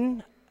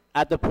tin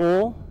at the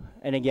pool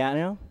in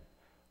Agano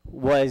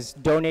was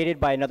donated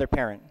by another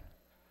parent.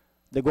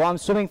 The Guam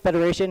Swimming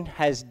Federation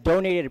has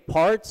donated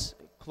parts,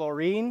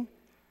 chlorine,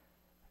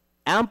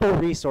 ample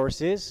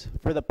resources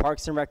for the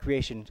Parks and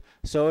Recreation.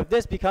 So if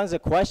this becomes a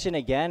question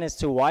again as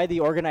to why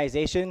the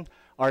organization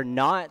are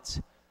not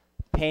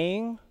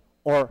paying,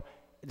 or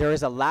there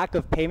is a lack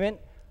of payment,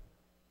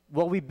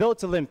 well, we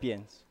built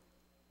Olympians.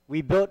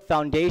 We built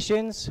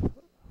foundations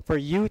for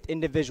youth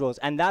individuals,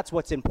 and that's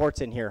what's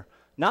important here.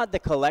 Not the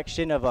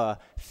collection of a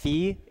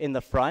fee in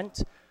the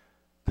front,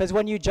 because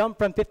when you jump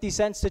from 50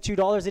 cents to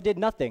 $2, it did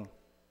nothing.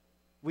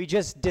 We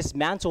just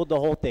dismantled the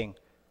whole thing.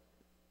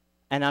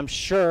 And I'm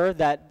sure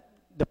that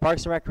the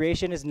Parks and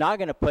Recreation is not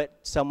going to put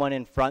someone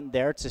in front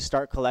there to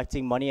start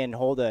collecting money and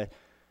hold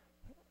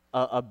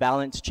a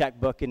balanced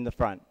checkbook in the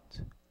front.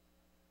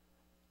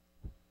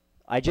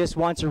 I just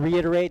want to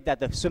reiterate that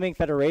the Swimming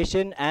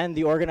Federation and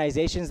the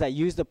organizations that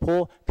use the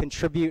pool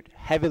contribute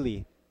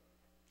heavily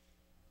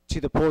to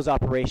the pool's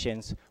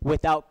operations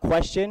without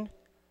question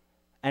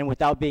and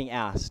without being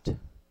asked.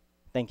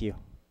 Thank you.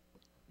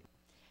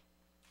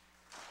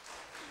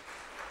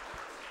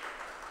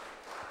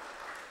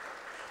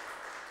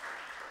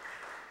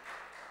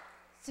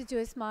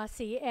 Seduis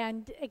Masi.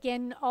 And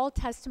again, all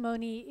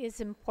testimony is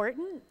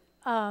important,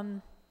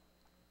 and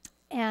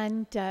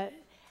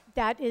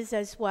that is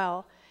as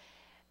well.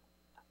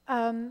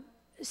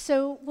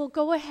 So we'll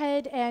go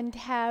ahead and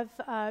have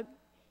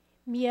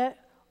Mia.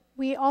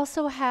 We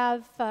also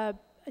have,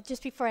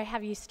 just before I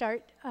have you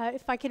start,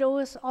 if I could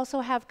also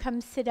have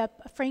come sit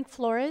up Frank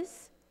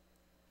Flores.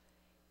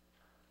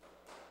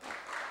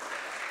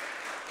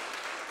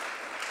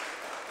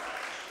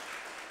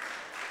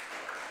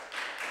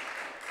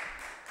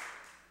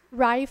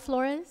 Rai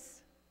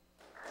Flores.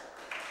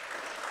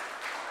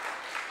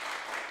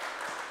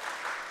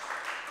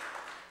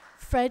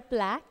 Fred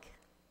Black.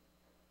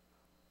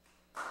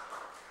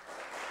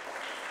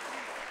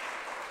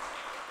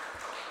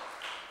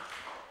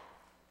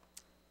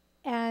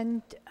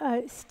 And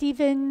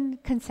Stephen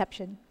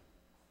Conception.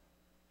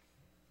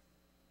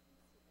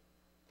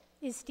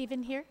 Is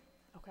Stephen here?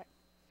 Okay.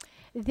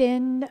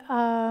 Then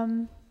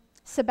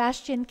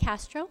Sebastian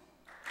Castro.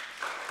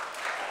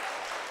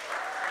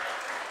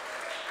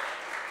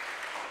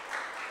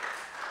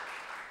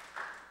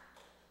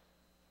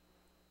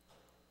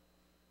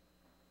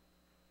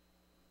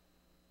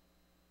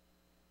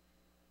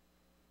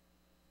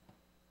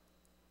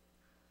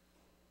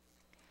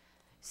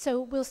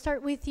 So we'll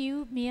start with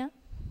you, Mia.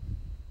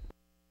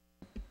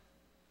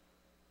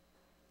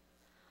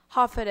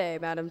 Hafide,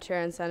 Madam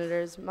Chair and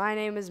Senators. My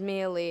name is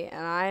Mia Lee,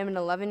 and I am an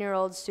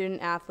 11-year-old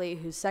student athlete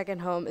whose second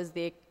home is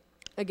the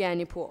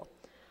Agani Pool.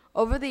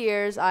 Over the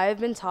years, I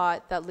have been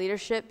taught that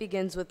leadership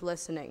begins with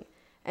listening,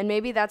 and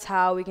maybe that's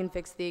how we can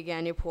fix the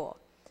Agani Pool.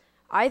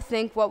 I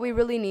think what we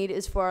really need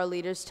is for our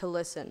leaders to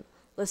listen.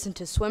 Listen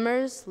to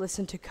swimmers,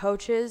 listen to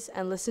coaches,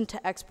 and listen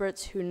to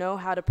experts who know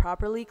how to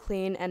properly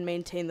clean and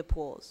maintain the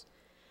pools.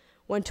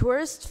 When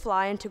tourists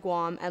fly into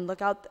Guam and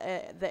look out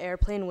the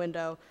airplane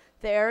window,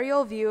 the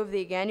aerial view of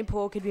the Agani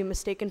Pool could be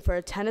mistaken for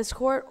a tennis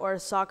court or a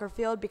soccer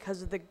field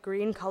because of the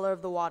green color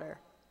of the water.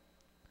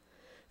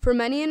 For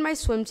many in my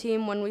swim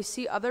team, when we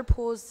see other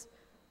pools,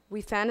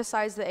 we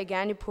fantasize the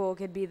Agani Pool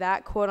could be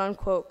that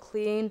quote-unquote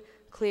clean,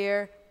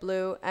 clear,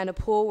 blue, and a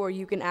pool where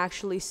you can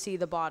actually see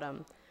the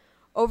bottom.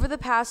 Over the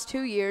past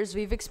 2 years,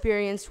 we've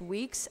experienced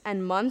weeks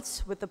and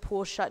months with the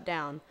pool shut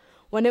down.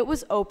 When it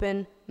was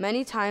open,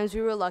 many times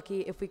we were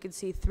lucky if we could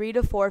see 3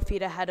 to 4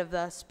 feet ahead of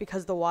us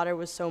because the water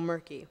was so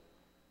murky.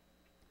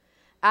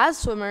 As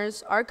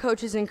swimmers, our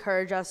coaches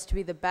encourage us to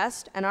be the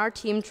best, and our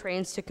team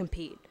trains to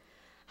compete.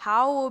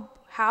 How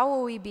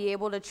will we be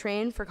able to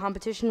train for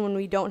competition when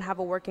we don't have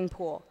a working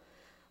pool?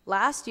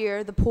 Last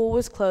year, the pool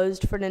was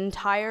closed for an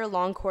entire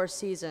long course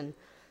season.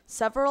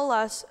 Several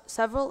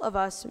of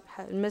us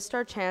had missed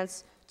our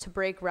chance to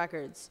break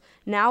records.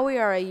 Now we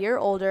are a year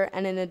older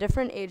and in a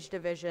different age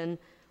division.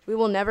 We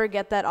will never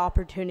get that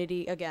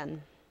opportunity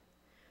again.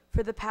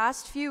 For the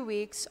past few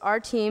weeks, our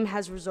team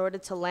has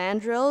resorted to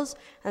land drills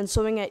and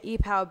swimming at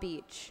Ipao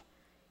Beach.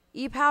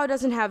 Ipao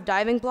doesn't have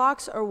diving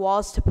blocks or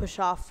walls to push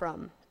off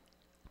from,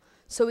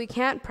 so we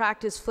can't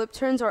practice flip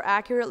turns or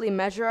accurately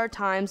measure our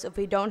times if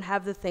we don't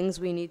have the things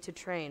we need to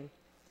train.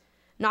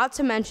 Not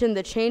to mention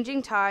the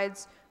changing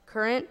tides,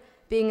 current,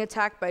 being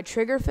attacked by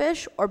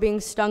triggerfish, or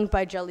being stung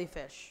by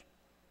jellyfish.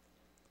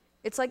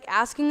 It's like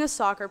asking a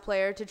soccer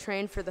player to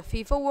train for the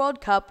FIFA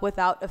World Cup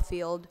without a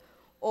field,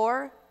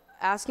 or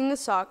asking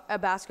a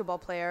basketball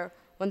player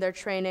when they're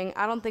training.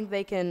 I don't think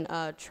they can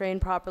train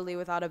properly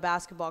without a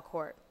basketball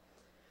court.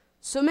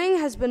 Swimming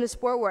has been a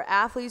sport where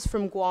athletes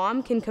from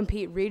Guam can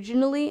compete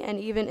regionally and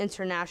even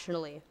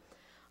internationally.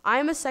 I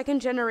am a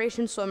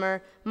second-generation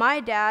swimmer. My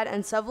dad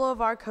and several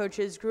of our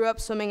coaches grew up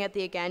swimming at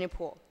the Agani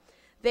Pool.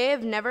 They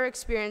have never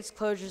experienced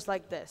closures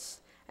like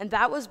this, and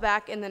that was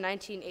back in the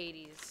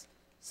 1980s.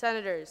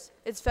 Senators,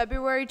 it's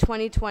February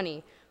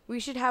 2020. We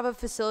should have a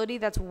facility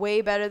that's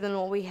way better than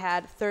what we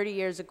had 30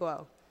 years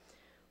ago.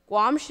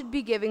 Guam should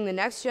be giving the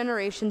next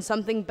generation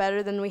something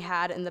better than we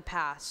had in the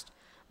past.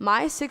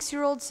 My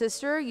 6-year-old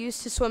sister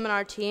used to swim in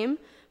our team,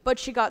 but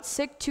she got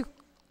sick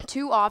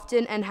too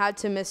often and had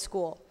to miss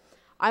school.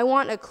 I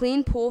want a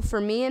clean pool for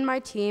me and my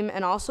team,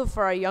 and also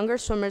for our younger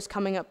swimmers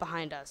coming up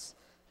behind us.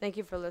 Thank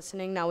you for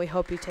listening. Now we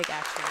hope you take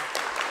action.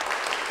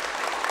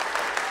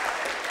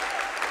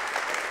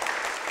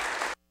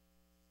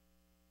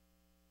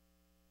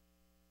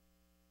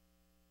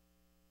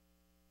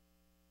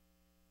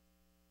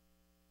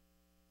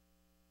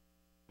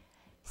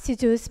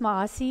 Sidus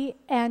Maasi.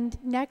 And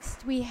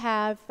next we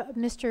have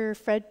Mr.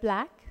 Fred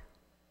Black.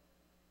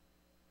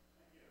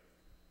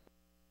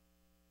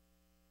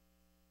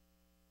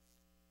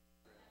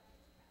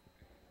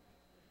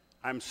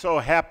 I'm so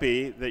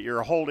happy that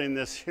you're holding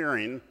this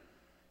hearing.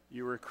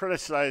 You were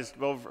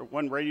criticized over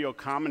one radio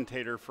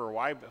commentator for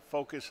why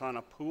focus on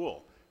a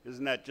pool.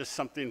 Isn't that just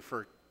something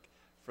for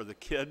the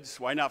kids?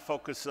 Why not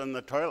focus on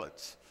the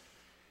toilets?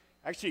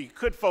 Actually, you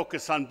could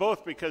focus on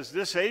both because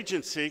this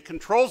agency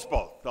controls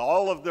both.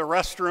 All of the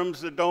restrooms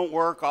that don't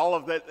work, all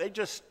of that, they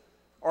just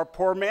are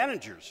poor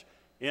managers.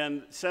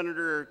 And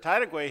Senator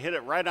Taitano hit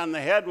it right on the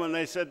head when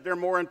they said they're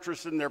more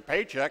interested in their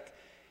paycheck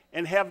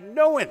and have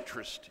no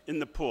interest in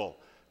the pool.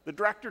 The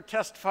director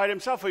testified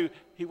himself.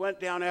 He went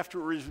down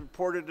after it was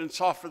reported and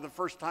saw for the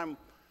first time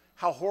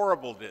how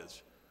horrible it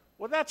is.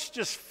 Well, that's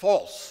just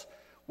false.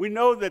 We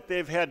know that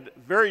they've had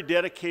very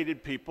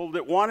dedicated people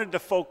that wanted to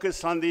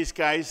focus on these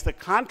guys. The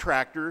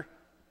contractor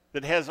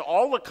that has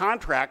all the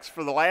contracts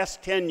for the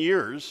last 10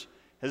 years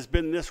has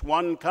been this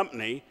one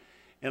company.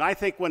 And I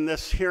think when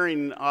this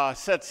hearing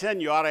sets in,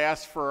 you ought to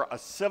ask for a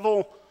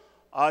civil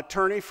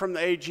attorney from the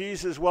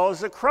AGs as well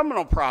as a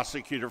criminal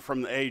prosecutor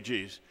from the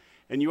AGs.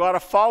 And you ought to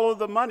follow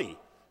the money.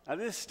 Now,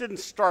 this didn't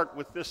start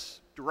with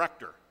this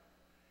director.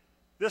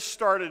 This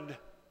started,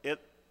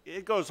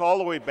 it goes all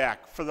the way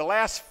back. For the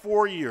last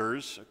 4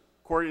 years,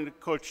 according to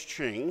Coach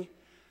Ching,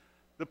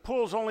 the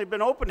pool's only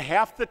been open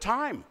half the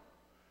time.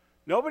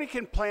 Nobody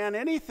can plan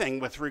anything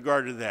with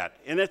regard to that.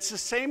 And it's the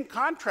same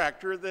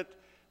contractor that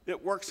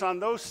works on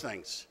those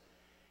things.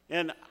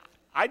 And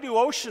I do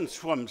ocean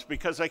swims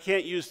because I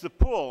can't use the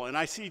pool. And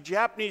I see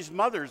Japanese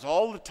mothers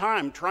all the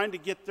time trying to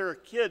get their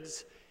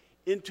kids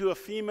into a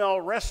female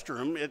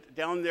restroom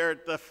down there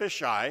at the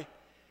fisheye,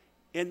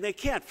 and they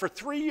can't. For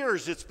 3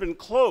 years, it's been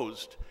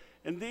closed.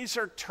 And these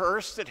are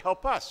tourists that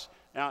help us.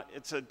 Now,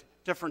 it's a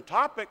different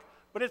topic,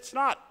 but it's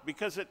not,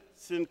 because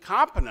it's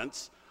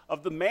incompetence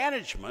of the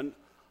management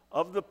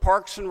of the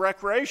Parks and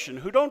Recreation,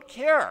 who don't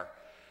care.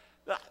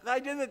 The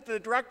idea that the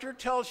director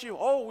tells you,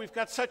 oh, we've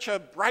got such a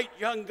bright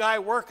young guy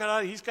working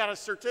on it, he's got a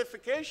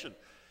certification.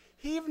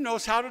 He even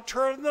knows how to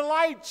turn the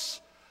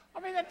lights. I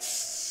mean, that's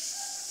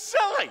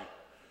silly.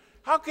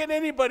 How can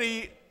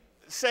anybody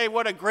say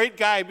what a great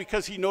guy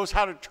because he knows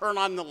how to turn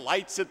on the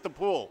lights at the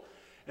pool?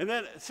 And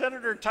then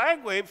Senator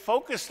Tagway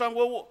focused on,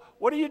 well,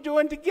 what are you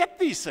doing to get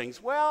these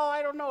things? Well,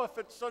 I don't know. If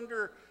it's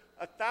under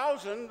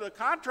 1,000, the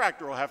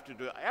contractor will have to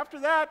do it. After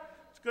that,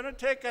 it's going to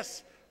take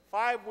us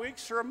 5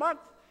 weeks or a month.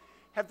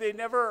 Have they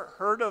never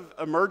heard of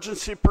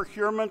emergency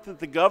procurement, that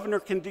the governor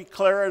can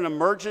declare an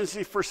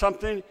emergency for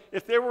something?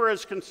 If they were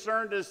as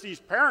concerned as these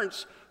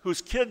parents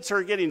whose kids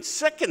are getting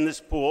sick in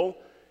this pool,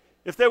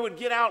 if they would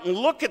get out and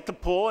look at the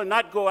pool and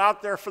not go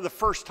out there for the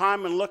first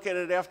time and look at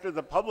it after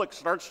the public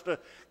starts to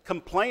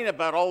complain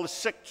about all the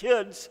sick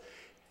kids,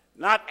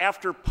 not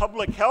after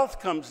public health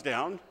comes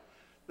down.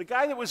 The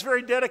guy that was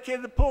very dedicated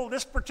to the pool,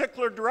 this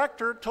particular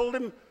director told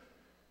him,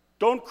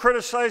 don't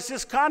criticize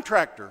this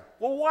contractor.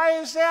 Well, why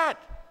is that?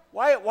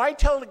 Why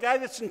tell the guy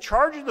that's in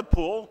charge of the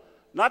pool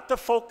not to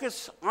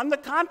focus on the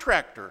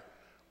contractor?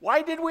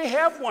 Why did we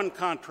have one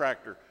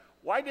contractor?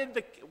 Why did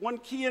the one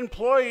key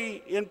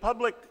employee in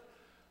the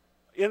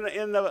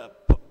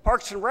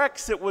Parks and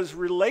Recs that was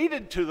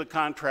related to the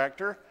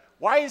contractor,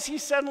 why has he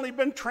suddenly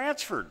been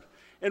transferred?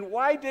 And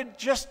why did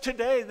just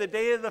today, the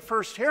day of the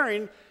first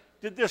hearing,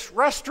 did this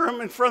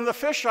restroom in front of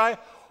the fisheye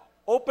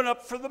open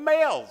up for the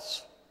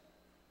males?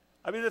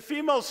 I mean, the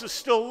females is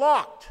still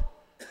locked.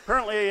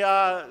 Apparently,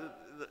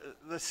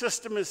 the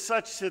system is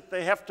such that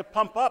they have to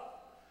pump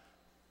up,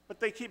 but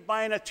they keep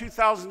buying a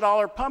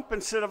 $2,000 pump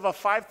instead of a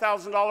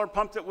 $5,000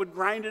 pump that would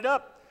grind it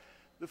up.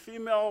 The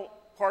female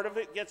part of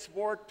it gets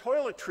more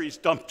toiletries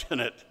dumped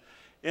in it,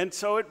 and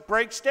so it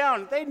breaks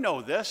down. They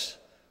know this.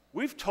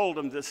 We've told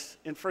them this,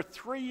 and for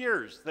 3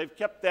 years they've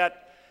kept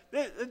that.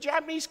 The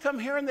Japanese come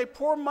here and they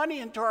pour money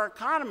into our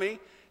economy,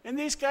 and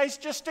these guys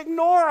just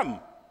ignore them.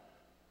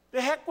 The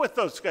heck with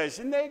those guys,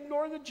 and they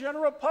ignore the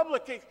general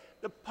public.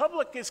 The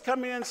public is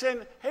coming in and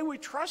saying, hey, we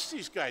trust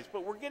these guys,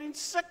 but we're getting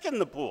sick in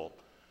the pool.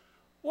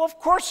 Well, of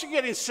course you're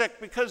getting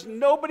sick, because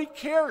nobody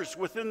cares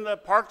within the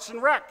Parks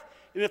and Rec.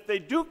 And if they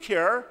do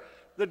care,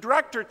 the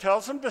director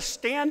tells them to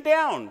stand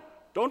down.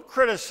 Don't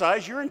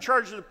criticize. You're in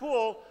charge of the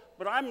pool,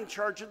 but I'm in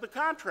charge of the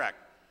contract.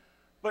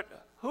 But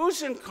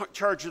who's in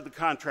charge of the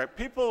contract?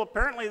 People,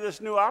 apparently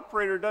this new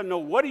operator doesn't know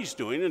what he's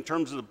doing in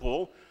terms of the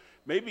pool.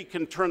 Maybe he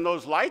can turn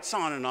those lights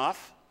on and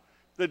off.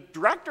 The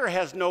director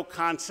has no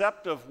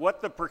concept of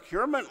what the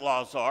procurement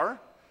laws are.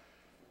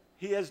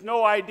 He has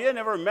no idea,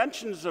 never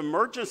mentions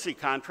emergency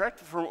contract.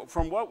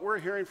 From what we're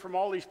hearing from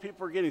all these people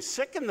who are getting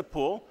sick in the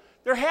pool,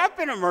 there have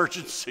been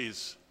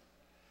emergencies.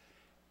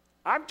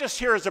 I'm just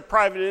here as a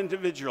private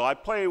individual. I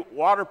play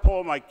water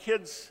polo. My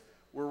kids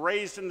were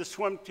raised in the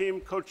swim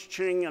team. Coach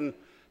Ching and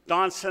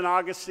Don St.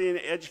 Augustine,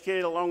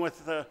 educated along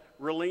with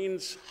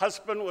Ralene's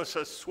husband, was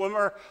a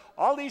swimmer.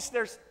 All these,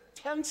 there's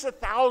tens of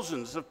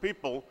thousands of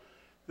people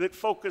that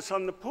focus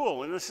on the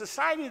pool. In a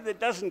society that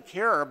doesn't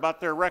care about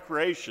their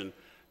recreation,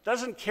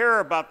 doesn't care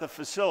about the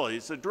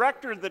facilities, a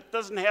director that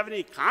doesn't have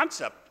any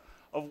concept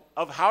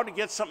of how to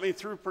get something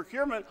through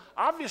procurement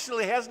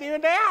obviously hasn't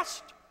even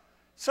asked.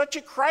 Such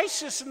a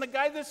crisis, and the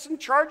guy that's in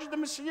charge of the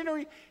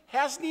machinery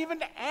hasn't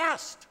even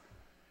asked.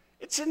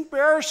 It's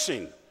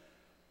embarrassing.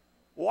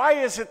 Why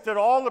is it that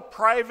all the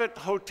private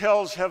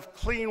hotels have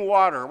clean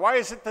water? Why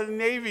is it that the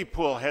Navy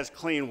pool has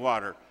clean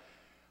water?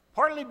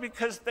 Partly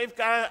because they've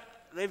got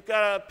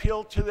to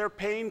appeal to their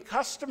paying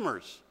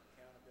customers.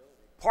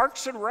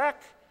 Parks and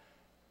Rec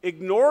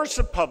ignores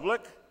the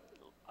public,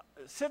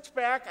 sits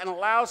back and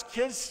allows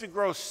kids to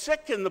grow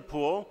sick in the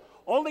pool,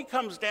 only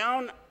comes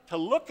down to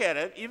look at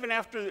it, even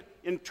after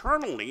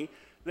internally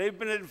they've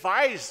been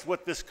advised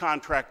what this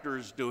contractor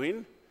is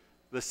doing.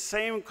 The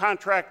same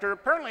contractor,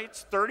 apparently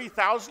it's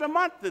 $30,000 a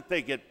month that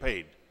they get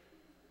paid.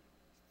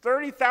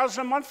 $30,000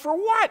 a month for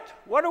what?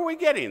 What are we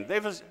getting?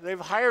 They've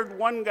hired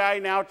one guy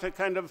now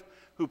to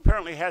who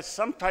apparently has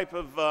some type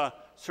of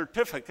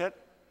certificate,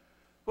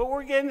 but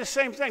we're getting the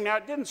same thing. Now,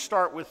 it didn't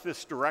start with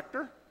this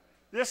director.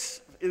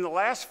 In the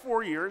last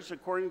 4 years,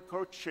 according to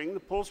Coach Ching, the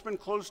pool's been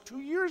closed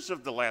 2 years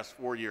of the last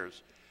 4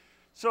 years.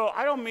 So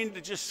I don't mean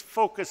to just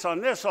focus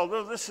on this,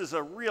 although this is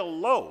a real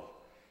low.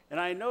 And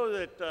I know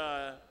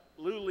that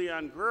Lou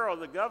Leon Guerrero,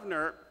 the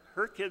governor,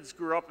 her kids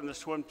grew up in the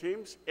swim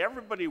teams.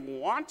 Everybody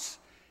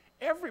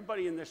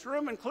in this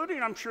room,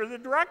 including, I'm sure, the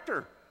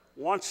director,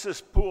 wants this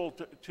pool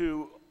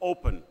to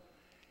open.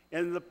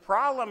 And the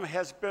problem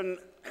has been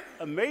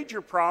a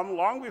major problem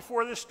long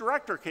before this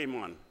director came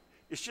on.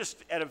 It's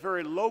just at a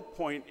very low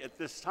point at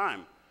this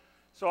time.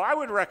 So I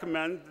would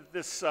recommend that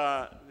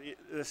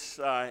this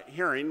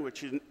hearing,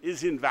 which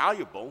is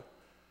invaluable,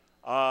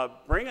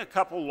 bring a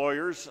couple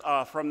lawyers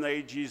from the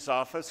AG's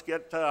office,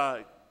 get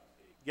a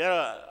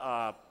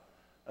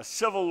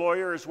civil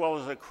lawyer as well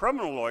as a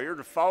criminal lawyer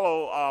to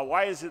follow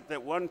why is it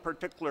that one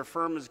particular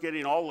firm is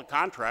getting all the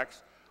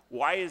contracts?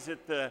 Why is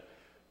it the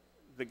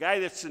guy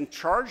that's in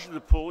charge of the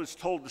pool is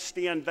told to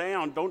stand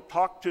down, don't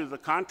talk to the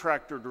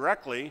contractor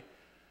directly?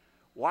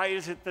 Why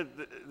is it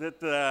that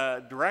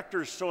the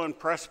director is so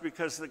impressed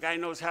because the guy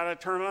knows how to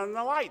turn on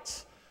the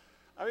lights?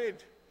 I mean,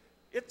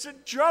 it's a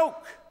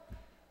joke.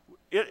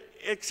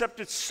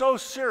 Except it's so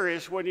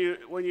serious when you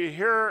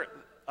hear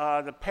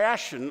the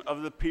passion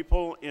of the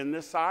people in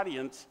this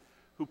audience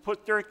who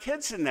put their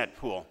kids in that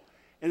pool.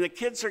 And the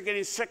kids are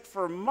getting sick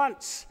for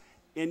months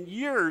and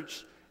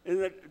years, and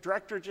the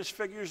director just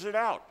figures it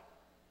out.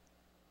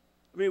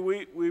 I mean,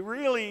 we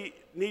really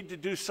need to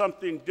do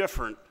something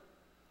different.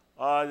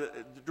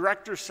 The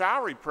director's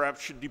salary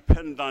perhaps should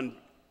depend on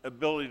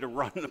ability to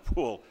run the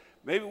pool.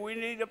 Maybe we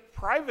need to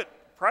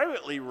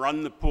privately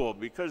run the pool,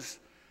 because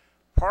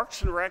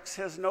Parks and Recs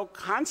has no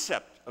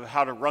concept of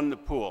how to run the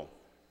pool.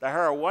 They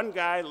hire one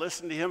guy,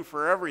 listen to him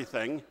for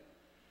everything.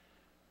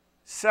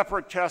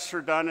 Separate tests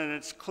are done, and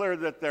it's clear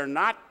that they're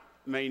not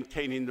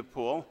maintaining the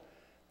pool.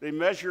 They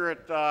measure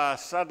it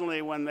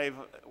suddenly when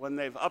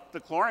they've upped the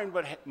chlorine,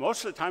 but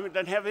most of the time it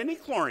doesn't have any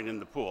chlorine in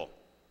the pool.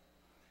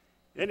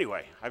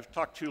 Anyway, I've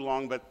talked too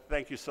long, but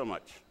thank you so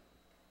much.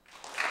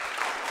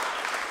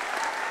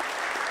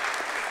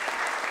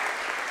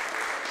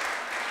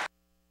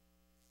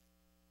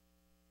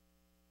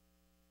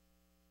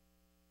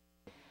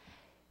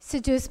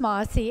 Seduce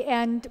Maasi,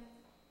 and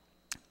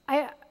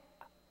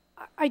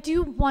I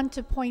do want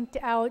to point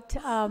out,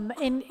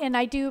 and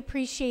I do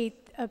appreciate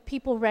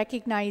people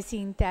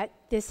recognizing that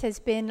this has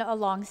been a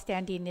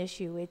long-standing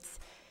issue.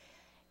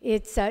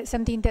 It's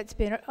something that's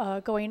been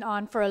going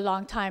on for a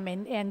long time,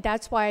 and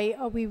that's why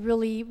we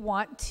really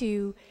want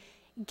to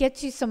get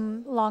to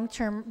some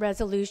long-term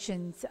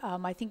resolutions.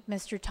 I think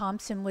Mr.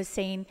 Thompson was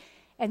saying,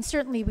 and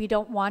certainly we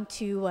don't want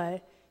to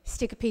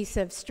stick a piece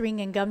of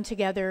string and gum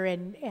together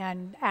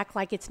and act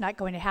like it's not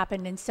going to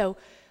happen. And so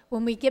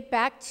when we get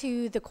back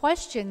to the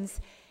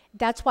questions,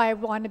 that's why I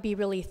want to be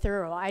really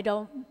thorough. I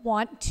don't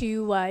want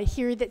to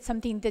hear that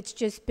something that's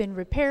just been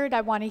repaired.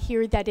 I want to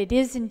hear that it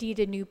is indeed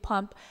a new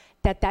pump,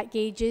 that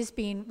gauge is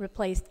being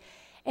replaced.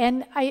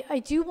 And I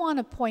do want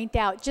to point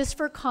out, just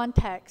for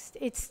context,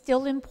 it's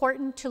still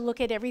important to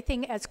look at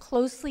everything as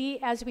closely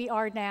as we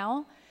are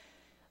now,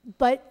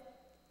 but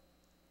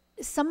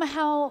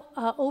somehow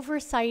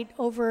oversight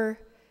over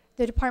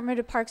the Department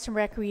of Parks and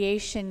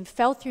Recreation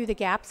fell through the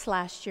gaps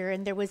last year,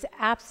 and there was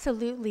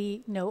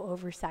absolutely no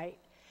oversight.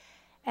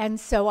 And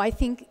so I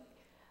think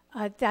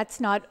that's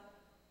not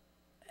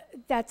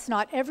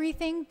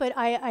everything, but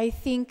I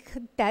think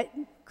that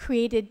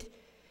created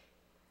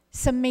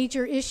some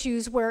major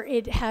issues where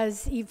it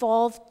has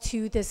evolved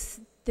to this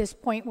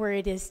point where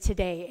it is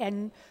today.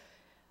 And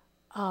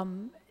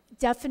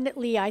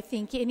definitely I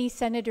think any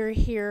senator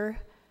here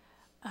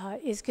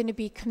is going to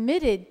be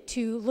committed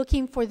to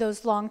looking for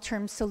those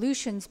long-term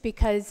solutions,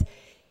 because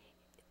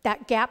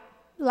that gap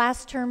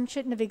last term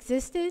shouldn't have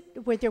existed,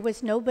 where there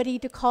was nobody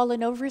to call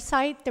an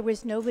oversight, there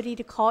was nobody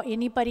to call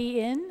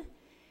anybody in,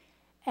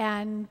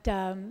 and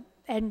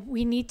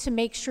we need to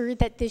make sure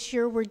that this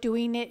year we're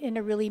doing it in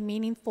a really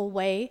meaningful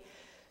way,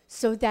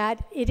 so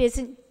that it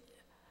isn't,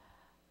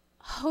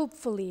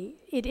 hopefully,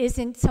 it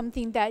isn't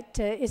something that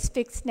is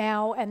fixed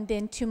now and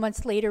then 2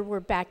 months later we're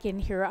back in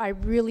here. I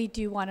really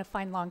do want to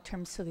find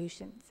long-term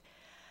solutions.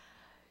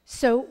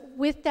 So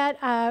with that,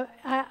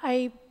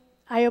 I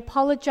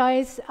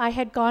apologize. I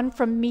had gone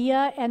from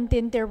Mia, and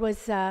then there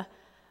was a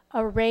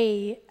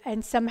Ray,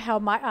 and somehow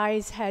my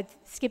eyes had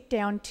skipped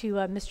down to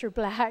Mr.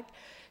 Black.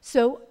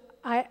 So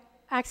I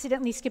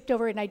accidentally skipped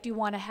over, and I do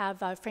want to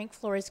have Frank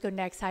Flores go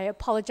next. I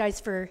apologize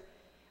for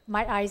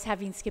my eyes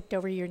having skipped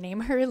over your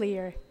name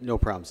earlier. No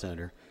problem,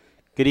 Senator.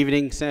 Good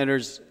evening,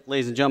 Senators,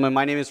 ladies and gentlemen.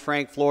 My name is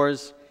Frank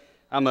Flores.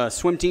 I'm a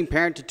swim team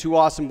parent to two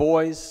awesome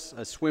boys,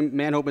 a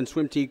Manhope and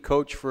swim team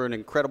coach for an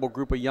incredible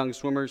group of young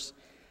swimmers.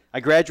 I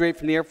graduated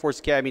from the Air Force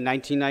Academy in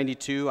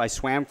 1992. I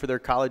swam for their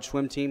college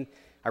swim team.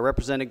 I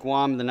represented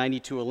Guam in the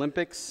 '92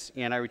 Olympics,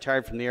 and I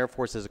retired from the Air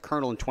Force as a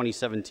colonel in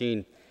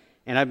 2017.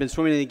 And I've been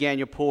swimming in the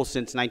Gagnon Pool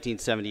since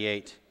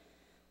 1978.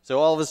 So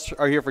all of us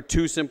are here for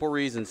two simple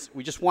reasons.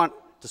 We just want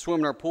to swim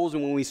in our pools,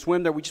 and when we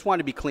swim there, we just want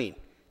to be clean.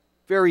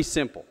 Very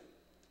simple.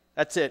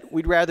 That's it.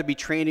 We'd rather be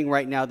training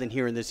right now than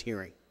here in this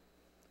hearing.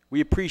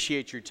 We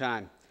appreciate your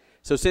time.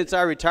 So since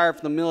I retired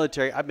from the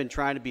military, I've been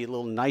trying to be a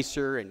little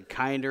nicer and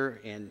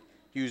kinder and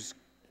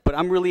but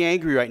I'm really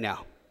angry right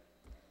now.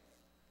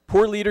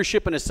 Poor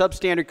leadership and a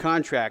substandard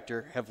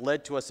contractor have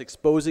led to us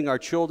exposing our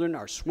children,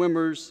 our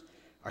swimmers,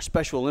 our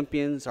Special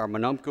Olympians, our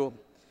Manumko,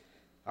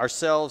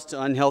 ourselves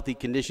to unhealthy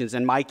conditions.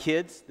 And my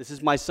kids, this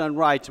is my son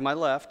Rai to my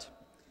left,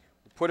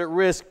 were put at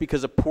risk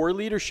because of poor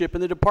leadership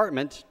in the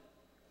department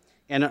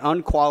and an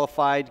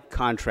unqualified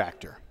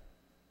contractor.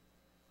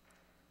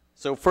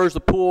 So first,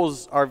 the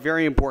pools are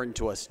very important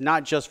to us,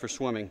 not just for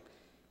swimming,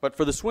 but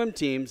for the swim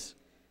teams.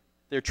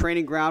 They're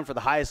training ground for the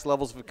highest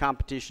levels of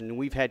competition, and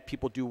we've had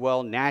people do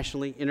well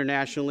nationally,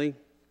 internationally.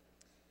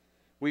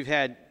 We've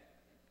had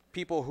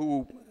people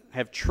who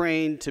have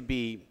trained to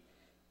be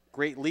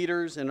great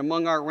leaders, and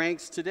among our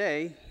ranks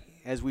today,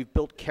 as we've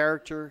built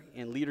character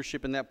and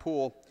leadership in that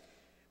pool,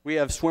 we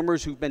have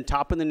swimmers who've been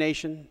top in the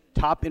nation,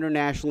 top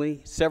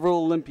internationally, several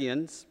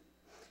Olympians,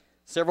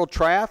 several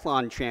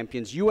triathlon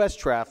champions, U.S.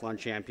 triathlon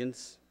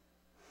champions,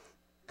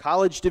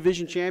 college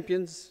division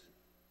champions,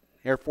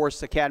 Air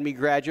Force Academy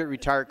graduate,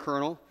 retired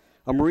colonel,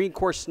 a Marine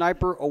Corps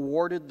sniper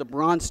awarded the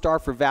Bronze Star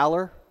for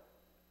Valor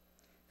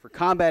for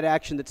combat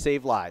action that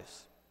saved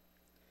lives.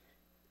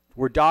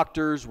 We're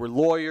doctors, we're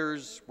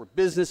lawyers, we're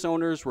business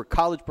owners, we're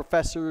college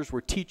professors,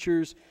 we're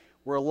teachers.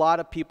 We're a lot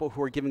of people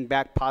who are giving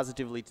back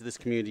positively to this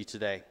community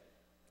today.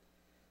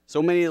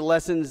 So many of the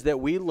lessons that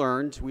we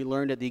learned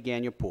at the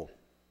Gagnon Pool.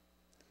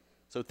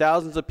 So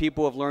thousands of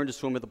people have learned to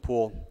swim at the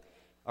pool.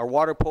 Our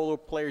water polo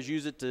players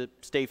use it to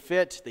stay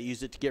fit. They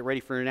use it to get ready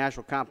for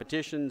international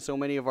competition. So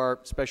many of our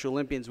Special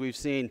Olympians we've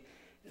seen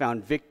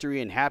found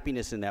victory and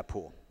happiness in that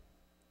pool.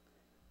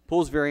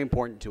 Pool is very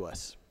important to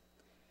us.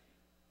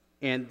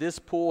 And this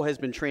pool has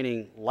been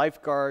training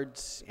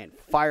lifeguards and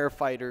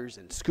firefighters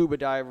and scuba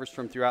divers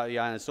from throughout the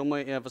island. So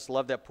many of us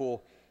love that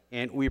pool,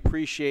 and we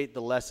appreciate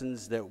the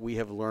lessons that we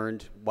have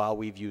learned while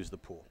we've used the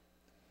pool.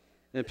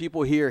 And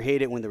people here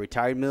hate it when the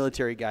retired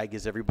military guy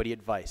gives everybody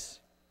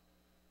advice.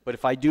 But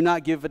if I do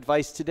not give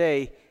advice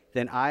today,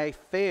 then I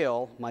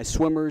fail my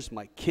swimmers,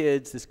 my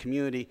kids, this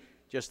community,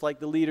 just like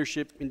the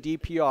leadership in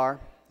DPR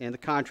and the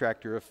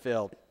contractor have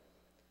failed.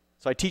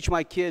 So I teach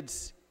my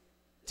kids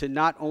to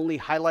not only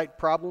highlight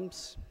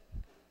problems,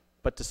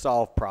 but to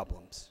solve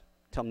problems.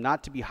 Tell them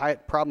not to be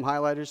problem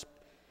highlighters,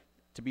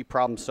 to be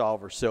problem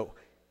solvers. So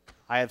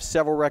I have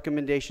several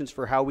recommendations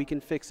for how we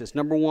can fix this.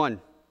 Number one,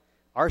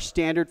 our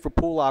standard for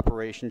pool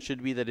operation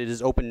should be that it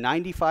is open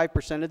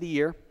 95% of the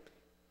year,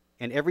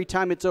 and every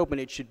time it's open,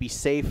 it should be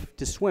safe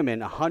to swim in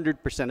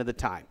 100% of the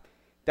time.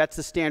 That's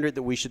the standard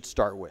that we should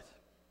start with.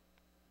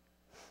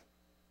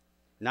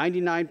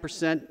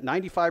 99%,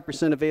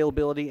 95%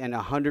 availability, and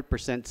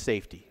 100%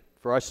 safety.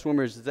 For us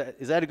swimmers,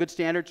 is that a good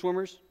standard,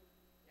 swimmers?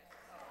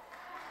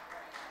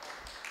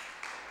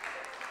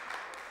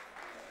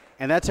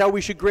 And that's how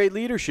we should grade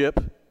leadership,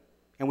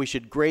 and we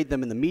should grade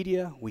them in the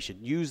media. We should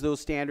use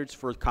those standards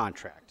for a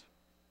contract.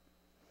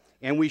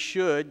 And we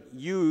should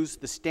use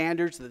the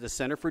standards that the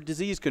Center for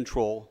Disease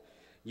Control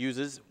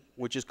uses,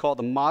 which is called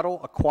the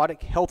Model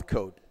Aquatic Health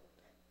Code,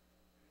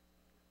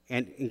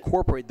 and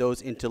incorporate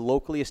those into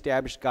locally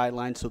established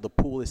guidelines so the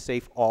pool is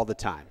safe all the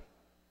time.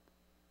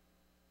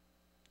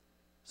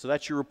 So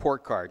that's your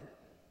report card.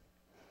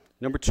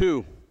 Number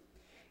two,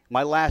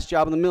 my last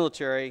job in the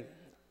military,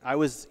 I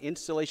was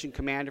installation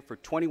commander for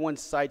 21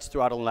 sites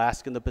throughout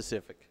Alaska and the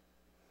Pacific,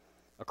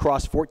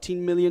 across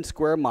 14 million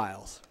square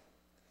miles.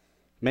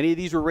 Many of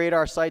these were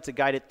radar sites that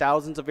guided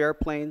thousands of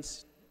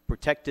airplanes,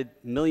 protected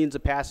millions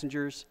of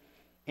passengers,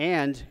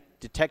 and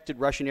detected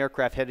Russian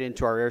aircraft headed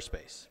into our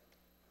airspace.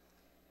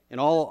 And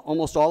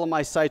almost all of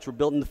my sites were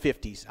built in the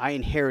 50s. I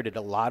inherited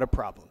a lot of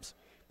problems.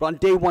 But on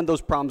day one,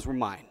 those problems were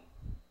mine.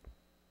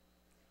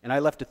 And I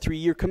left a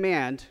 3-year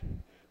command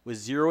with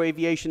 0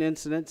 aviation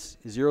incidents,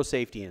 0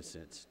 safety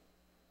incidents.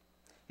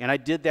 And I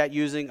did that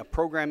using a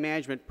program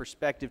management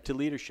perspective to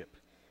leadership,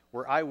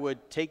 where I would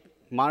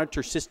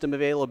monitor system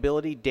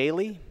availability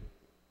daily,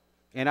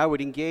 and I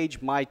would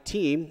engage my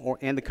team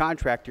and the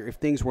contractor if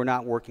things were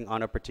not working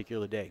on a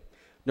particular day.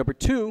 Number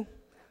two,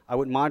 I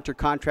would monitor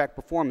contract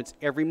performance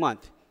every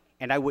month,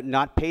 and I would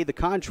not pay the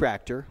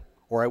contractor,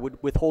 or I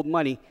would withhold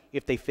money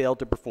if they failed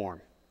to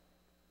perform.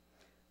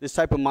 This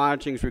type of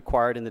monitoring is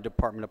required in the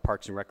Department of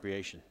Parks and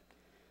Recreation.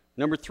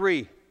 Number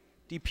three,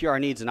 DPR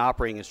needs an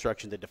operating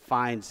instruction that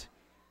defines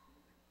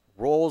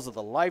roles of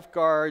the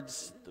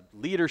lifeguards, the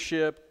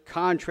leadership,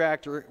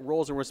 contractor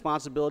roles and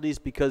responsibilities,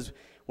 because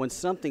when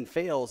something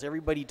fails,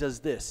 everybody does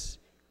this.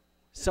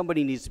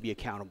 Somebody needs to be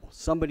accountable.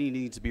 Somebody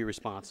needs to be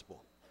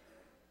responsible.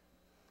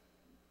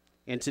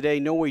 And today,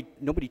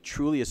 nobody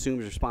truly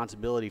assumes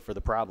responsibility for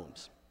the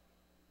problems.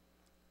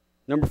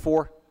 Number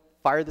four,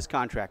 fire this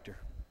contractor.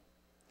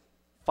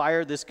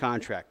 Fire this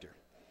contractor.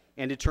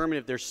 and determine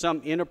if there's some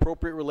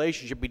inappropriate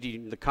relationship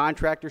between the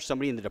contractor,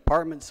 somebody in the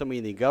department, somebody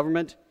in the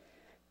government.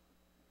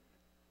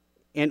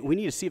 And we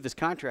need to see if this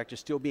contractor is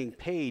still being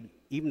paid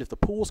even if the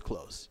pool's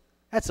closed.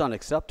 That's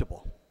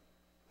unacceptable.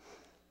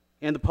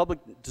 And the public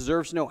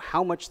deserves to know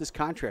how much this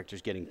contractor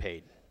is getting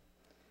paid.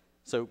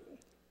 So,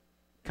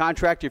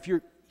 contractor, if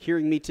you're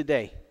hearing me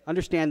today,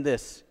 understand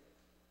this.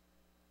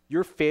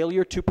 Your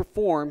failure to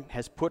perform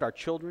has put our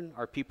children,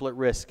 our people at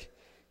risk.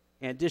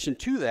 In addition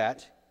to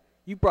that,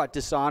 you brought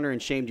dishonor and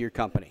shame to your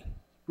company.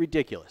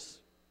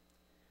 Ridiculous.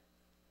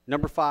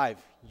 Number 5,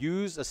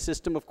 use a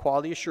system of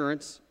quality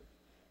assurance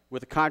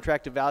with a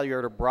contract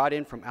evaluator brought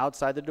in from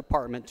outside the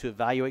department to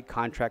evaluate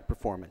contract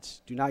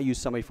performance. Do not use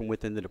somebody from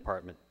within the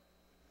department.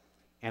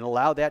 And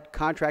allow that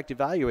contract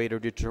evaluator to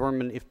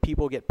determine if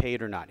people get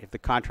paid or not, if the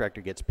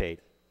contractor gets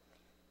paid.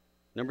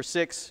 Number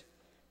 6,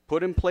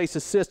 put in place a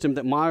system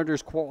that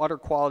monitors water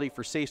quality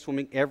for safe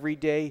swimming every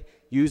day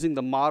using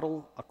the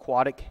Model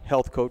Aquatic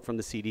Health Code from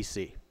the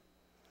CDC.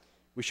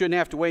 We shouldn't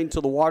have to wait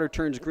until the water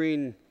turns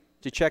green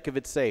to check if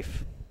it's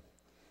safe.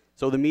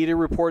 So the media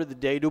reported the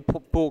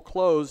Taitano pool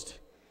closed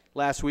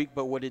last week,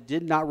 but what it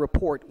did not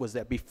report was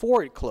that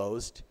before it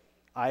closed,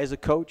 I as a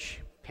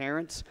coach,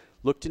 parents,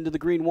 looked into the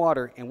green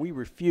water, and we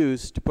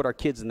refused to put our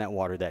kids in that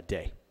water that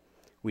day.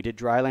 We did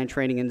dryland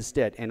training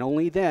instead, and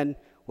only then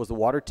was the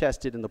water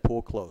tested and the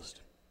pool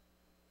closed.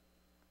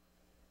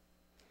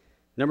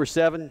 Number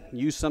 7,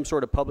 use some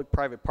sort of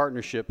public-private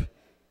partnership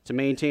to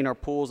maintain our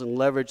pools and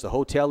leverage the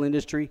hotel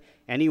industry,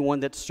 anyone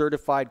that's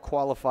certified,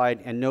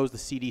 qualified, and knows the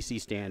CDC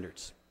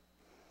standards.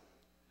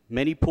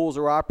 Many pools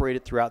are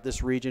operated throughout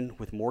this region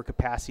with more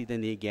capacity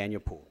than the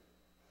Agana pool.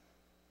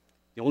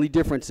 The only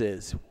difference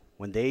is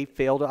when they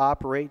fail to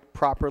operate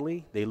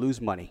properly, they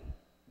lose money.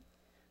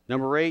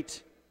 Number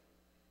 8,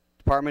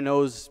 department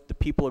owes the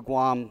people of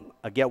Guam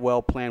a get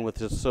well plan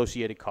with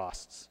associated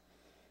costs.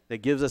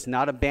 That gives us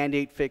not a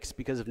Band-Aid fix,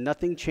 because if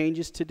nothing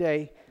changes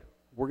today,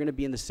 we're going to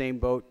be in the same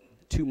boat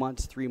 2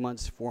 months, 3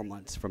 months, 4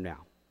 months from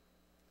now.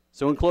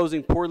 So in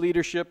closing, poor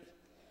leadership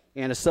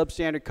and a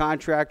substandard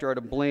contractor are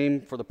to blame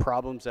for the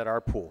problems at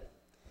our pool.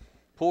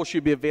 Pool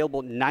should be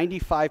available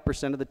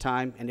 95% of the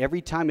time, and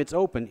every time it's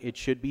open, it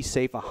should be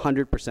safe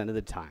 100% of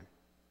the time.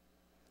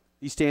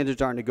 These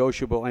standards aren't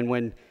negotiable, and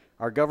when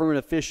our government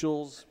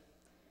officials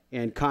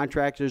and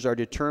contractors are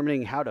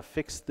determining how to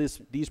fix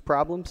these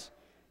problems,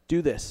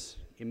 do this.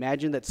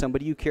 Imagine that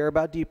somebody you care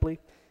about deeply,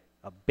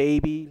 a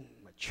baby,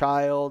 a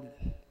child,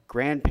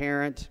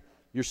 grandparent,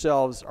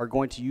 yourselves are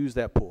going to use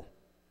that pool.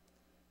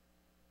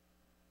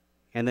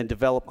 And then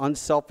develop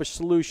unselfish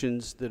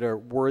solutions that are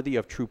worthy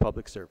of true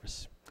public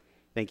service.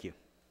 Thank you.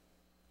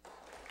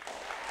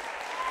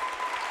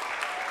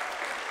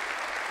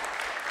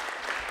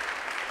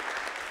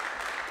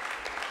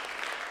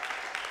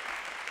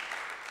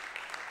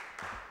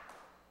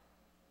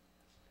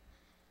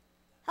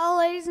 Hello,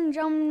 ladies and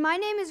gentlemen. My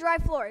name is Rai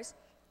Flores,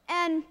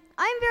 and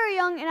I'm very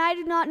young, and I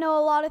do not know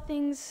a lot of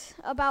things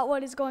about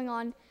what is going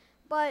on.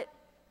 But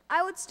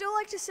I would still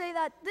like to say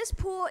that this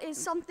pool is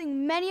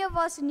something many of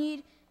us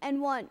need and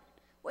want.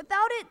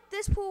 Without it,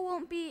 this pool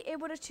won't be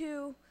able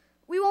to,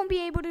 we won't be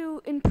able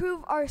to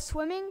improve our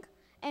swimming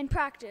and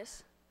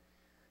practice.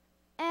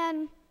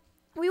 And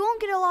we won't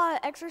get a lot of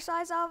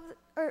exercise out of,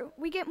 or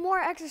we get more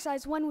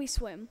exercise when we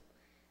swim.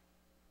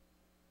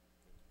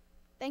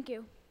 Thank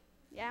you.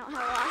 Yeah, I don't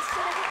have a lot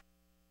to say.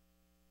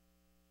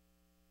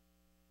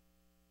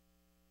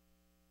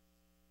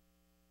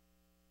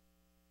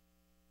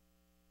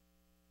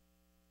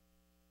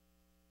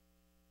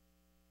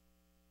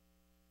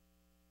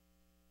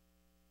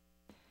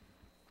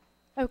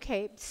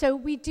 Okay, so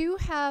we do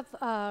have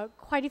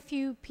quite a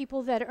few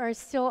people that are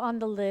still on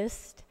the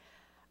list,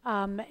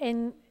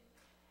 and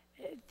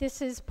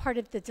this is part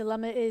of the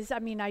dilemma is, I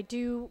mean, I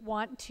do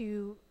want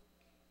to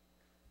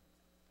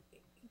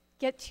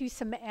get to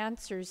some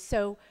answers.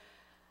 So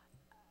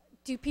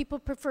do people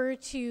prefer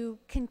to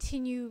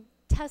continue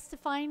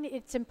testifying?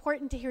 It's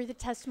important to hear the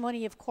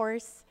testimony, of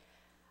course,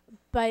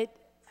 but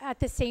at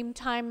the same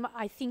time,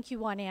 I think you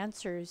want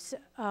answers.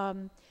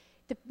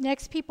 The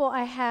next people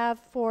I have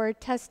for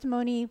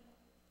testimony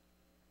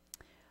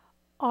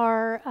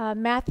are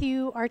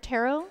Matthew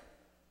Artero.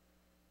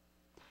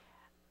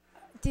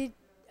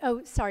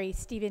 Oh, sorry,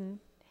 Stephen,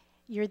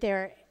 you're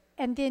there.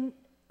 And then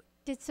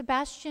did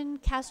Sebastian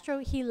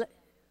Castro,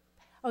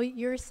 oh,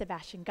 you're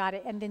Sebastian, got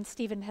it. And then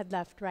Stephen had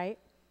left, right?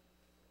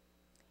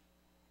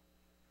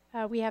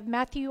 We have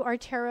Matthew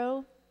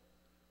Artero,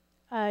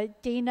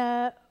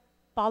 Dana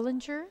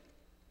Bollinger,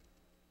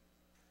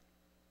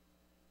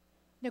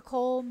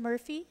 Nicole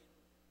Murphy,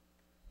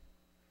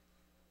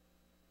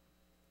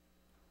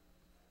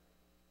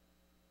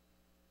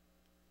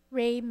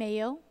 Ray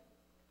Mayo,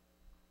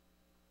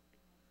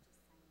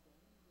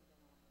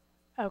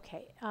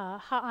 okay,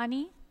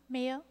 Ha'ani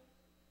Mayo.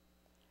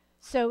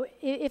 So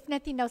if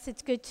nothing else,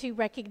 it's good to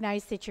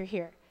recognize that you're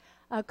here.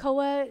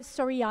 Koa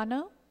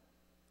Soriano,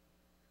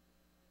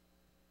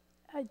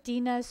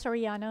 Dina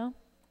Soriano,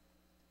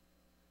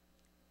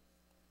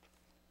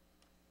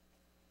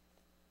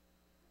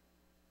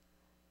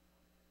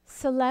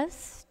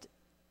 Celeste,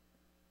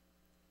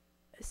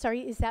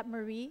 sorry, is that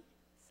Marie?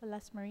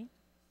 Celeste Marie?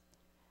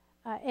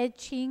 Ed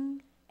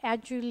Ching,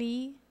 Andrew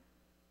Lee,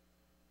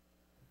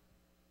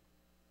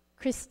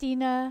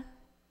 Christina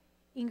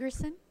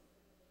Ingerson.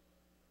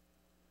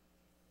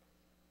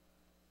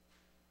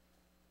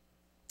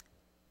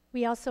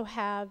 We also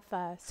have,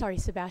 sorry,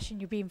 Sebastian,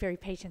 you're being very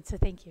patient, so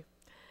thank you.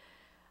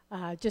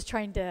 Just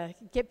trying to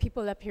get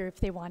people up here if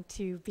they want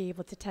to be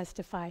able to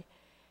testify.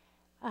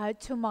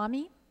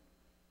 Tomami,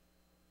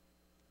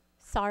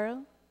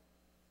 Saro,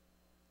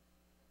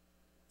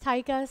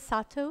 Taiga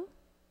Sato,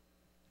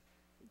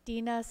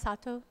 Dina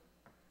Sato,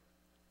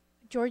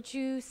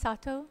 Georgiou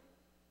Sato,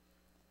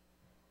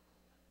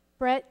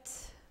 Brett,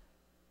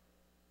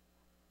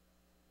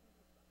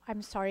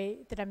 I'm sorry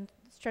that I'm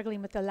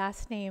struggling with the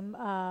last name,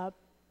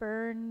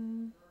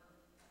 Burnham,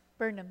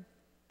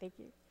 thank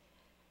you,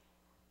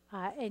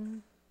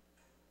 and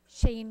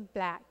Shane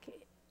Black.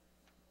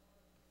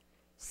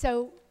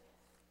 So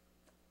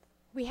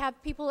we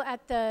have people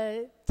at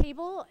the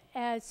table,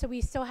 so we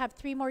still have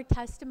 3 more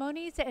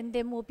testimonies, and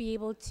then we'll be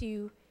able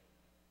to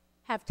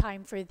have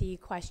time for the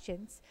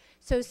questions.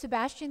 So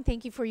Sebastian,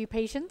 thank you for your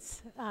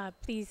patience.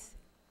 Please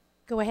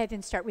go ahead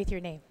and start with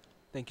your name.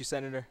 Thank you,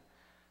 Senator.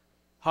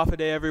 Half a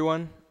day,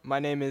 everyone. My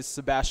name is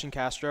Sebastian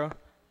Castro,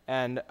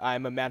 and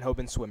I'm a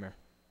Manhoban swimmer.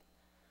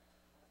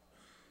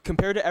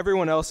 Compared to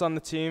everyone else on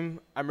the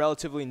team, I'm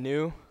relatively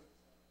new,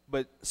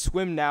 but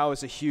swim now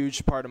is a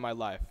huge part of my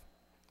life.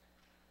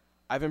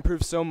 I've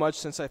improved so much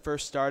since I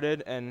first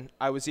started, and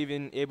I was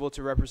even able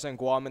to represent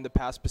Guam in the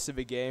past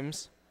Pacific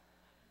Games.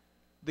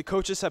 The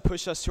coaches have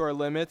pushed us to our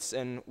limits,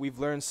 and we've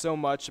learned so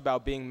much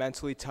about being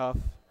mentally tough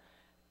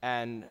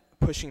and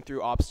pushing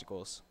through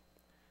obstacles.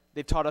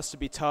 They've taught us to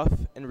be tough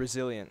and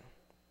resilient.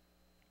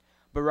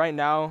 But right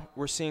now,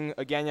 we're seeing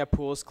Agana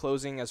pools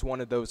closing as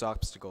one of those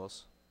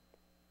obstacles.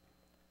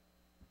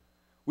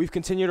 We've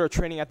continued our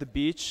training at the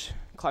beach,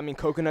 climbing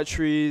coconut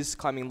trees,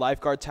 climbing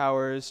lifeguard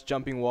towers,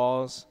 jumping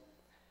walls.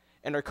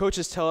 And our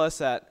coaches tell us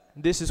that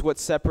this is what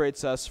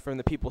separates us from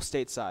the people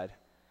stateside.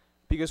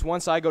 Because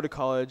once I go to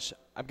college,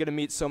 I'm going to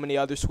meet so many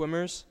other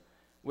swimmers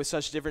with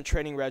such different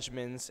training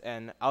regimens,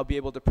 and I'll be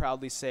able to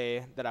proudly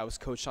say that I was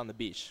coached on the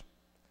beach.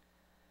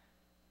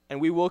 And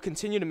we will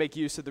continue to make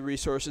use of the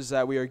resources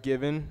that we are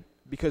given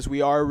because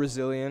we are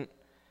resilient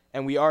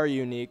and we are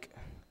unique.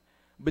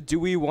 But do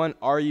we want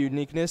our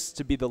uniqueness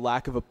to be the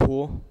lack of a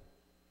pool?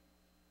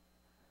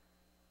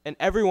 And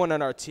everyone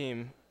on our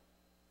team,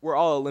 we're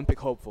all Olympic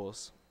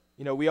hopefuls.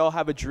 You know, we all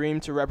have a dream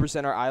to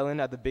represent our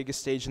island at the biggest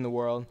stage in the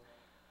world,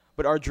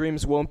 but our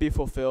dreams won't be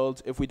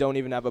fulfilled if we don't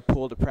even have a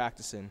pool to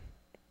practice in.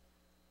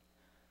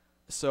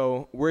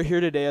 So we're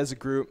here today as a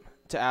group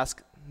to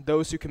ask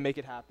those who can make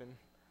it happen,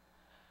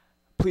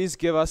 please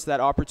give us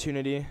that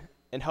opportunity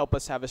and help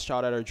us have a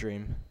shot at our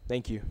dream.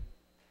 Thank you.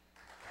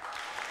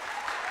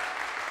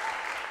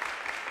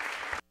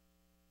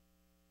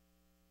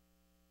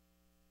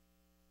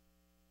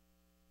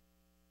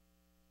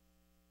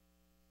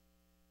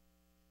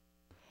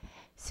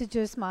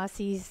 Sujus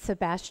Masi,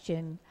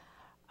 Sebastian.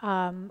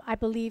 I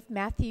believe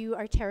Matthew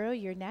Artero,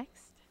 you're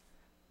next.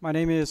 My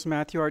name is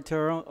Matthew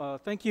Artero.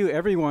 Thank you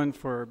everyone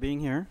for being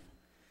here.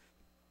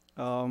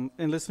 And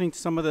listening to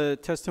some of the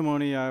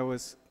testimony, I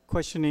was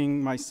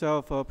questioning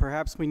myself,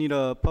 perhaps we need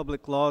a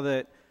public law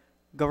that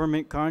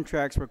government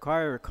contracts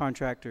require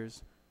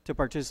contractors to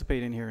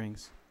participate in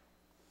hearings.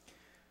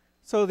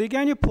 So the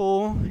Agana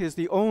pool is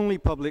the only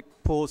public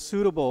pool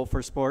suitable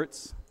for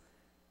sports.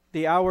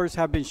 The hours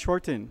have been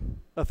shortened,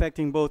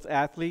 affecting both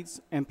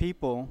athletes and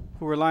people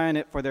who rely on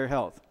it for their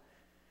health.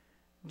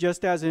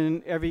 Just as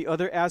in every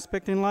other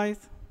aspect in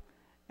life,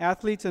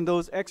 athletes and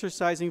those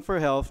exercising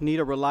for health need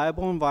a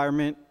reliable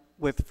environment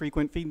with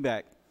frequent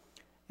feedback.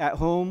 At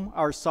home,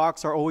 our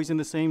socks are always in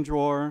the same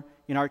drawer.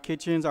 In our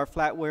kitchens, our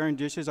flatware and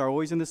dishes are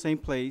always in the same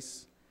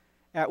place.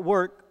 At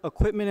work,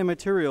 equipment and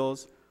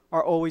materials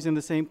are always in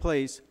the same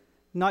place,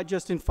 not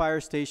just in fire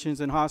stations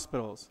and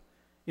hospitals.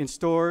 In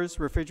stores,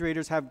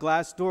 refrigerators have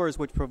glass doors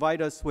which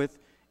provide us with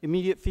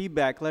immediate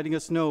feedback, letting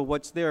us know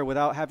what's there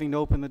without having to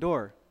open the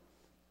door.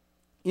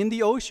 In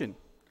the ocean,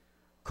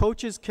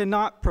 coaches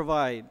cannot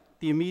provide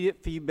the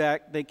immediate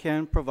feedback they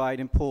can provide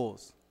in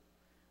pools.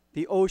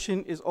 The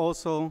ocean is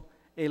also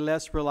a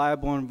less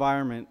reliable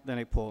environment than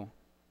a pool.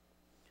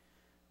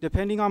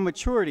 Depending on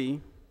maturity,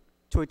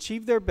 to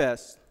achieve their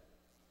best,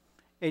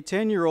 a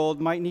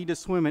 10-year-old might need to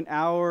swim an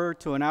hour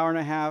to an hour and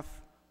a half,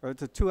 or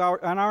to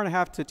an hour and a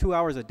half to 2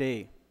 hours a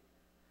day.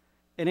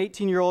 An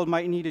 18-year-old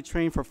might need to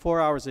train for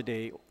 4 hours a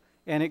day,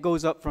 and it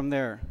goes up from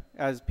there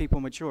as people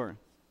mature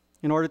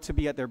in order to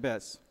be at their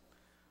best.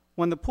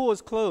 When the pool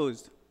is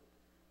closed,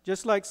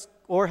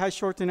 or has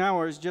shortened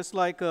hours, just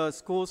like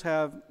schools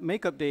have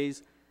makeup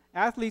days,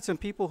 athletes and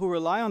people who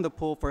rely on the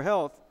pool for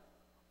health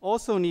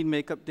also need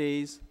makeup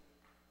days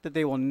that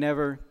they will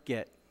never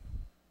get.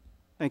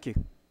 Thank you.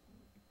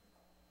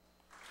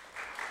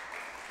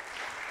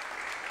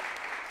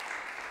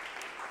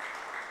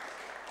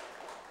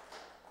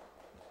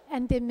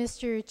 And then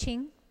Mr.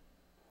 Ching.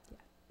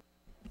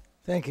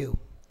 Thank you.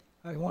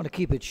 I want to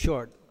keep it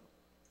short.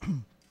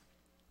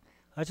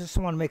 I just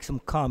want to make some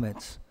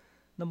comments.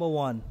 Number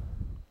one,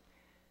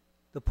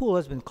 the pool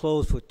has been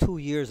closed for 2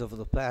 years over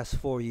the past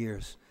 4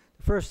 years.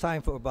 The first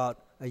time for about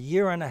a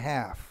year and a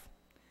half.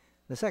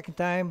 The second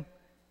time,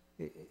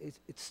 it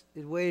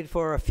waited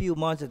for a few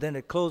months, and then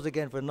it closed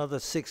again for another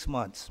 6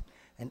 months.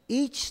 And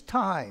each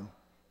time,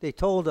 they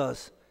told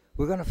us,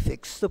 we're going to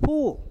fix the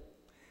pool.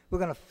 We're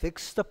going to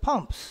fix the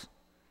pumps.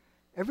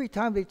 Every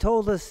time they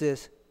told us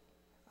this,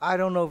 I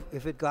don't know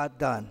if it got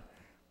done.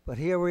 But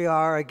here we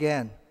are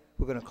again.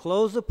 We're going to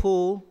close the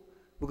pool.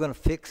 We're going to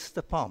fix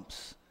the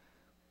pumps.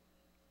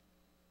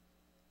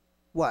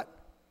 What?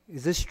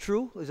 Is this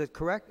true? Is it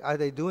correct? Are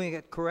they doing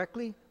it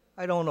correctly?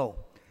 I don't know.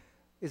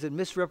 Is it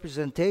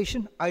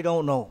misrepresentation? I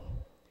don't know.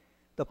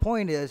 The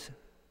point is,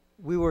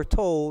 we were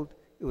told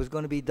it was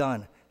going to be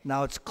done.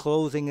 Now it's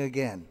closing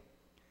again.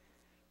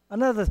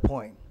 Another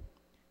point.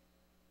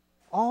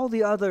 All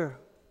the other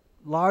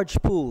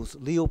large pools,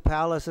 Leo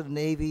Palace of the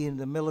Navy and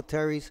the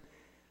militaries,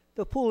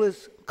 the pool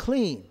is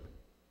clean.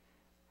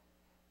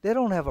 They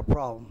don't have a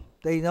problem.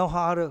 They know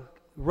how to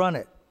run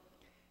it.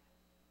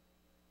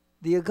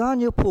 The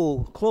Agano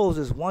pool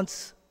closes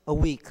once a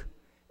week.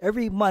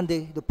 Every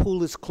Monday, the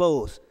pool is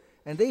closed.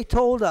 And they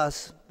told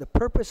us the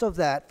purpose of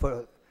that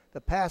for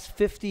the past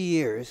 50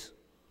 years,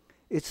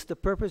 the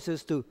purpose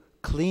is to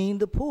clean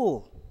the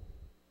pool.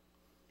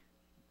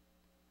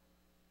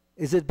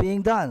 Is it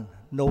being done?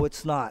 No,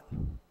 it's not.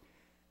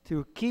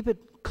 To keep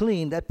it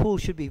clean, that pool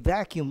should be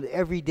vacuumed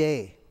every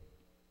day.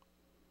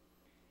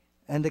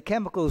 And the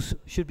chemicals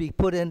should be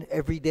put in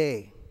every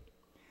day.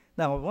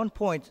 Now, at one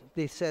point,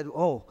 they said,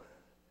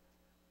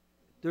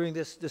 during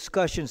this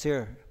discussions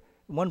here,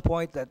 at one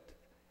point that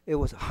it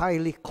was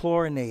highly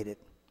chlorinated.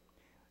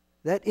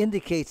 That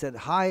indicates that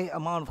high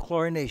amount of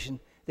chlorination,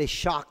 they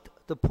shocked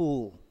the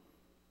pool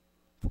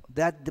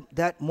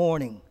that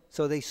morning.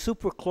 So they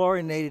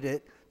superchlorinated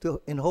it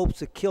in hopes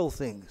to kill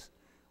things.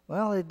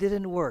 Well, it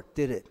didn't work,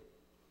 did it?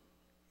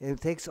 It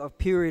takes a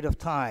period of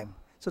time.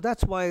 So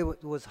that's why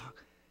it was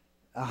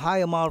a high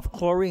amount of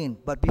chlorine.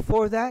 But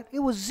before that, it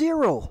was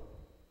zero.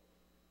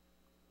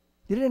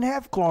 You didn't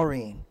have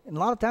chlorine. And a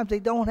lot of times they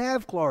don't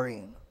have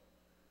chlorine.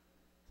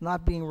 It's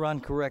not being run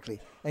correctly.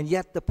 And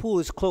yet the pool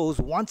is closed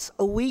once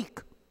a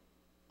week.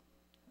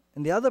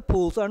 And the other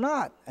pools are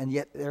not. And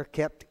yet they're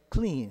kept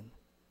clean.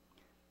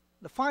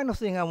 The final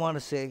thing I want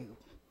to say,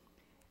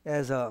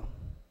 as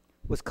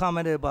was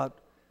commented about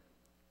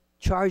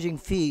charging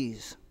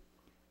fees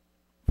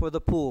for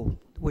the pool,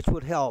 which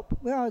would help.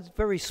 Well, it's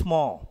very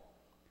small.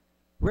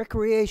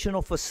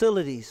 Recreational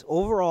facilities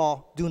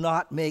overall do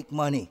not make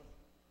money.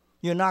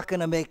 You're not going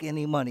to make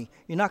any money.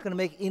 You're not going to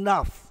make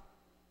enough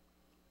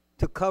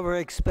to cover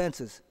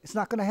expenses. It's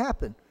not going to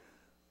happen.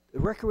 The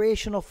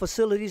recreational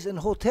facilities and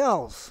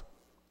hotels,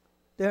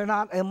 they're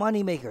not a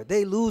money maker.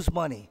 They lose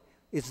money.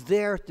 It's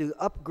there to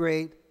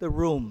upgrade the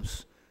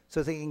rooms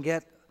so they can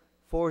get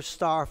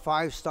 4-star,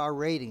 5-star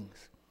ratings.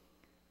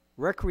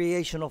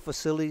 Recreational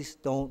facilities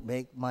don't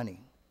make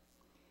money.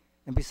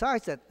 And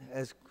besides that,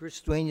 as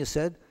Chris Dueñas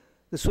said,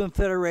 the Swim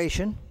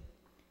Federation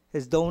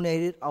has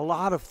donated a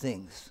lot of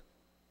things.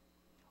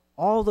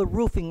 All the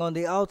roofing on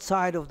the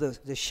outside of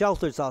the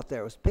shelters out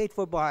there was paid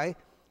for by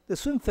the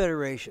swim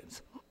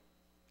federations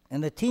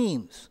and the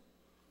teams.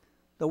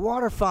 The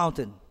water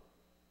fountain,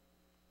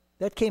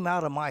 that came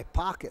out of my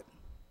pocket.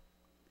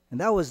 And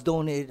that was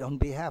donated on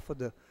behalf of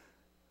the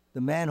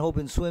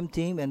Manhoban swim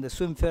team and the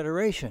Swim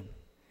Federation.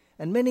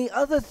 And many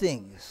other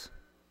things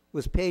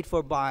was paid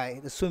for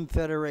by the Swim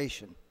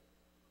Federation.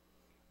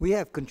 We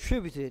have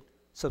contributed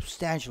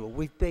substantially.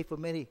 We've paid for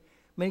many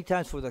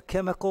times for the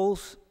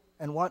chemicals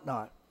and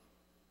whatnot.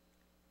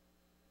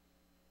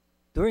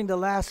 During the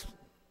last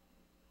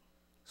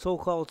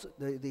so-called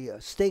the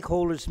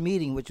stakeholders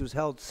meeting, which was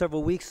held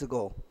several weeks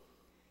ago,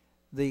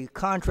 the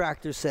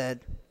contractor said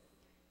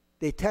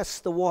they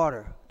test the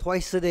water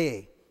twice a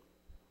day,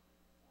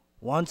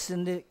 once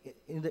in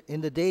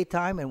the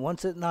daytime and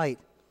once at night.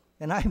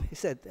 And I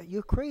said,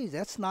 you're crazy.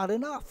 That's not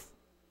enough.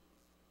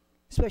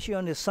 Especially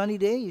on a sunny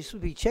day, you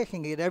should be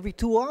checking it every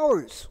 2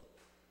 hours.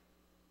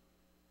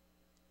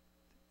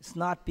 It's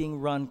not being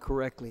run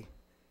correctly.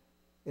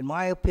 In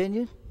my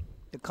opinion,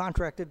 the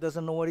contractor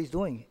doesn't know what he's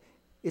doing.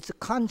 It's a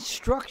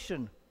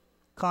construction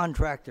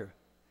contractor.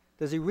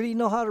 Does he really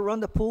know how to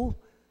run the pool?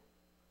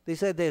 They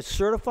said they're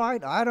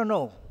certified. I don't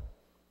know.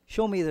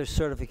 Show me their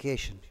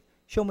certification.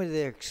 Show me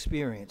their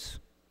experience.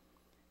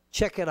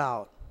 Check it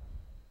out.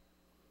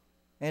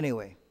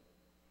 Anyway,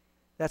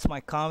 that's my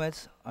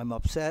comments. I'm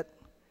upset.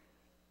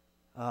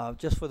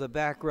 Just for the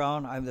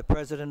background, I'm the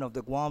president of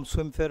the Guam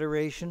Swim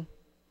Federation,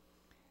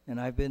 and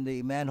I've been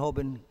the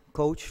Manhoban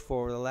coach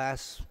for the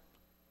last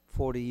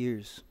 40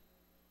 years.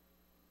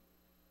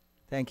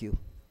 Thank you.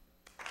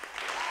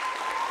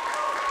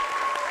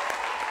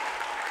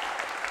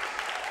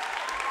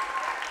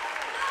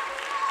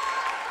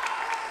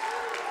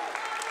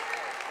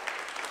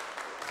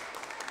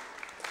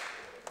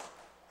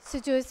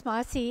 Sujuis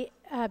Masi,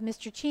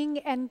 Mr. Ching,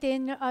 and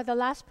then the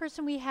last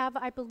person we have,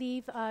 I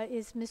believe,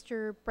 is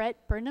Mr. Brett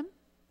Burnham.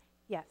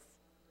 Yes.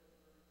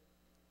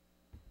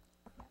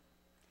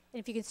 And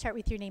if you can start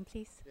with your name,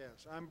 please.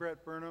 Yes, I'm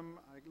Brett Burnham.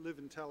 I live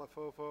in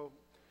Talafofo.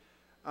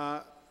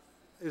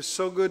 It's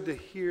so good to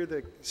hear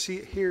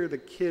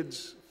the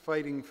kids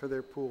fighting for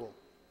their pool.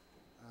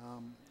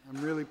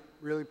 I'm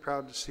really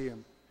proud to see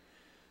them.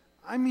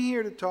 I'm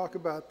here to talk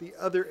about the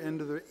other end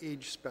of the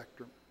age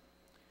spectrum.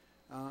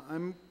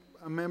 I'm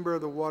a member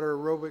of the water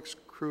aerobics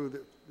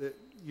crew that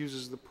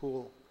uses the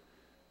pool.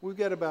 We've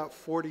got about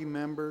 40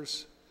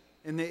 members,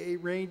 and they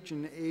range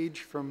in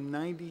age from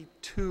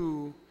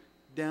 92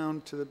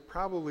 down to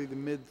probably the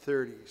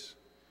mid-30s.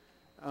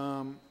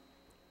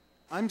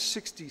 I'm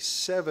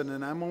 67,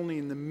 and I'm only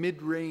in the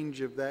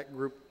mid-range of that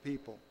group of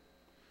people.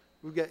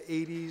 We've got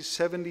 80s,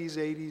 70s,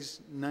 80s,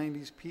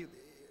 90s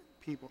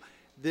people.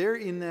 They're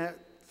in that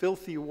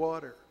filthy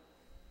water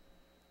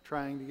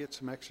trying to get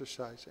some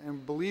exercise.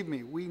 And believe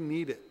me, we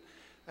need it.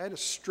 I had a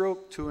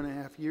stroke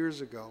 2.5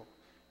 years ago,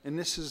 and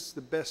this is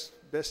the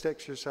best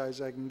exercise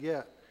I can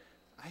get.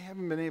 I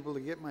haven't been able to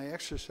get my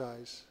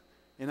exercise,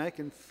 and I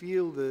can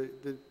feel the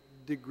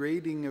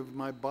degrading of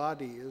my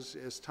body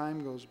as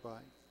time goes by.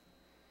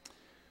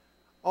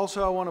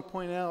 Also, I want to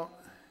point out,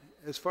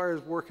 as far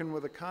as working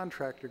with a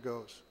contractor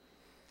goes,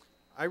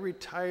 I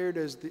retired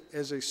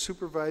as a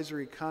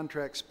supervisory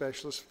contract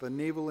specialist for the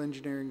Naval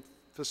Engineering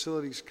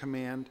Facilities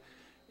Command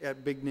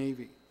at Big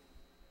Navy.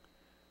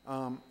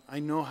 I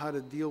know how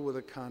to deal with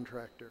a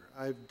contractor.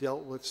 I've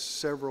dealt with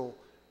several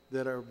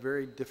that are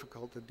very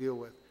difficult to deal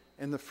with.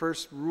 And the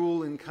first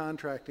rule in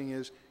contracting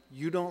is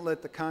you don't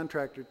let the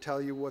contractor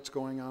tell you what's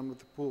going on with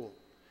the pool.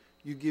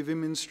 You give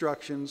him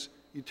instructions,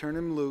 you turn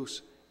him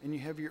loose, and you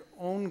have your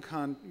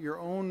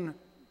own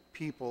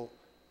people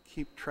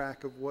keep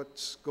track of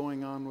what's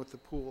going on with the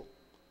pool.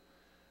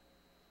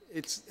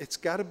 It's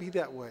got to be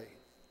that way.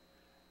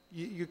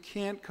 You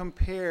can't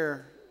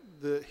compare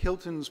the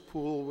Hilton's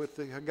pool with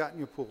the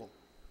Hagåtña pool.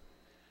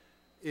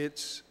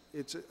 It's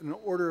an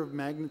order of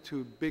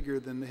magnitude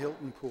bigger than the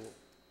Hilton pool.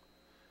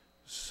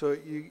 So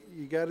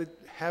you got to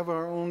have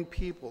our own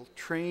people,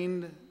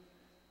 trained,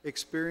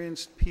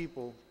 experienced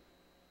people,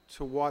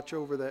 to watch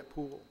over that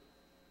pool.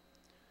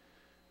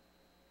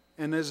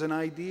 And as an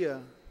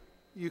idea,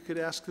 you could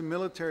ask the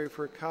military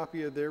for a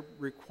copy of their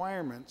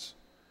requirements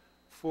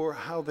for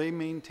how they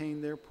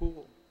maintain their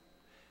pool.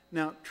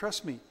 Now,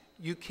 trust me,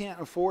 you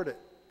can't afford it.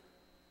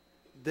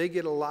 They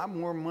get a lot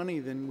more money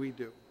than we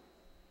do.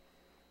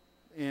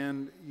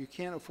 And you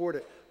can't afford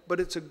it. But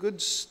it's a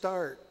good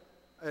start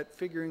at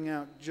figuring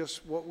out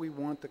just what we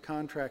want the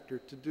contractor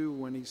to do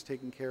when he's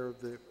taking care of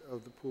the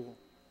pool.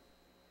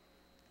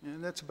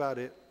 And that's about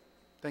it.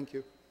 Thank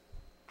you.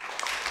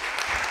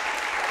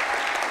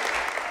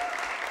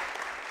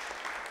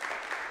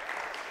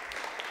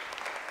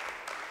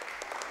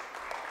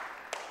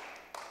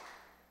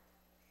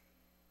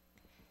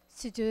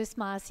 Suduis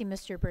Maasi,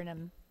 Mr.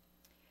 Burnham.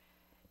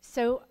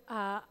 So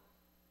I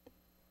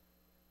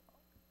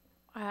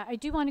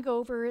do want to go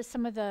over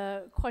some of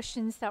the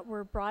questions that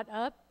were brought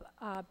up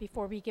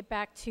before we get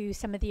back to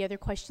some of the other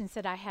questions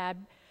that I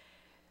had.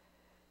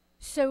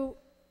 So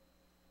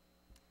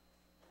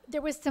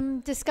there was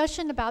some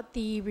discussion about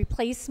the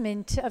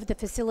replacement of the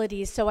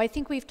facilities. So I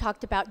think we've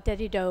talked about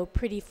Derido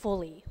pretty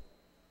fully.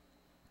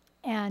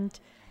 And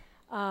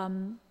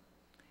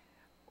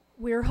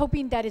we're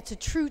hoping that it's a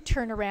true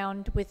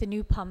turnaround with a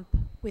new pump,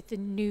 with the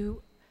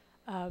new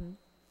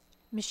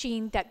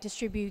machine that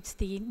distributes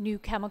the new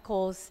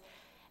chemicals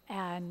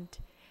and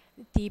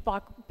the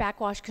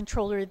backwash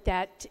controller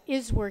that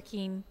is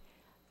working,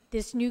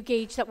 this new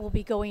gauge that will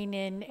be going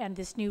in, and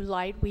this new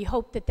light. We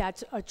hope that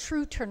that's a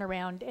true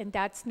turnaround, and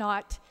that's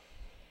not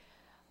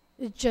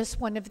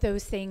just one of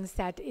those things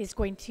that is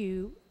going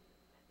to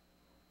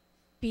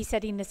be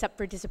setting us up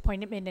for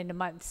disappointment in a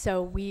month.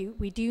 So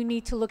we do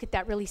need to look at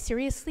that really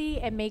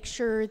seriously and make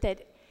sure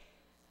that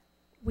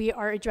we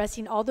are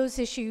addressing all those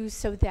issues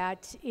so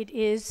that it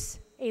is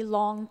a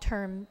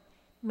long-term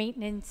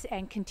maintenance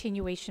and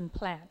continuation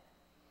plan.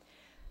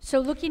 So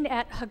looking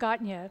at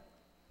Hagåtña,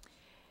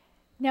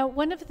 now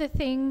one of the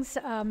things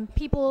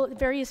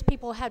various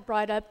people had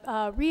brought up,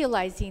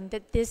 realizing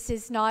that this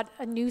is not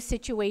a new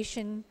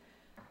situation.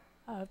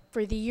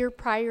 For the year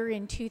prior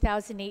in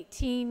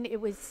 2018,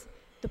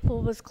 the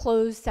pool was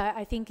closed,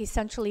 I think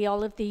essentially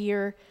all of the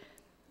year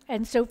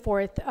and so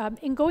forth.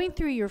 In going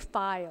through your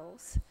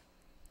files,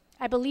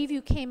 I believe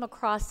you came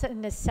across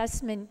an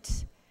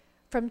assessment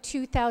from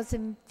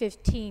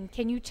 2015.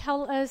 Can you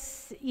tell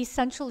us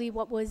essentially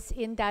what was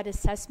in that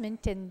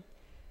assessment and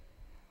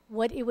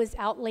what it was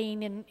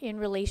outlaying in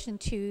relation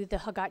to the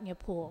Hagåtña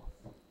pool?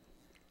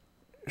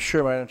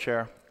 Sure, Madam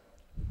Chair.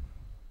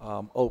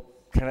 Can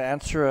I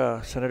answer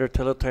Senator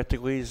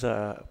Taitagui's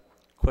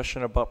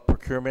question about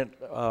procurement?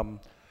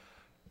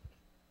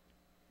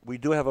 We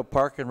do have a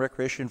park and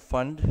recreation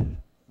fund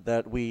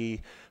that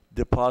we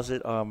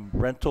deposit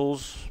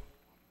rentals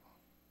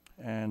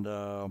and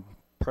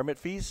permit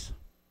fees.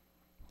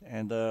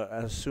 And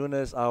as soon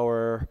as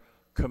our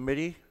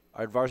committee,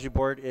 our advisory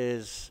board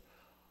is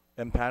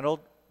empaneled,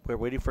 we're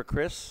waiting for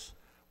Chris.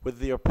 With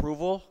the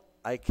approval,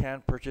 I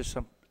can purchase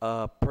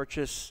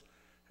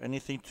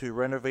Anything to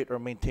renovate or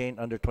maintain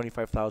under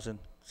 25,000,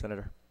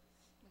 Senator?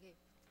 Okay.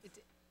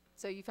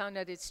 So you found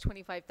out it's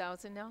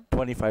 25,000 now?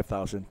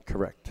 25,000,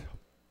 correct.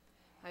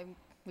 I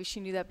wish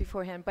you knew that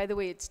beforehand. By the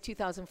way, it's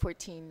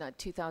 2014, not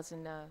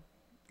 2000,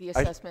 the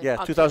assessment. Yeah,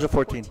 October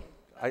 2014.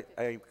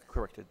 I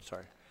corrected,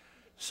 sorry.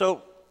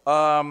 So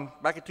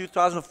back in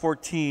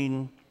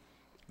 2014,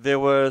 there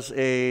was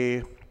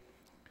a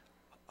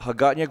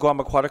Hagåtña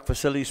Guam Aquatic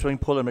Facility Swimming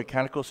Pool and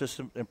Mechanical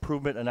System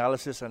Improvement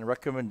Analysis and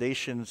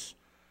Recommendations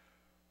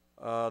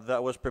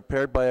that was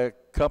prepared by a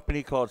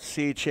company called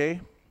CHA,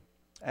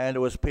 and it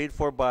was paid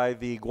for by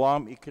the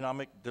Guam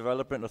Economic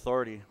Development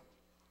Authority.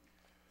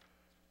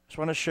 Just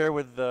want to share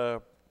with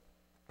the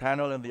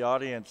panel and the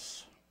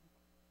audience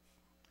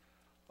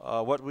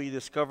what we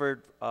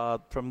discovered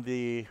from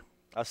the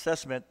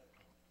assessment.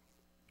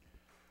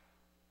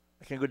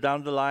 I can go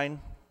down the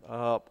line.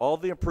 All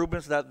the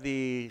improvements that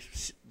the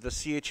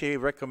CHA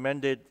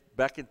recommended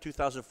back in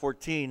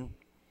 2014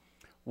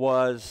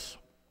 was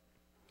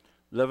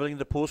leveling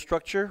the pool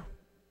structure,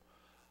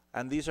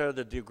 and these are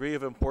the degree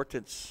of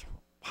importance.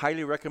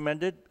 Highly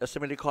recommended,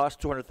 estimated cost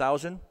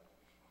 $200,000.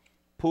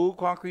 Pool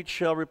concrete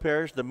shell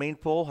repairs, the main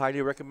pool,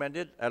 highly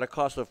recommended at a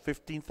cost of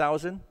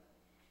 $15,000.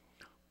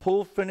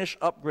 Pool finish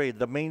upgrade,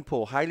 the main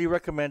pool, highly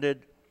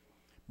recommended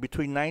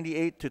between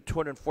 $98,000 to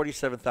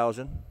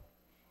 $247,000.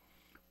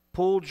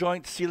 Pool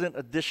joint sealant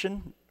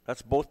addition,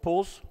 that's both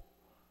pools,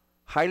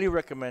 highly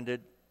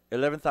recommended,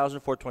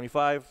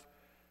 $11,425.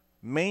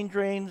 Main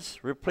drains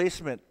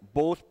replacement,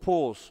 both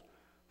pools,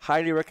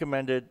 highly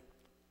recommended,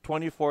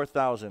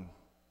 $24,000.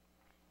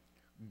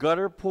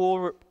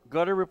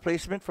 Gutter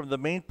replacement from the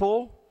main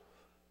pool,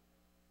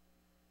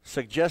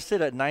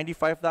 suggested at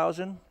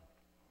 $95,000.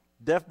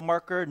 Depth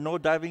marker, no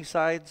diving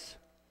signs,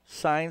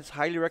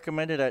 highly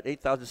recommended at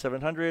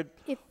 $8,700.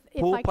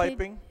 Pool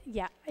piping.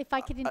 If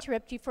I could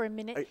interrupt you for a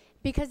minute,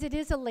 because it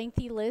is a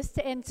lengthy list,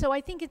 and so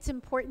I think it's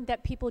important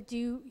that people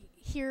do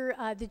hear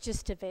the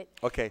gist of it.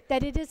 Okay.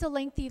 That it is a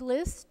lengthy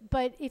list,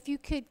 but if you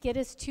could get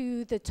us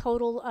to the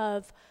total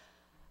of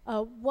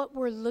what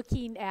we're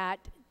looking at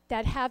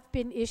that have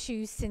been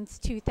issues since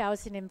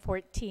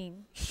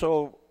 2014.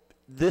 So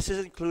this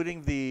is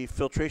including the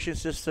filtration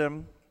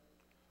system.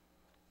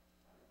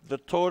 The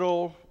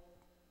total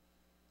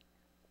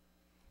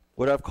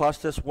would have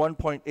cost us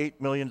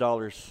 $1.8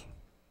 million.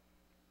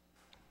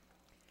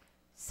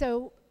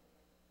 So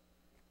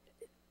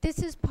this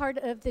is part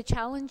of the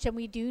challenge, and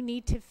we do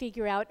need to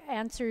figure out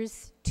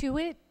answers to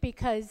it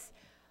because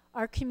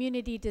our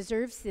community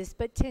deserves this.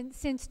 But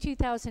since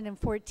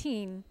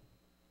 2014,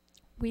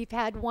 we've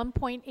had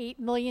 $1.8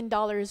 million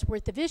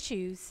worth of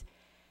issues,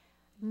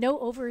 no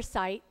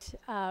oversight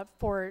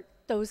for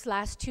those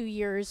last 2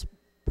 years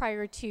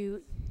prior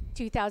to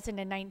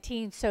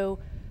 2019. So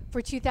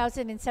for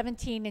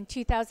 2017 and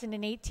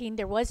 2018,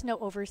 there was no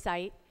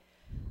oversight,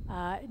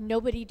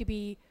 nobody to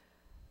be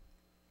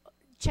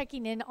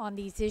checking in on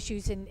these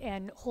issues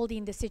and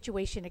holding the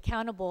situation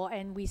accountable,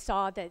 and we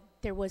saw that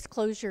there was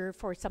closure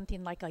for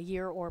something like a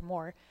year or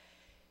more.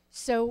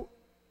 So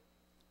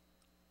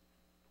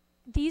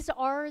these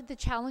are the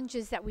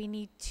challenges that we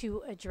need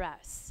to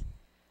address.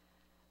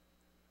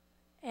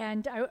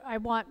 And I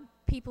want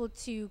people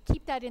to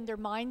keep that in their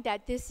mind,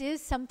 that this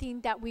is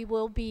something that we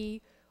will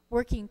be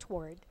working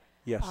toward.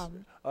 Yes.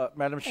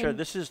 Madam Chair,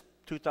 this is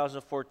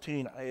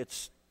 2014.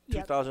 It's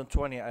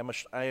 2020.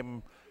 I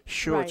am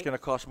sure it's going to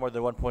cost more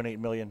than $1.8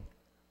 million.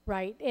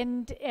 Right.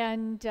 And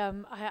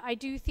I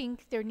do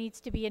think there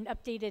needs to be an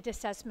updated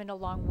assessment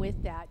along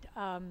with that,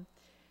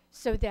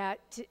 so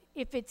that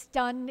if it's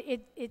done,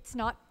 it's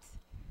not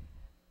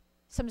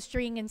some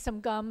string and some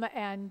gum,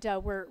 and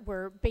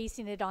we're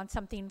basing it on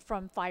something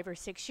from 5 or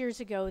 6 years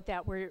ago,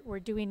 that we're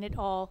doing it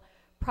all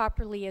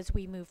properly as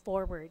we move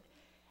forward.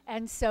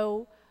 And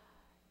so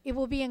it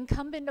will be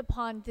incumbent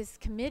upon this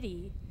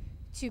committee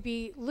to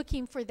be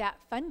looking for that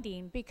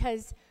funding,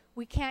 because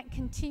we can't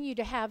continue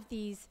to have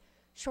these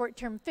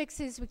short-term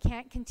fixes. We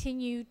can't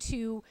continue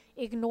to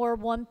ignore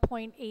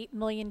 $1.8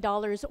 million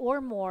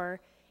or more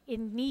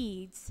in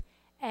needs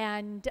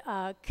and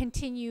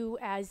continue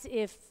as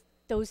if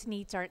those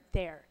needs aren't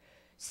there.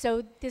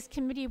 So this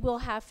committee will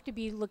have to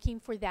be looking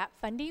for that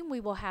funding. We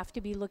will have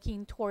to be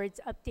looking towards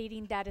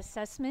updating that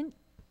assessment.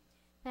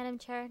 Madam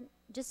Chair,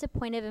 just a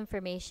point of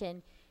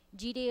information.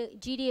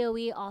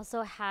 GDOE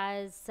also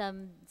has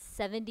some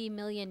 $70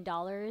 million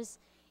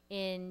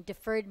in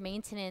deferred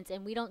maintenance,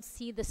 and we don't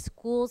see the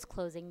schools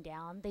closing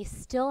down. They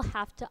still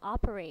have to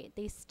operate.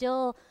 They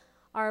still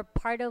are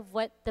part of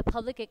what the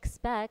public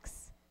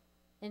expects.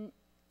 And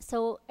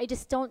so I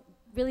just don't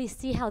really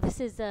see how this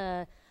is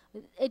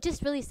it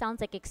just really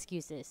sounds like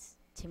excuses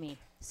to me.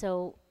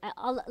 So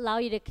I'll allow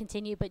you to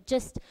continue, but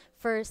just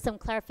for some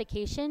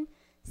clarification,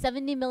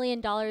 $70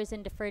 million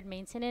in deferred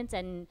maintenance,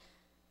 and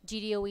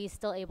GDOE is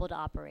still able to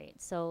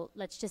operate. So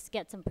let's just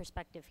get some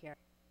perspective here.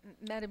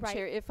 Madam Right,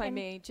 Chair, if I and-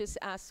 may just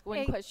ask one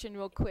Eh, question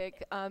real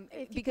quick,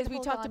 if you because could we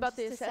hold talked on about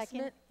the just a second.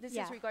 assessment. This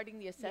Yeah. is regarding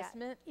the Yeah.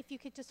 assessment. If you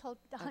could just hold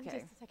on Okay.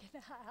 just a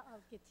second,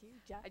 I'll get to you,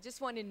 Jack. I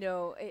just want to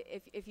know,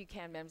 if you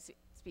can, Madam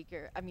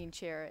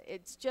Chair,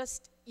 it's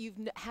just,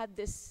 had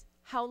this,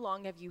 how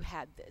long have you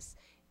had this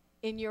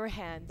in your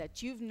hand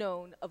that you've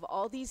known of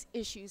all these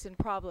issues and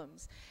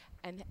problems?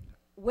 And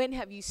when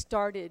have you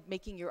started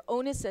making your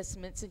own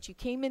assessment since you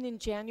came in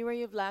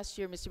January of last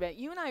year, Mr. Bennett?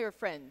 You and I are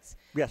friends.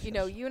 Yes, You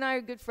know, yes. you and I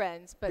are good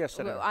friends, but Yes,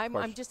 Senator, of I'm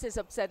course. just as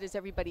upset as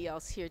everybody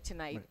else here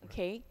tonight, Right, right.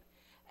 okay?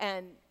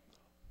 And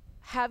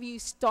have you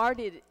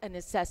started an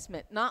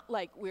assessment? Not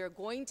like we're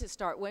going to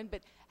start one,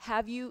 but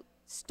have you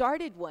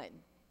started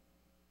one?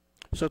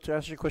 So to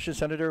answer your question,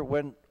 Senator,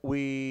 when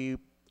we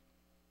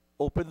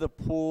opened the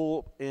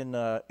pool in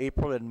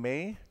April and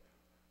May,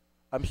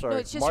 I'm sorry, No,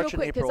 it's just March real and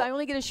quick because April. I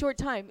only get a short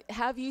time.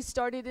 Have you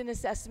started an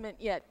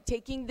assessment yet?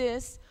 Taking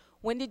this,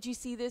 when did you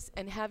see this,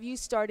 and have you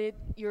started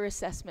your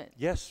assessment?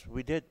 Yes,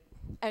 we did.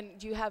 And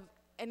do you have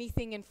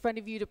anything in front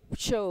of you to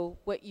show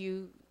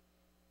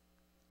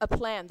a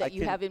plan that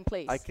you have in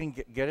place? I can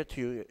get it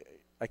to you.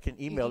 I can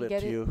email can it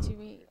get to you. it to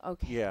me?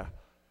 Okay. Yeah.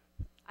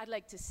 I'd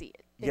like to see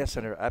it. Yes,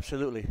 Senator,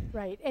 absolutely.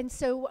 Right, and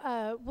so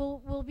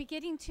we'll be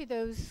getting to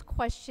those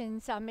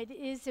questions. It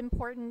is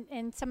important,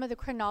 and some of the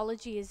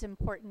chronology is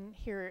important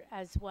here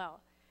as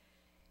well.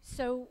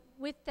 So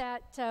with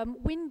that,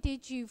 when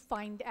did you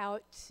find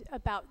out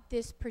about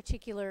this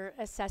particular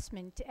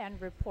assessment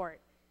and report?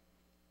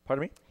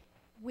 Pardon me?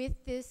 With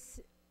this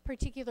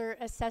particular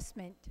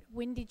assessment,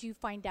 when did you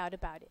find out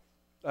about it?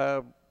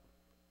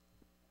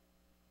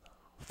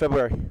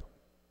 February,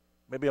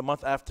 maybe a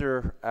month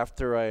after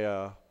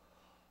I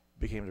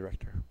became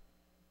director,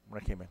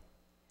 when I came in.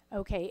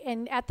 Okay,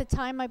 and at the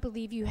time, I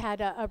believe you had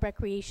a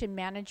recreation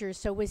manager,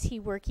 so was he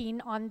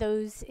working on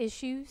those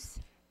issues?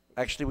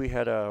 Actually, we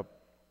had a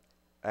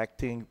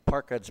acting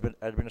park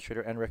administrator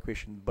and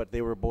recreation, but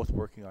they were both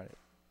working on it.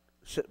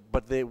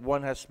 But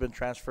one has been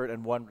transferred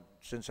and one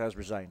since has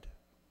resigned.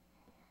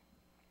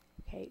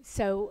 Okay,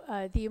 so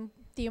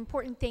the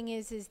important thing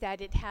is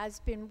that it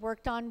has been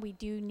worked on. We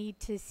do need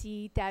to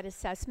see that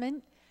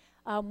assessment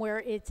where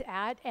it's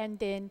at, and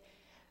then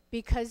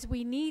because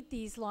we need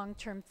these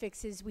long-term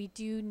fixes, we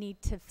do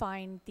need to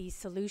find these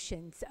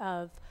solutions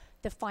of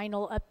the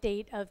final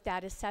update of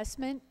that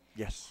assessment.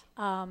 Yes.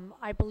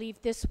 I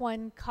believe this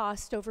one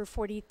cost over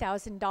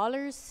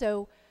 $40,000.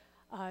 So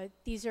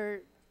these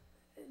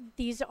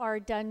are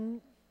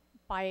done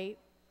by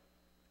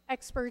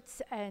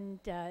experts, and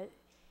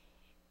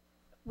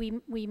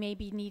we may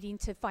be needing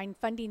to find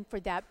funding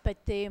for that.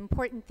 But the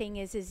important thing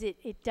is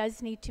it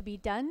does need to be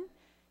done.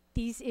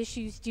 These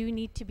issues do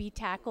need to be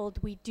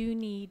tackled. We do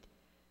need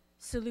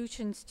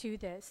solutions to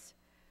this.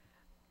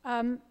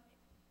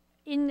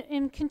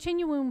 In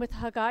continuing with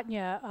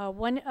Hagatnya,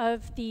 one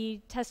of the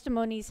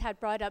testimonies had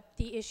brought up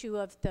the issue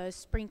of the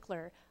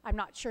sprinkler. I'm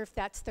not sure if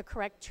that's the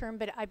correct term,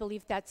 but I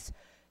believe that's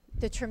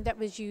the term that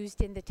was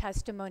used in the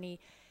testimony.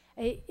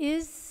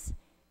 Is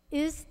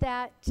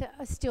that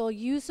still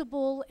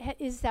usable?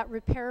 Is that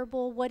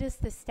repairable? What is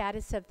the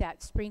status of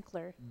that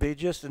sprinkler? They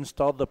just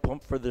installed the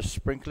pump for the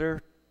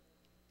sprinkler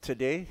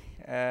today,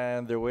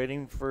 and they're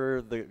waiting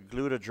for the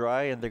glue to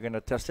dry, and they're going to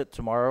test it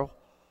tomorrow.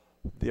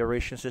 The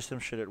aeration system,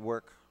 should it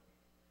work.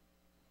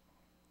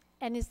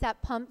 And is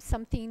that pump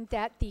something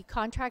that the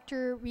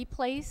contractor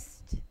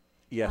replaced?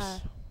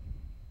 Yes.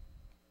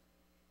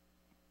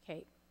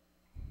 Okay.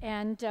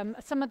 And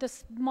some of the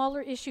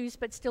smaller issues,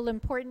 but still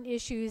important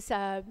issues,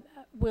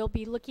 we'll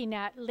be looking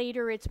at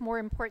later. It's more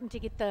important to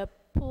get the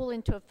pool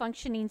into a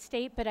functioning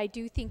state, but I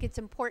do think it's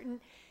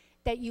important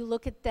that you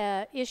look at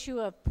the issue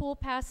of pool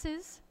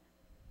passes.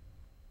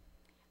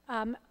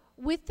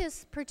 With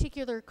this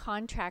particular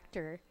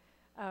contractor,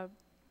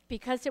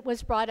 because it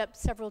was brought up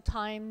several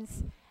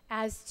times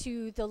as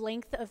to the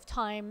length of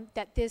time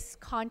that this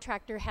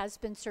contractor has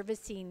been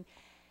servicing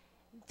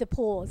the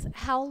pools,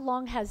 how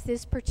long has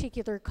this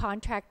particular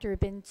contractor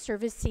been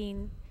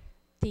servicing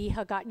the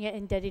Hagatnya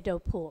and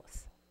Dedido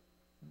pools?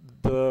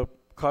 The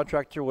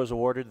contractor was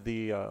awarded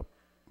the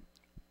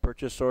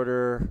purchase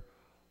order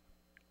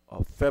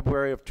of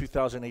February of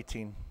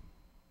 2018.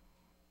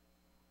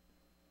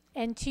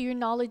 And to your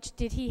knowledge,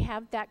 did he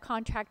have that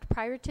contract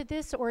prior to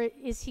this, or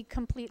is he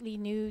completely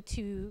new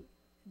to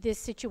this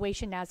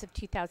situation as of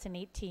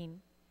 2018?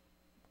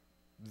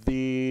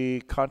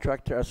 The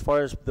contractor, as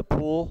far as the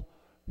pool,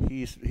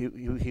 he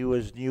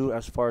was new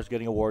as far as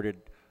getting awarded.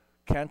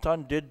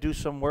 Canton did do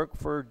some work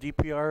for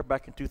DPR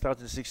back in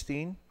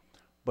 2016,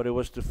 but it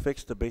was to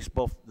fix the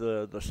baseball,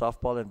 the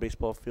softball and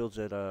baseball fields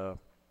at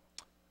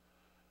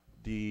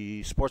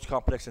the sports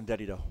complex in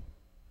Dedido.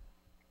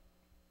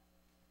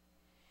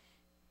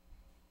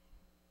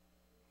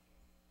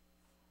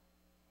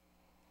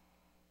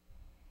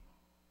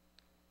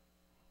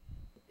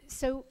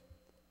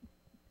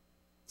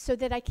 So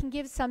that I can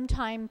give some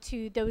time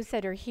to those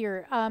that are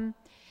here,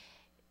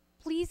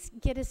 please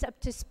get us up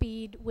to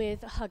speed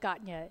with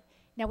Hagatnya.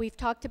 Now, we've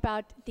talked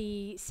about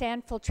the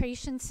sand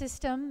filtration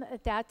system.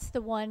 That's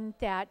the one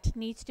that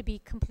needs to be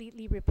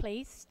completely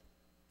replaced.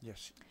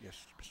 Yes,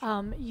 yes.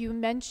 Mr. You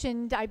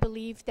mentioned, I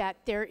believe, that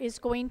there is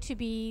going to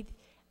be,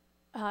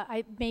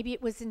 maybe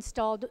it was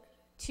installed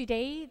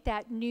today,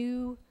 that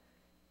new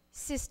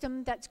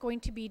system that's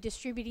going to be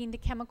distributing the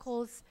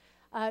chemicals.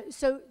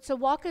 So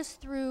walk us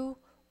through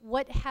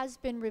what has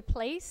been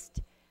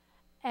replaced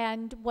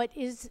and what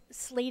is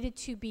slated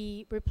to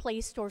be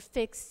replaced or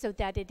fixed so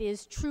that it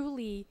is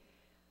truly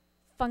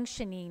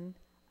functioning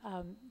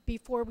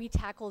before we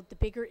tackle the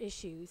bigger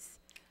issues.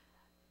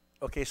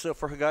 Okay, so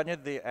for Hagåtña,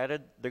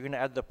 they're going to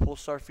add the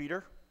pulsar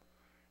feeder,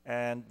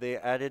 and they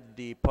added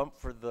the pump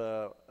for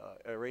the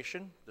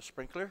aeration, the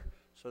sprinkler,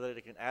 so that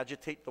it can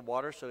agitate the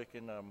water, so it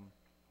can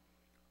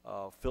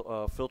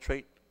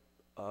filtrate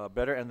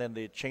better, and then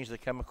they change the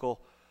chemical.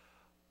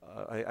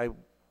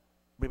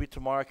 Maybe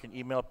tomorrow I can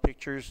email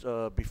pictures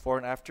before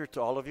and after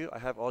to all of you. I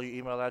have all your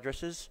email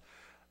addresses.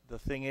 The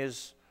thing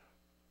is,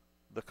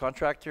 the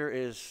contractor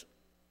is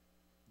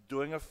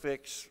doing a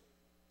fix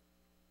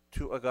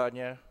to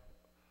Hagåtña,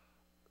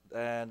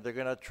 and they're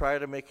going to try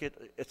to make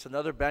it's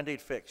another Band-Aid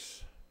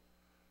fix.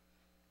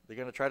 They're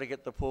going to try to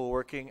get the pool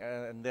working,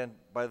 and then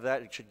by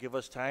that, it should give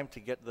us time to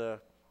get the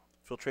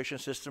filtration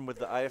system with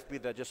the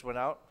IFB that just went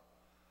out.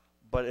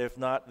 But if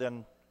not,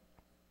 then...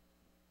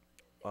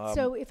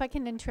 so if I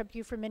can interrupt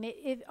you for a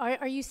minute,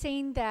 are you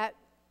saying that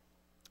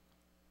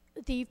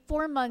the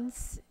 4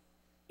 months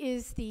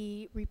is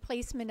the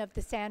replacement of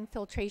the sand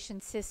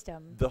filtration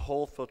system? The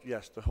whole,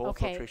 yes, the whole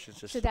filtration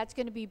system. So that's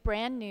going to be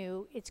brand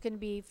new. It's going to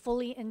be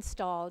fully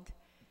installed.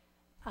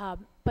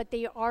 But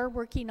they are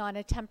working on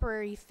a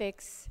temporary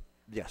fix.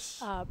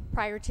 Yes.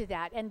 Prior to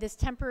that. And this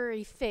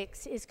temporary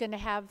fix is going to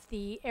have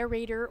the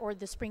aerator or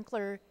the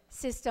sprinkler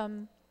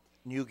system.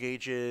 New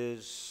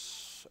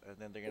gauges, and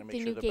then they're going to make the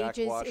sure new the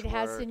gauges, backwash it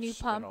has the new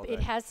works pump, and all it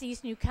that. has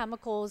these new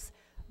chemicals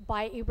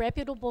by a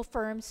reputable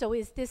firm. So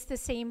is this the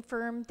same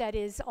firm that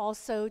is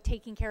also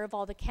taking care of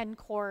all the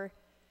Kencor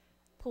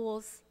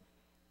pools?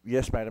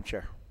 Yes, Madam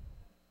Chair.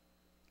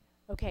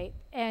 Okay,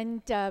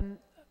 and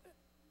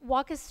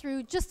walk us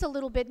through just a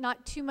little bit,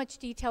 not too much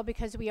detail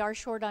because we are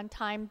short on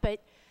time,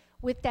 but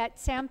with that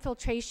sand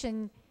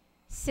filtration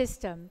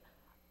system,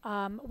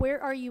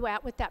 where are you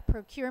at with that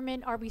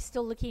procurement? Are we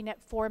still looking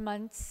at 4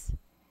 months?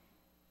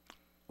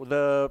 Well,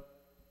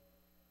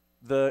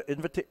 the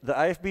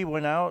IFB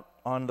went out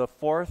on the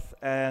 4th,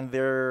 and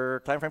their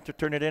time frame to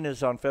turn it in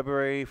is on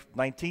February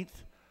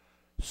 19th.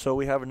 So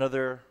we have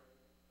another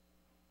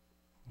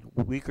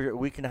week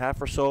and a half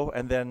or so,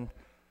 and then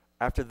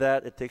after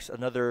that, it takes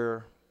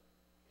another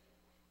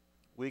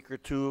week or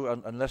two,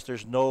 unless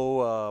there's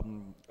no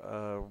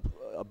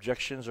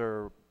objections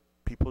or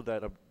people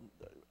that.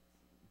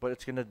 But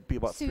it's going to be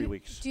about 3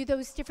 weeks. Do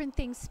those different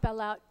things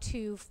spell out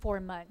to 4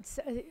 months?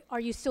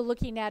 Are you still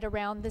looking at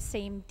around the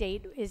same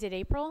date? Is it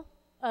April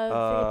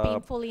of it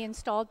being fully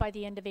installed by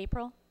the end of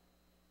April?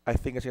 I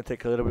think it's going to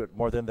take a little bit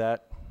more than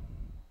that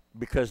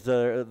because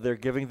they're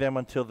giving them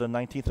until the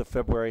 19th of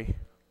February.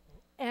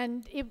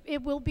 And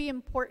it will be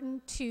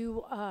important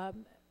to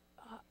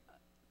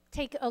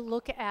take a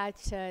look at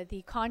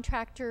the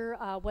contractor,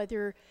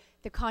 whether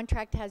the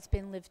contract has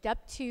been lived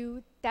up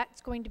to. That's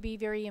going to be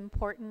very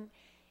important.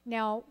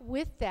 Now,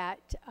 with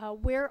that,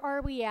 where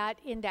are we at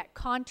in that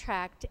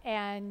contract,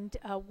 and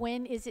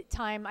when is it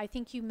time? I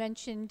think you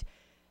mentioned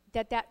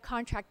that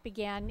contract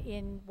began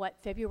in, what,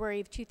 February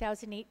of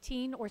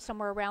 2018 or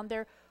somewhere around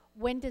there.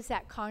 When does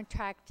that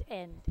contract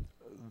end?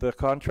 The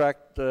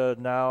contract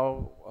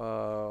now,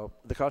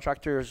 the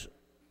contractors,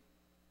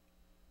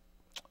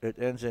 it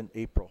ends in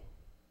April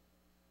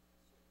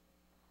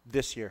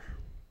this year.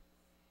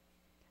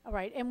 All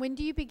right, and when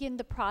do you begin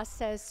the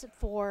process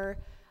for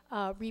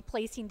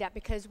replacing that?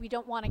 Because we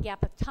don't want a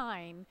gap of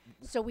time,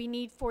 so we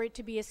need for it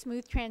to be a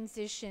smooth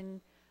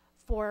transition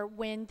for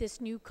when this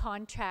new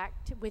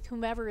contract with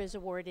whomever is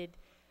awarded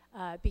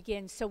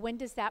begins. So when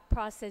does that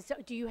process,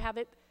 do you have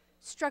it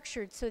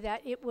structured so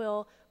that it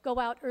will go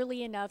out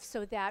early enough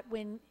so that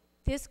when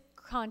this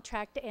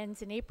contract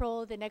ends in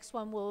April, the next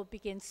one will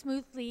begin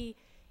smoothly,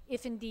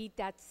 if indeed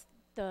that's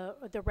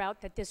the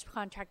route that this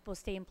contract will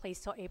stay in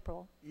place till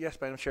April? Yes,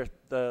 Madam Chair.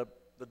 The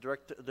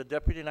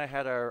deputy and I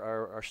had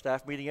our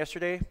staff meeting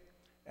yesterday,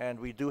 and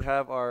we do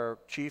have our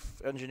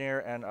chief engineer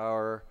and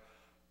our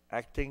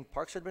acting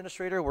parks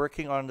administrator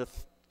working on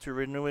to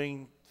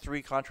renewing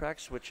 3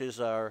 contracts, which is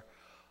our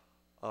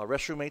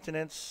restroom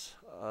maintenance,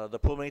 the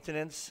pool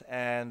maintenance,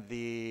 and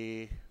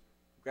the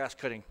grass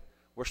cutting.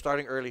 We're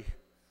starting early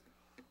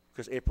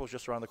because April's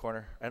just around the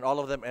corner, and all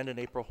of them end in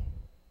April,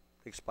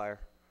 expire.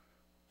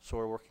 So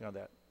we're working on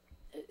that.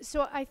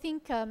 So I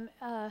think,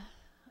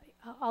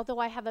 although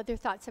I have other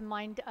thoughts in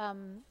mind,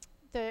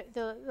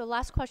 the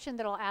last question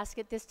that I'll ask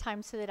at this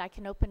time so that I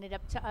can open it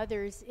up to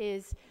others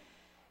is,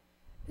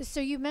 so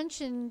you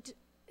mentioned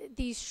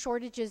these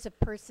shortages of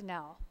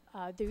personnel.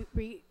 The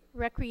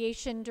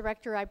recreation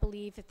director, I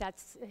believe, if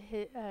that's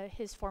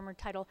his former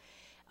title,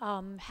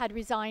 had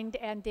resigned,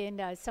 and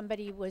then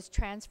somebody was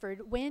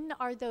transferred. When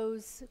are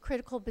those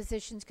critical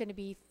positions going to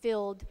be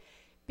filled?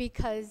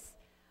 Because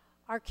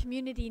our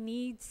community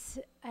needs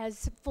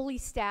as fully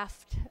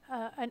staffed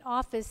an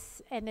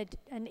office and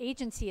an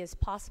agency as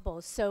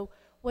possible. So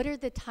what are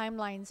the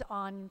timelines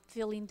on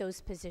filling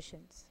those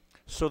positions?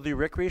 So the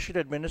recreation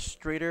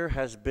administrator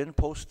has been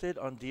posted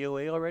on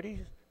DOA already.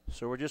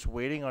 So we're just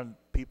waiting on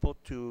people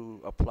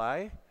to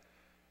apply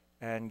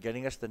and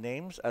getting us the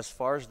names. As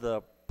far as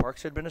the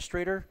parks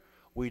administrator,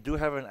 we do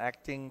have an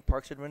acting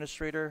parks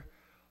administrator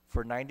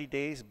for 90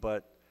 days,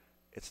 but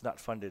it's not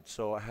funded.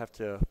 So I have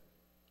to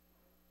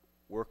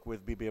work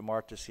with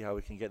BBMR to see how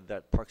we can get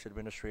that parks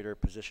administrator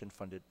position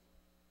funded.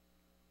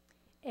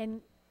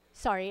 And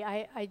sorry,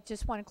 I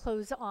just want to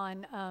close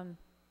on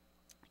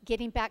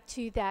getting back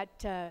to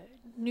that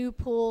new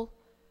pool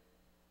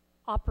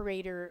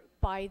operator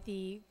by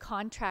the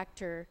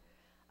contractor.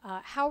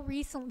 How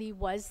recently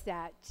was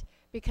that?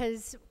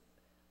 Because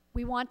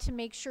we want to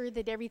make sure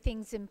that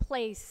everything's in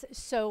place.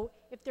 So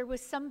if there was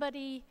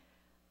somebody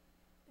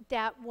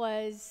that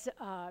was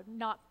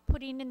not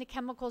putting in the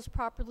chemicals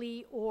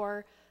properly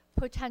or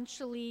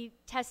potentially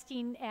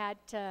testing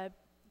at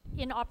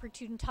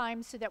inopportune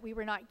times so that we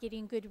were not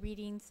getting good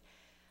readings,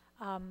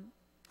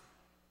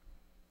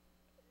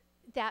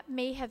 that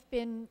may have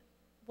been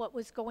what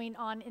was going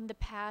on in the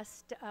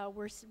past.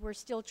 We're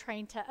still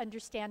trying to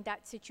understand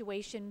that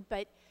situation,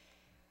 but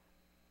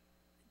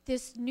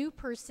this new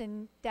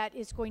person that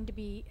is going to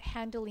be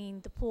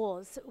handling the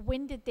pools,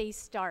 when did they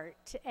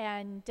start?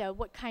 And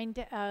what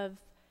kind of,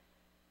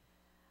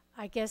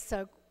 I guess,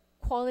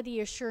 quality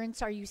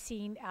assurance are you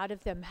seeing out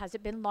of them? Has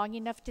it been long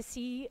enough to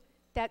see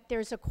that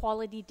there's a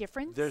quality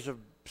difference? There's a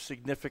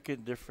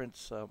significant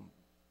difference,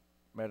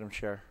 Madam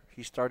Chair.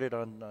 He started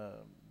on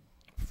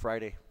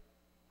Friday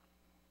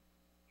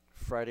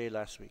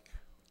last week.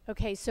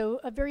 Okay,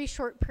 so a very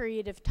short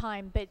period of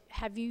time, but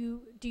do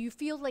you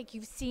feel like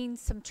you've seen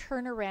some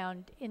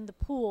turnaround in the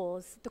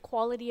pools, the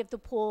quality of the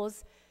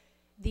pools,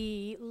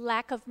 the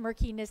lack of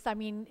murkiness? I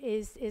mean,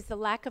 is the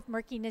lack of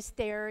murkiness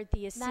there,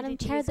 the acidity Madam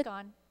Chair, is the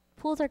gone?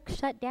 pools are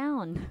shut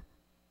down.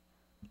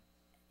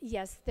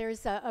 Yes,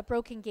 there's a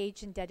broken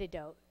gauge in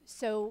Dedido.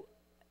 So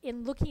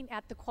in looking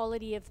at the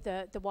quality of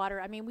the water,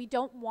 I mean, we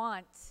don't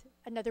want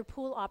another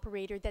pool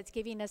operator that's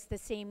giving us the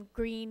same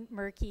green,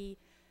 murky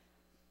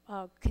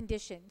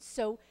conditions.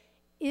 So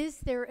is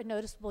there a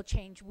noticeable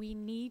change? We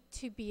need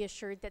to be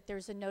assured that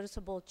there's a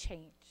noticeable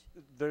change.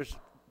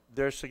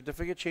 There's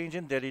significant change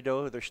in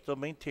Dedido. They're still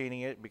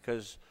maintaining it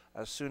because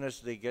as soon as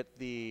they get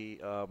the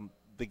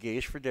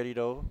gauge for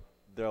Dedido,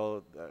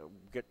 they'll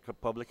get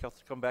public health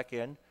to come back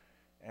in,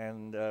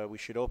 and we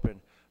should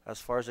open. As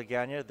far as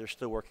Agana, they're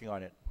still working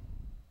on it.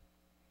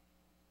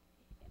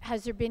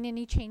 Has there been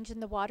any change in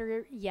the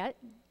water yet?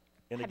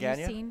 In Have Agana?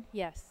 you seen?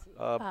 Yes.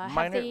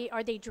 Minor.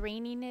 Are they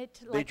draining it?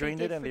 They like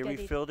drained they it did and for they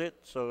Dedido? refilled it,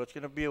 so it's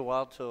going to be a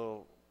while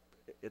till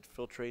it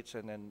filtrates,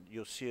 and then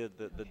you'll see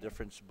the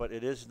difference. But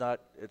it's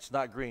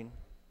not green.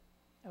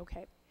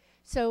 Okay.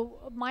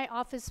 So my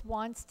office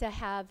wants to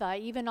have,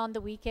 even on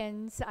the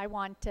weekends, I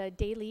want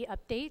daily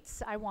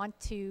updates. I want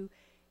to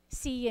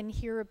see and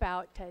hear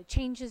about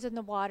changes in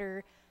the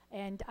water,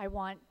 and I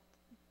want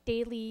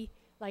daily,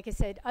 like I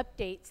said,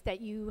 updates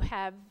that you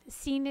have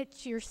seen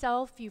it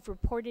yourself, you've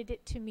reported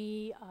it to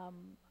me.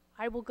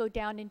 I will go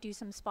down and do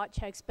some spot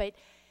checks, but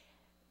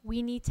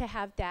we need to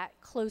have that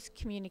close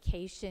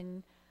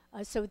communication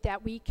so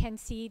that we can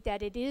see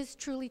that it is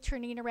truly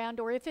turning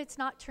around, or if it's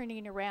not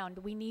turning around,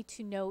 we need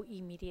to know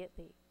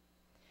immediately.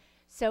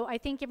 So I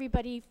thank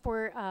everybody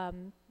for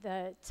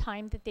the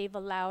time that they've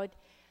allowed.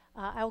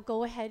 I'll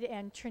go ahead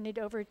and turn it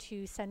over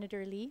to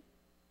Senator Lee.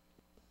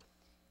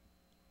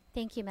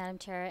 Thank you, Madam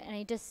Chair. And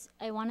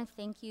I want to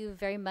thank you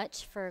very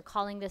much for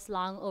calling this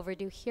long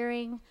overdue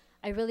hearing.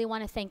 I really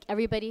want to thank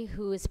everybody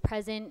who was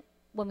present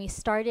when we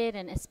started,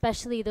 and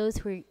especially those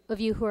of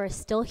you who are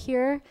still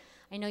here.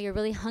 I know you're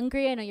really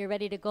hungry. I know you're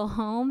ready to go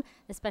home,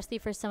 especially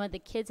for some of the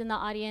kids in the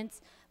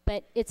audience.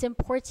 But it's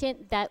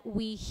important that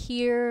we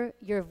hear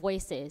your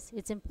voices.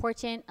 It's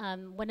important.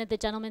 One of the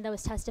gentlemen that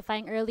was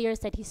testifying earlier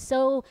said he's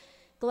so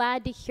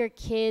glad to hear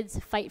kids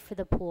fight for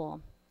the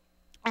pool.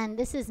 And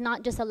this is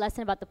not just a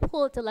lesson about the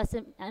pool, it's a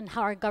lesson on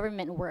how our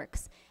government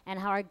works and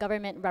how our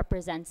government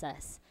represents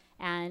us.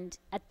 And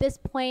at this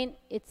point,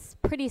 it's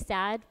pretty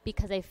sad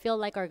because I feel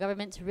like our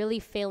government's really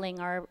failing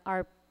our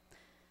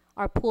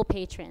pool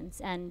patrons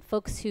and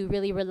folks who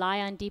really rely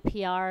on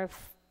DPR,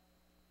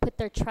 put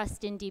their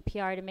trust in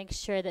DPR to make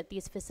sure that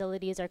these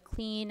facilities are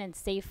clean and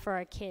safe for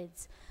our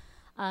kids.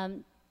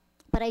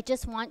 But I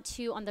just want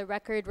to, on the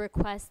record,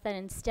 request that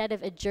instead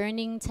of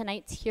adjourning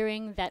tonight's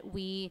hearing, that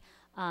we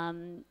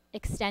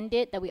extend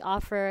it, that we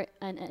offer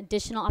an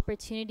additional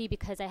opportunity,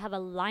 because I have a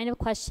line of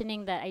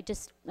questioning that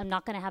I'm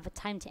not going to have a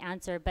time to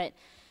answer. But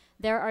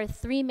there are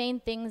three main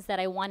things that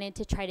I wanted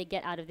to try to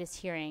get out of this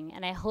hearing.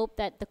 And I hope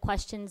that the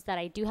questions that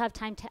I do have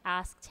time to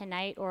ask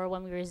tonight or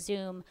when we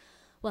resume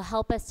will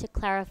help us to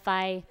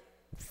clarify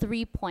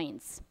 3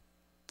 points.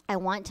 I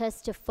want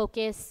us to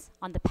focus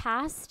on the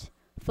past,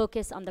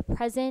 focus on the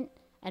present,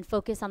 and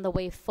focus on the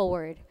way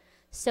forward.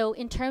 So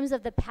in terms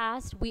of the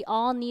past, we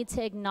all need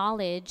to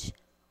acknowledge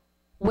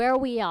where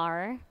we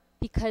are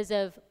because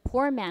of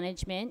poor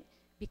management,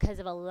 because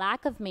of a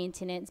lack of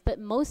maintenance, but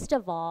most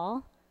of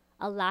all,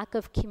 a lack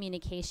of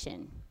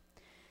communication.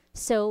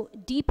 So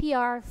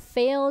DPR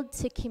failed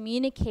to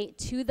communicate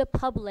to the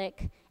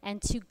public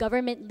and to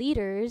government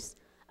leaders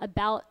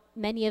about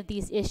many of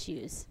these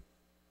issues.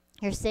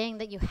 You're saying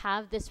that you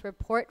have this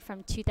report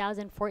from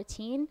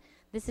 2014.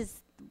 This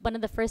is one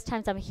of the first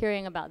times I'm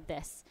hearing about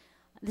this.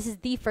 This is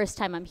the first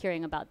time I'm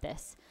hearing about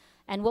this.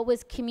 And what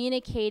was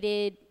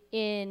communicated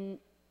in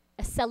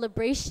a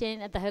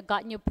celebration at the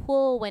Hagatna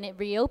pool when it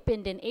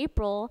reopened in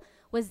April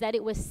was that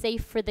it was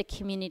safe for the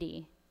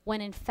community, when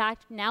in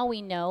fact now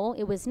we know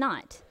it was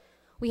not.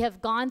 We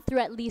have gone through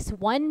at least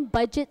one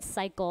budget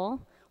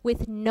cycle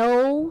with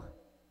no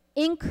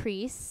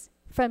increase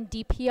from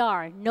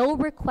DPR, no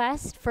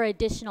request for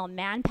additional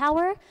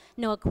manpower,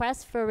 no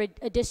request for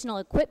additional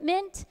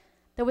equipment.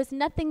 There was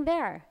nothing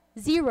there,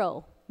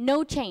 zero,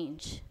 no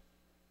change.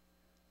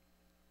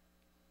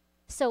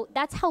 So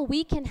that's how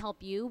we can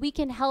help you. We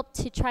can help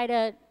to try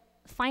to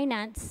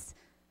finance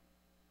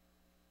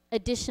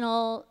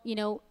additional,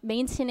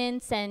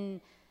 maintenance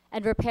and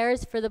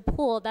repairs for the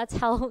pool. That's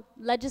how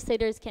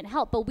legislators can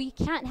help. But we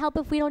can't help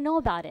if we don't know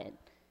about it.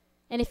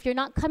 And if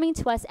you're not coming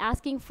to us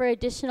asking for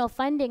additional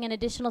funding and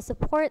additional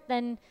support,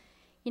 then,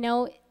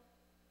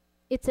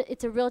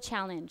 it's a real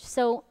challenge.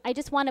 So I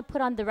just want to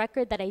put on the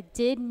record that I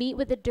did meet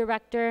with the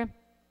director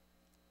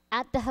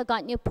at the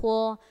Hagatna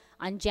pool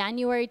on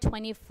January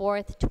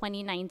 24th,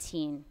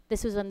 2019.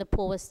 This was when the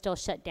pool was still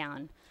shut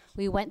down.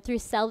 We went through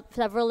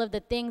several of the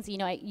things,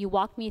 you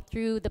walked me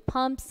through the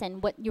pumps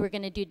and what you were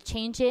gonna do to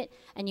change it,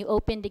 and you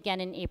opened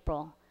again in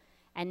April.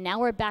 And now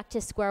we're back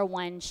to square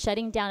one,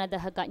 shutting down at the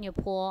Hagatna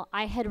pool.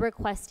 I had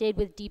requested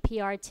with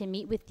DPR to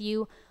meet with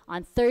you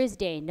on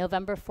Thursday,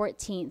 November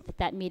 14th.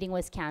 That meeting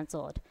was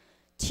canceled.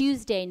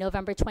 Tuesday,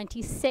 November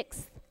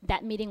 26th,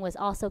 that meeting was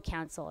also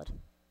canceled.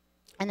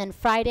 And then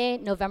Friday,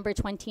 November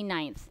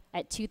 29th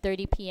at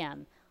 2:30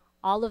 p.m.,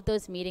 all of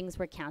those meetings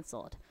were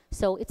canceled.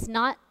 So it's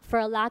not for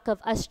a lack of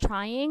us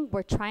trying.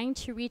 We're trying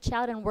to reach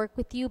out and work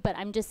with you, but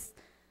I'm just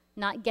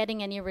not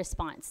getting any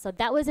response. So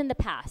that was in the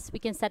past. We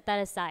can set that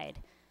aside.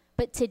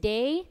 But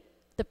today,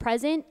 the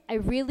present, I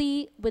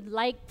really would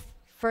like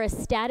for a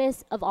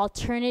status of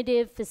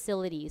alternative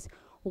facilities.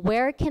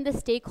 Where can the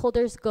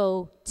stakeholders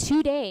go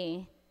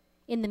today,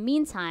 in the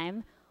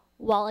meantime,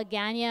 while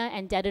Agana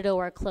and Dededo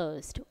are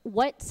closed?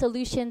 What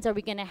solutions are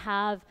we gonna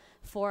have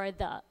for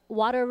the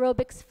water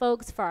aerobics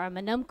folks, for our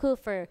Manumku,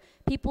 for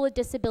people with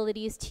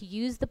disabilities to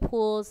use the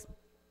pools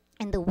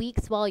in the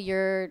weeks while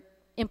you're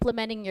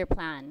implementing your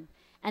plan?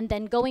 And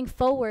then going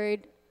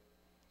forward,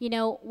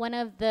 one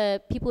of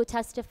the people who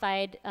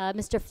testified,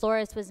 Mr.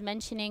 Flores, was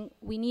mentioning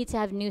we need to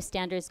have new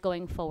standards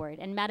going forward.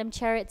 And Madam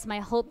Chair, it's my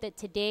hope that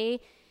today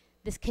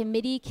this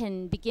committee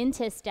can begin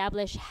to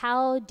establish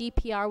how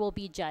DPR will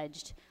be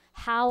judged,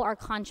 how our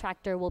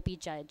contractor will be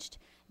judged.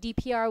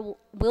 DPR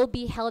will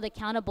be held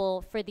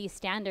accountable for these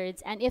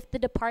standards, and if the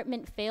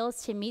department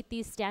fails to meet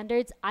these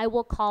standards, I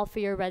will call for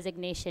your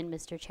resignation,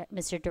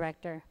 Mr.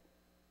 Director.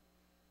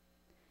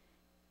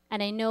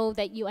 And I know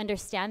that you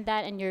understand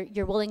that and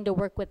you're willing to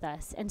work with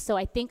us. And so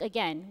I think,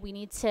 again, we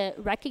need to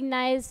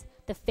recognize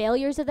the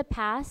failures of the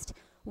past.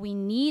 We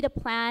need a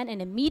plan,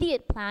 an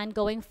immediate plan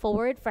going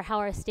forward for how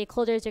our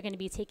stakeholders are going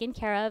to be taken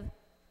care of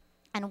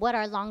and what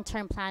our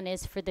long-term plan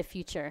is for the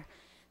future.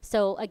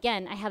 So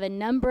again, I have a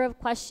number of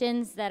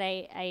questions that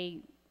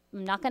I'm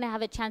not going to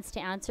have a chance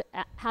to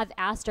have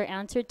asked or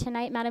answered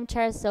tonight, Madam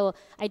Chair. So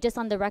I just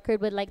on the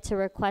record would like to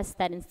request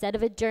that instead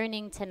of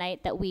adjourning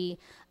tonight, that we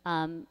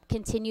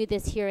continue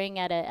this hearing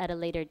at a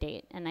later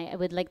date. And I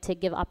would like to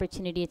give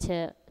opportunity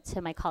to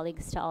my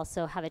colleagues to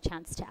also have a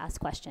chance to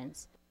ask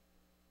questions.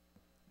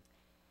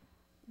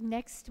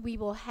 Next, we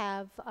will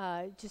have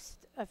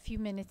just a few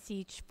minutes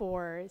each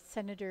for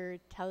Senator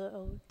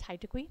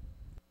Taitano.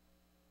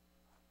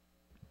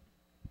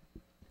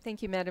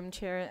 Thank you, Madam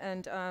Chair.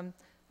 And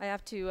I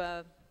have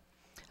to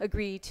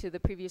agree to the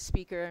previous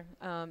speaker,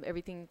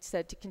 everything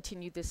said to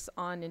continue this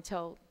on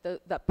until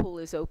that pool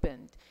is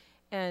opened.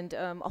 And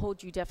I'll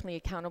hold you definitely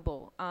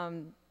accountable.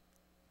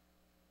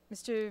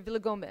 Mr.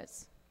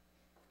 Villagomez.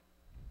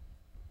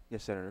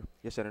 Yes, Senator.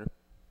 Yes, Senator.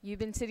 You've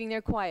been sitting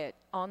there quiet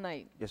all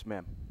night. Yes,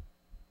 ma'am.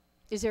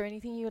 Is there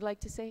anything you would like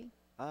to say?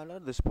 Not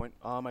at this point.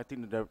 I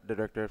think the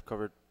director has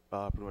covered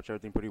pretty much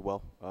everything pretty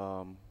well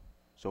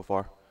so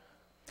far.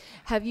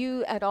 Have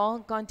you at all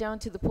gone down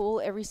to the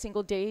pool every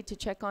single day to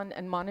check on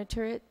and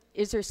monitor it?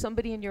 Is there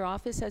somebody in your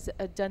office has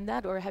done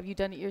that, or have you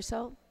done it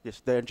yourself?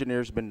 Yes, the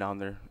engineer's been down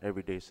there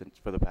every day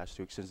for the past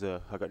 2 weeks since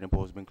the Hagatna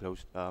pool has been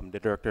closed. The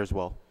director as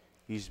well.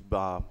 He's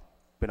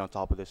been on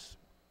top of this.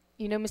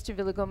 You know, Mr.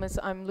 Villagomez,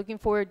 I'm looking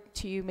forward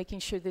to you making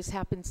sure this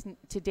happens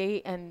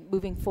today and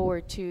moving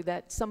forward too,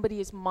 that somebody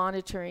is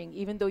monitoring.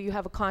 Even though you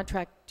have a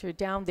contractor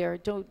down there,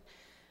 don't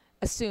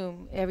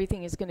assume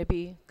everything is going to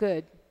be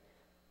good.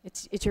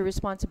 It's your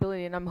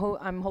responsibility, and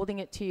I'm holding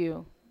it to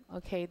you,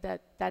 okay,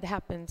 that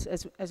happens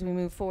as we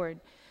move forward.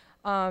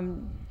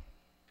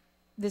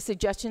 The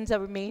suggestions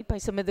that were made by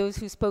some of those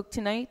who spoke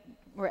tonight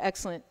were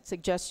excellent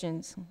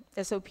suggestions.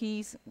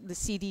 SOPs, the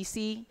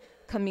CDC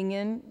coming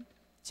in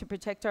to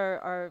protect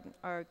our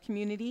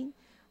community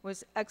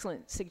was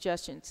excellent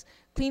suggestions.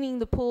 Cleaning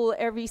the pool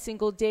every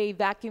single day,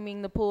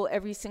 vacuuming the pool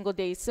every single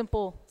day,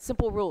 simple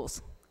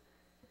rules.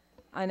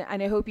 And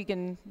I hope you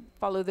can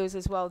follow those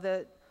as well.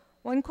 The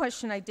one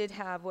question I did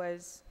have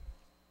was,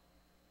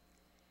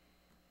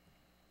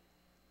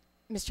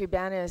 Mr.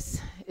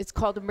 Ibanez, it's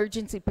called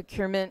emergency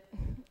procurement.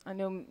 I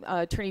know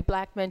Attorney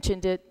Black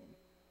mentioned it.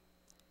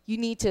 You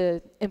need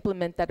to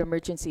implement that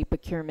emergency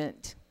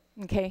procurement,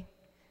 okay?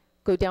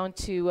 Go down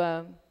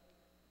to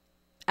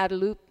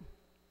Adelup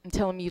and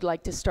tell them you'd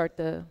like to start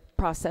the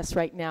process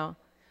right now.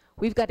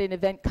 We've got an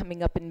event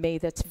coming up in May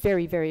that's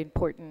very, very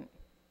important.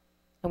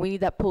 And we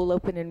need that pool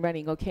open and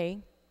running, okay?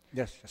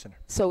 Yes, yes, Senator.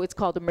 So it's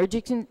called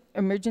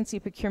emergency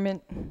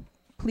procurement.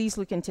 Please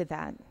look into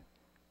that.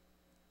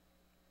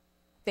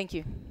 Thank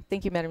you.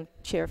 Thank you, Madam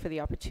Chair, for the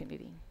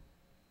opportunity.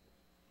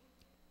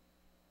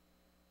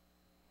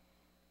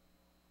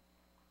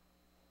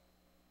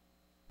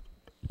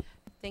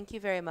 Thank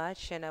you very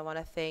much, and I want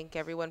to thank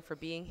everyone for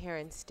being here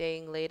and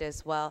staying late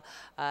as well.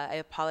 I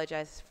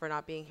apologize for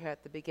not being here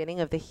at the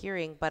beginning of the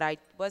hearing, but I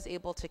was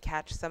able to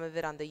catch some of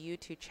it on the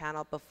YouTube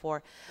channel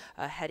before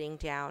heading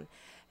down.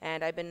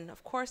 And I've been,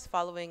 of course,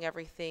 following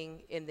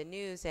everything in the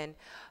news. And,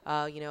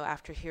 you know,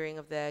 after hearing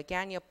of the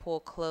Ganya pool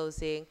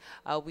closing,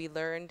 we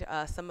learned,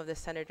 some of the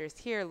senators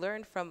here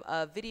learned from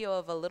a video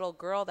of a little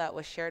girl that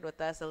was shared with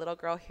us, a little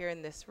girl here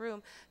in this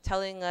room,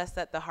 telling us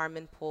that the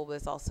Harmon pool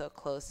was also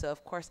closed. So,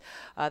 of course,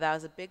 that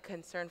was a big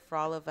concern for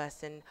all of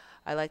us. And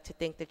I'd like to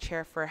thank the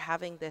chair for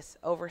having this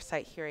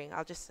oversight hearing.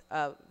 I'll just,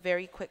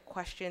 very quick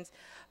questions,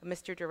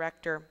 Mr.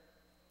 Director.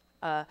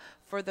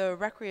 For the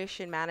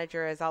recreation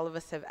manager, as all of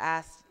us have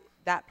asked,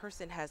 that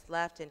person has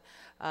left, and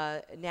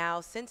now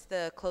since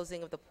the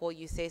closing of the pool,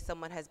 you say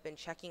someone has been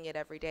checking it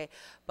every day,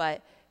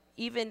 but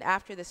even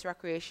after this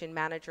recreation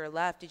manager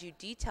left, did you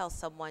detail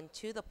someone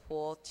to the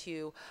pool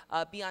to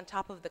be on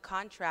top of the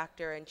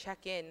contractor and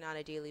check in on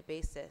a daily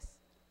basis?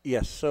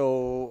 Yes,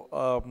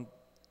 so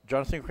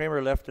Jonathan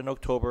Kramer left in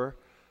October.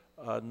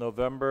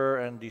 November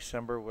and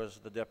December was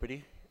the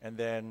deputy, and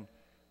then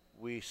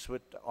we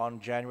switched on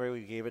January.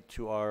 We gave it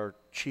to our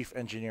chief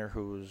engineer,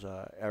 who's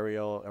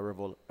Ariel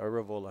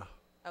Arivola.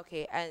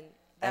 Okay, and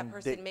that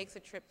person makes a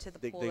trip to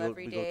the pool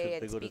every day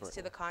and speaks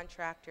to the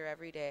contractor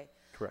every day.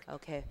 Correct.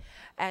 Okay,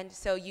 and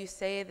so you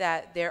say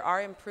that there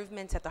are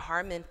improvements at the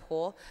Harmon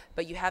pool,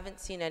 but you haven't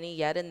seen any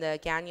yet in the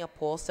Ganya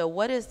pool. So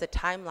what is the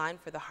timeline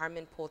for the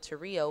Harmon pool to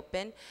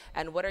reopen,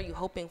 and what are you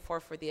hoping for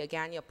the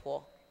Ganya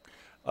pool?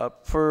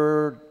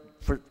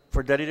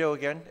 For Dedido,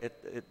 again,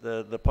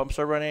 the pumps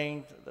are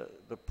running,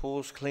 the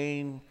pool's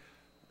clean,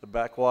 the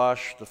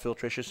backwash, the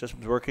filtration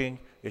system's working.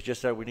 It's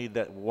just that we need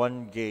that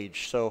one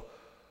gauge. So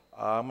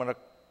I'm going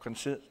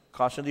to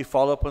constantly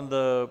follow up on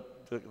the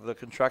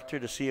contractor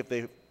to see if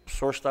they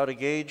sourced out a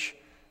gauge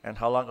and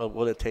how long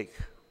will it take.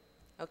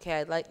 Okay,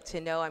 I'd like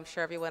to know, I'm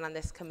sure everyone on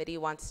this committee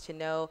wants to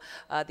know,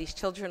 these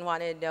children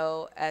want to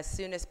know as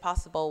soon as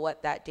possible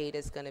what that date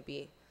is going to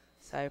be.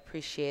 So I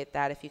appreciate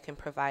that if you can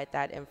provide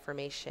that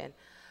information.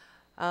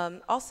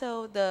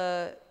 Also,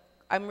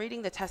 I'm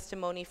reading the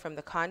testimony from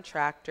the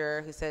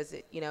contractor who says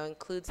it,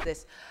 includes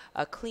this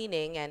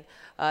cleaning, and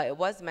it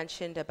was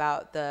mentioned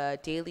about the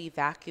daily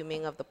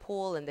vacuuming of the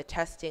pool and the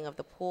testing of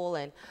the pool,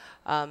 and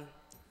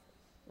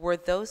were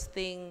those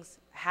things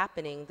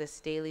happening, this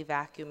daily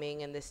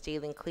vacuuming and this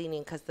daily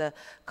cleaning? Because the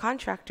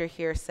contractor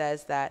here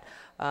says that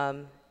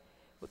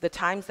the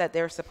times that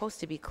they're supposed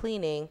to be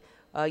cleaning,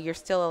 you're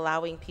still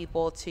allowing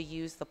people to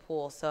use the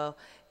pool. So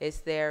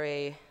is there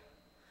a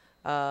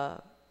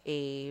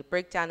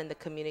breakdown in the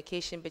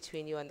communication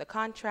between you and the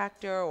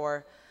contractor,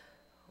 or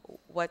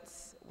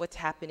what's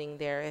happening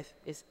there?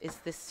 Is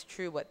this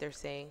true what they're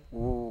saying?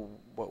 Ooh,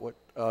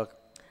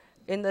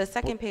 In the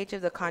second page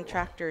of the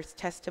contractor's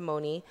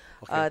testimony,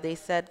 they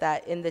said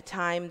that in the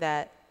time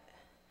that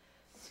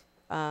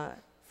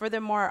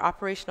furthermore,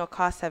 operational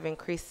costs have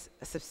increased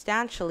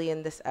substantially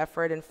in this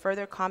effort and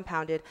further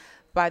compounded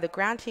by the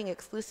granting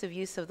exclusive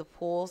use of the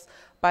pools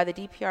by the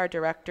DPR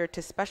director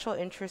to special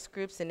interest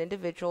groups and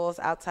individuals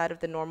outside of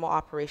the normal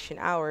operation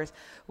hours,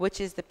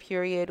 which is the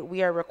period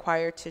we are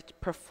required to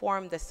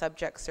perform the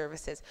subject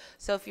services.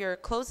 So if you're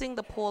closing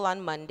the pool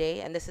on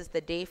Monday and this is the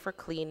day for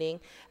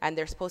cleaning and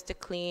they're supposed to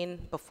clean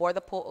before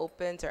the pool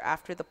opens or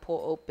after the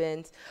pool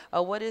opens,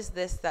 what is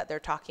this that they're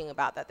talking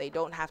about, that they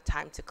don't have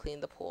time to clean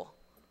the pool?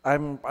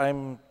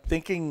 I'm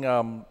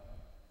thinking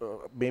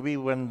maybe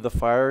when the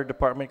fire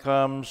department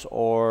comes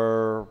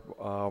or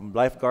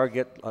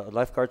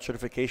lifeguard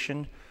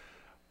certification,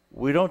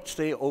 we don't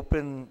stay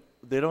open.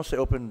 They don't stay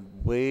open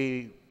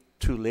way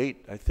too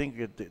late. I think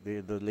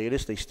the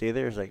latest they stay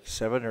there is like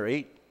 7 or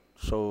 8.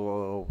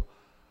 So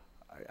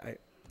I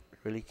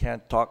really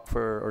can't talk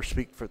or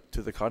speak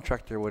to the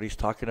contractor what he's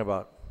talking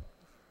about.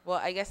 Well,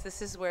 I guess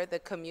this is where the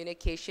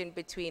communication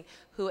between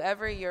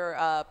whoever your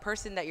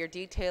person that you're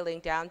detailing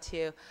down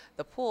to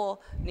the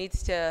pool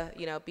needs to,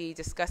 be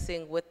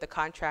discussing with the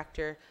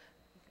contractor.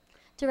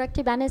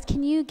 Director Banas,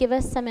 can you give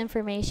us some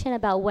information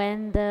about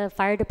when the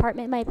fire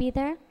department might be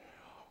there?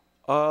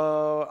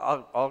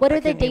 What are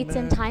the dates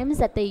and times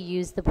that they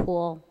use the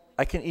pool?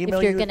 I can email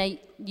if you're you. going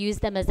to use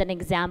them as an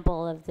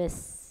example of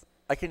this.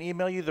 I can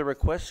email you the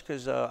request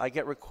because I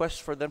get requests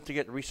for them to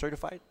get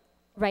recertified.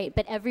 Right,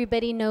 but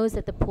everybody knows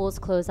that the pools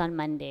close on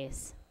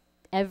Mondays.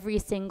 Every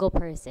single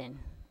person.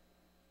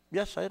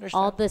 Yes, I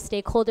understand. All the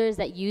stakeholders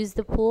that use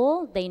the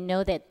pool, they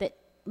know that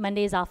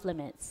Monday is off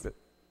limits.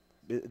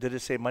 Did it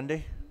say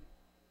Monday?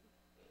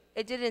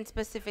 It didn't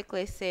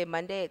specifically say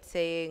Monday. It's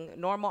saying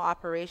normal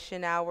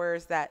operation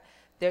hours that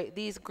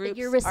these groups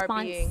are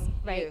being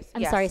used.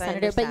 I'm Yes, sorry, I Senator,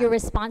 but understand. your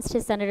response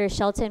to Senator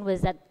Shelton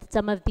was that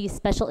some of these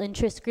special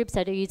interest groups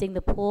that are using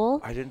the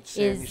pool I didn't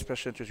say any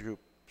special interest group.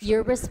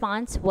 Your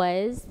response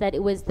was that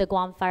it was the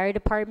Guam Fire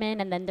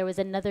Department, and then there was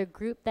another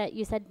group that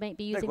you said might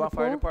be using Guam the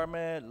pool? Fire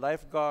Department,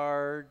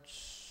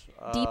 lifeguards.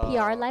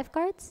 DPR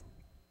lifeguards?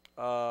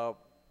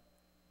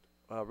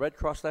 Red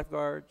Cross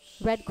lifeguards.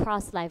 Red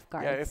Cross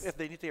lifeguards. Yeah, if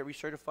they need to get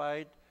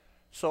recertified.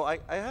 So I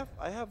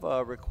have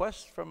a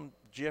request from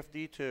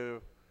GFD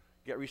to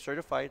get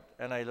recertified,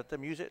 and I let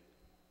them use it.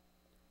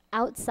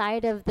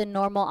 Outside of the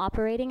normal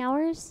operating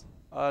hours?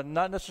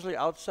 Not necessarily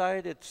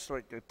outside. It's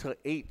like till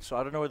 8. So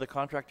I don't know where the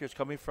contractor is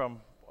coming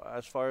from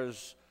as far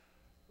as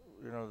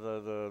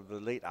the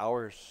late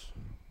hours.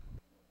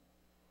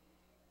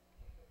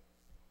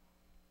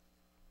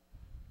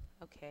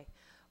 Okay.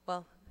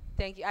 Well,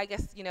 thank you. I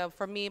guess,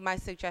 for me, my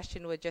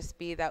suggestion would just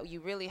be that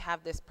you really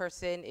have this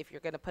person, if you're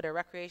going to put a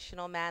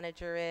recreational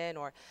manager in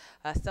or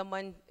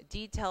someone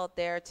detailed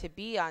there to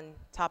be on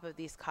top of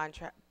this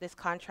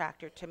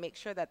contractor to make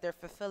sure that they're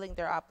fulfilling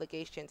their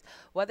obligations,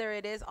 whether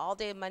it is all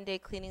day Monday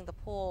cleaning the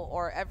pool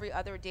or every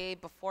other day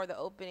before the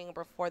opening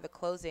or before the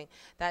closing.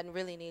 That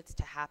really needs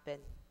to happen.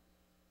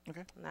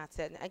 Okay. And that's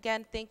it. And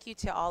again, thank you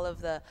to all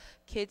of the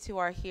kids who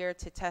are here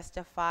to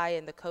testify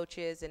and the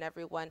coaches and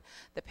everyone,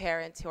 the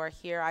parents who are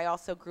here. I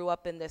also grew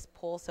up in this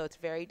pool, so it's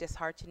very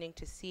disheartening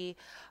to see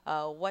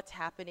what's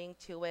happening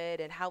to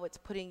it and how it's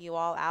putting you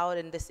all out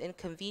and this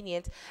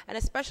inconvenience, and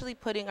especially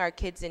putting our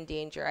kids in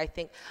danger. I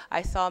think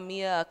I saw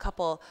Mia a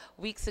couple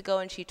weeks ago,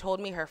 and she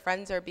told me her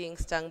friends are being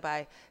stung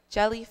by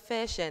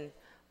jellyfish, and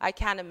I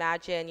can't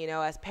imagine,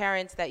 as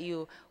parents, that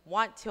you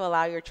want to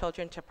allow your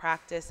children to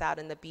practice out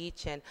in the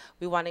beach, and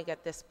we want to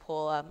get this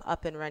pool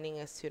up and running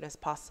as soon as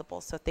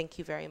possible. So thank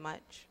you very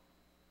much.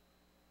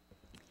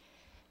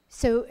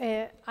 So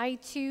I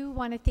too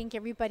want to thank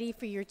everybody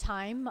for your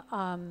time.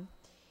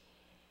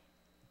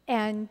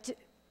 And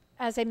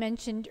as I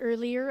mentioned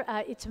earlier,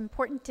 it's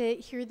important to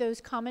hear those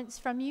comments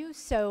from you.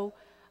 So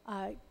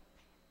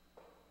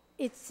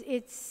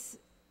it's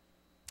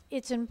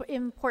an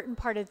important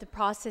part of the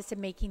process of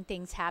making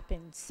things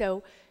happen.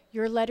 So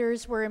your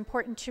letters were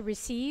important to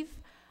receive.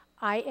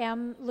 I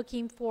am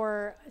looking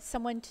for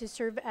someone to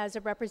serve as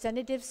a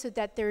representative so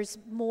that there's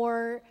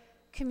more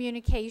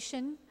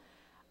communication,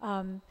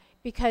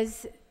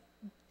 because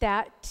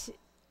that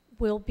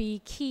will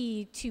be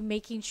key to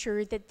making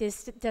sure that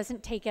this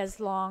doesn't take as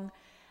long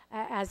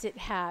as it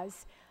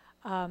has.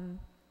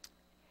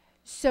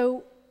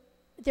 So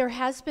there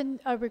has been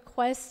a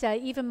request,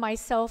 even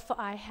myself,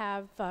 I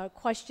have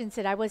questions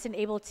that I wasn't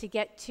able to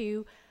get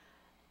to.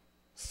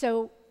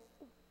 So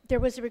there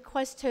was a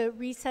request to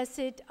recess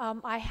it.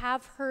 I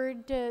have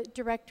heard,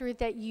 Director,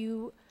 that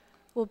you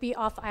will be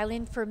off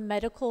island for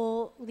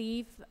medical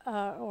leave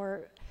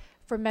or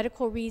for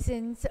medical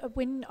reasons.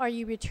 When are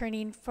you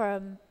returning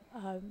from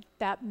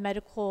that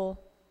medical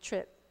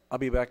trip? I'll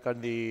be back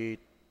on the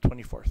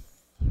 24th,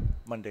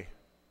 Monday.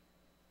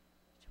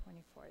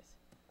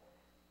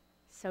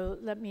 So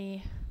let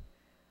me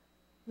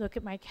look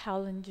at my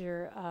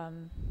calendar.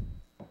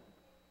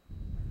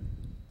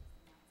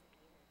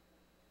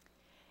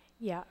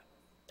 Yeah,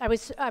 I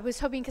was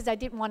hoping, because I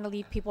didn't want to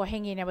leave people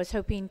hanging, I was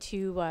hoping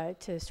to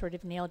sort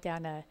of nail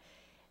down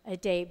a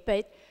date.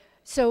 But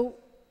so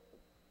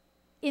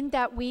in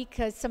that week,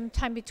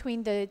 sometime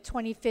between the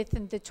 25th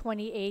and the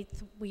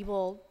 28th, we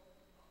will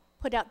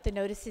put out the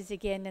notices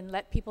again and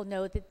let people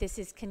know that this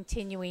is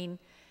continuing.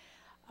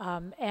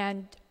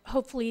 And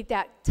hopefully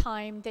that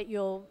time that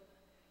you'll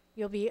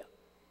be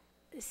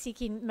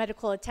seeking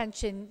medical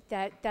attention,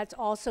 that's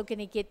also going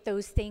to get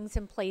those things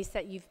in place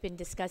that you've been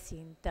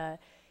discussing. The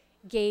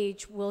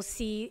gauge, we'll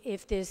see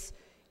if this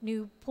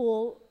new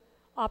pool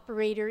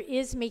operator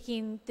is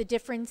making the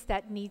difference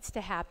that needs to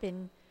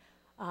happen,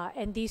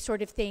 and these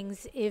sort of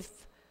things.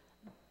 If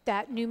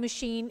that new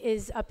machine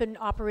is up and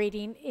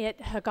operating at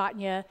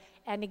Hagåtña,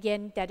 and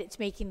again, that it's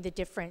making the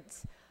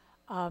difference.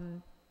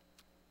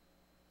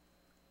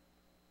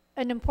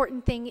 An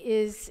important thing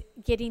is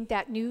getting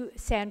that new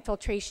sand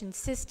filtration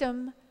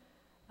system.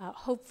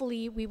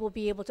 Hopefully we will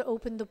be able to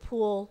open the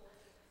pool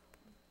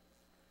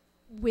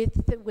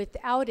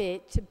without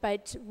it,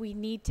 but we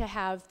need to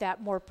have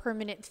that more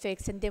permanent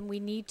fix, and then we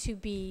need to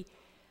be,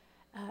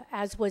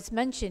 as was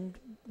mentioned,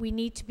 we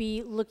need to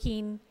be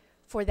looking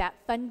for that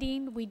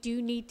funding. We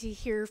do need to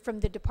hear from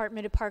the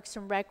Department of Parks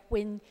and Rec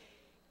when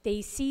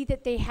they see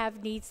that they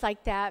have needs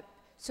like that,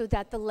 so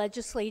that the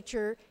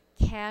legislature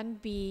can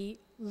be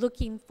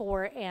looking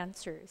for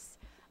answers.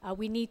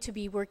 We need to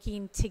be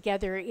working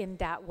together in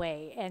that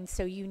way. And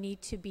so you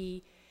need to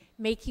be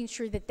making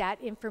sure that that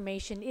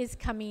information is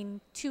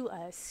coming to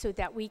us so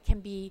that we can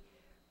be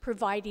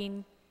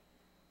providing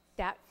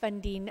that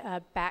funding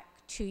back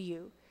to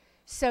you.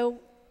 So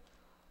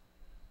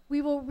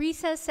we will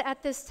recess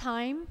at this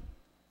time,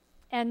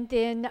 and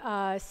then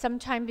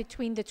sometime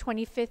between the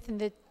 25th and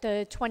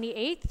the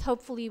 28th,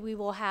 hopefully we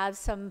will have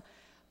some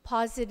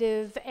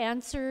positive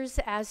answers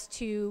as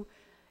to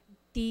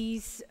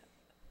these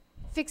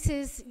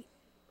fixes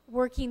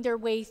working their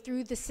way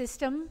through the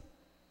system,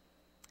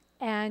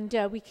 and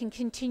we can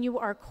continue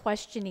our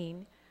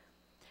questioning.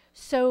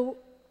 So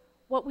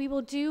what we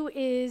will do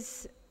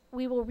is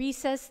we will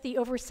recess the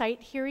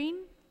oversight hearing.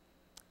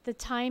 The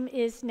time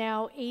is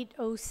now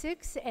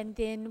 8:06, and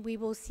then we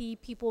will see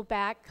people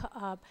back.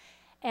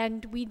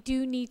 And we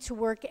do need to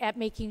work at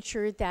making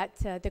sure that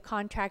the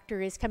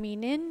contractor is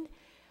coming in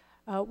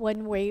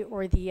one way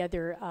or the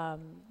other.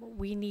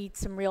 We need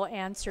some real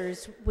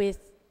answers with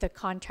the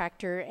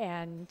contractor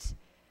and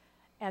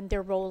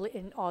their role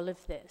in all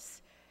of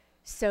this.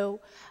 So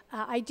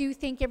I do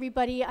thank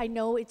everybody. I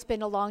know it's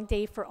been a long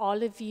day for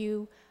all of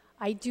you.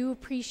 I do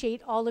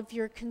appreciate all of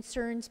your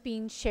concerns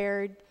being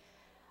shared.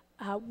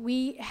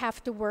 We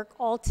have to work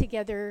all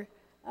together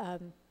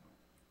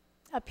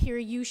up here,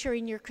 you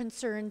sharing your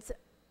concerns,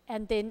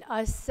 and then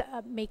us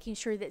making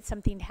sure that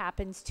something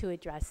happens to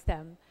address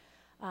them.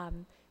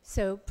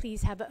 So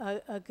please have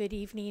a good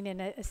evening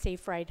and a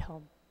safe ride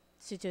home.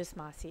 Sujus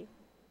Masi.